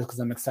 just because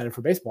I'm excited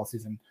for baseball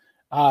season.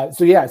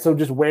 So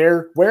just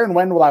where and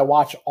when will I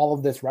watch all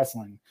of this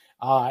wrestling?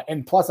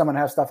 And plus, I'm going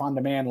to have stuff on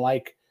demand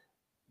like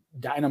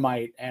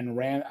Dynamite and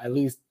at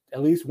least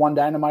one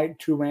Dynamite,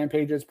 2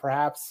 Rampages,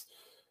 perhaps.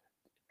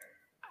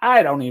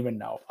 I don't even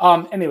know.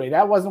 Anyway,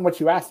 that wasn't what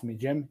you asked me,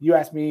 Jim. You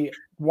asked me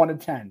 1 to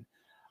 10.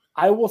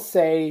 I will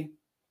say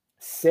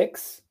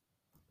 6.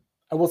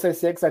 I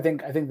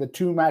think the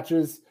 2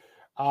 matches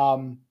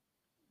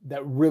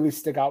that really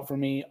stick out for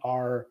me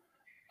are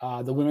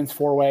the women's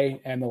 4-way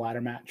and the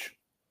ladder match.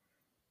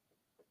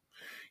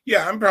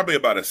 Yeah, I'm probably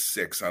about a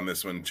 6 on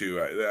this one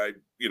too. I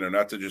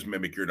not to just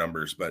mimic your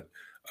numbers, but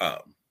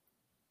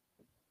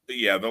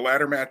yeah, the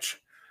ladder match.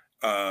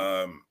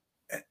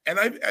 And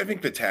I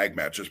think the tag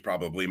match is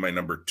probably my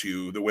number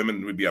 2. The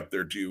women would be up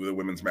there too. The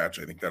women's match,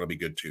 I think that'll be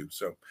good too.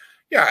 So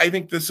yeah, I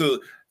think this will.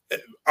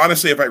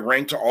 Honestly, if I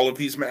ranked all of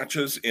these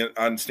matches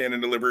on Stand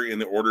and Deliver in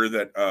the order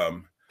that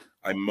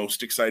I'm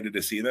most excited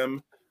to see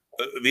them,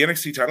 the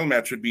NXT title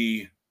match would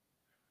be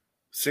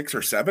 6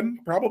 or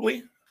 7,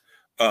 probably.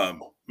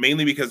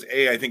 Mainly because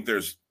A, I think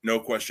there's no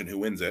question who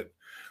wins it,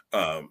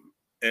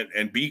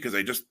 and B, because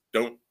I just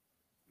don't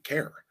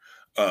care.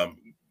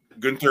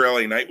 Gunther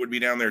LA Knight would be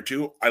down there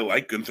too. I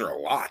like Gunther a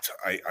lot.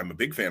 I'm a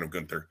big fan of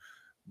Gunther,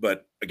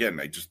 but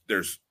again,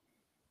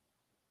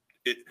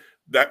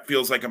 that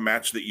feels like a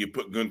match that you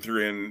put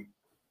Gunther in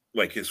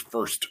his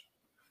first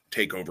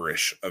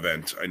takeover-ish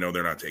event. I know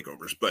they're not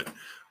takeovers, but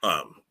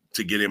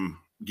to get him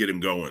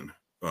going,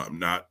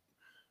 not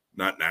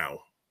now.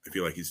 I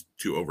feel like he's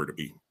too over to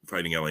be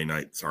fighting LA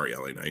Knight. Sorry,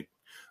 LA Knight.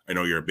 I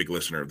know you're a big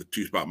listener of the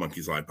Two Spot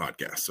Monkeys live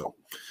podcast. So,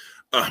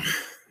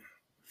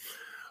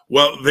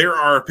 well, there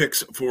are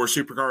picks for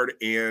Supercard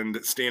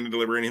and Stand and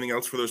Deliver. Anything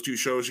else for those 2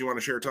 shows you want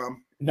to share,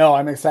 Tom? No,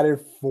 I'm excited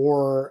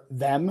for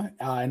them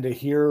and to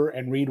hear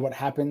and read what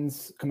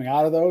happens coming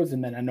out of those.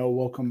 And then I know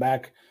we'll come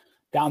back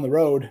down the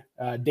road,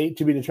 date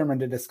to be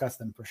determined, to discuss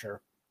them for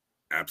sure.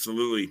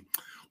 Absolutely.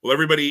 Well,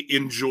 everybody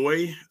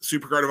enjoy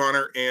Supercard of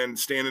Honor and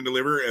Stand and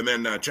Deliver, and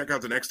then check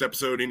out the next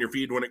episode in your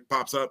feed when it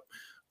pops up,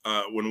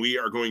 when we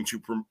are going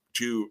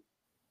to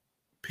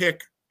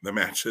pick the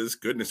matches.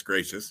 Goodness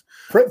gracious.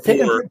 Pick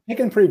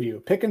and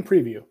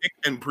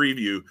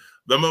preview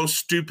the most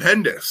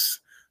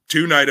stupendous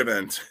 2-night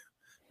event,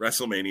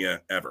 WrestleMania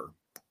ever.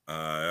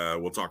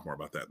 We'll talk more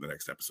about that in the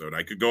next episode.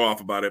 I could go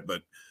off about it,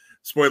 but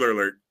spoiler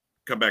alert,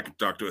 come back and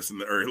talk to us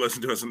or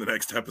listen to us in the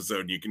next episode,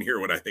 and you can hear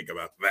what I think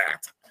about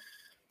that.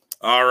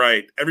 All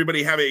right.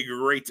 Everybody have a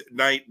great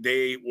night,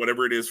 day,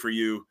 whatever it is for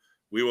you.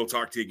 We will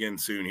talk to you again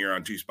soon here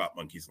on Two Spot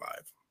Monkeys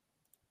Live.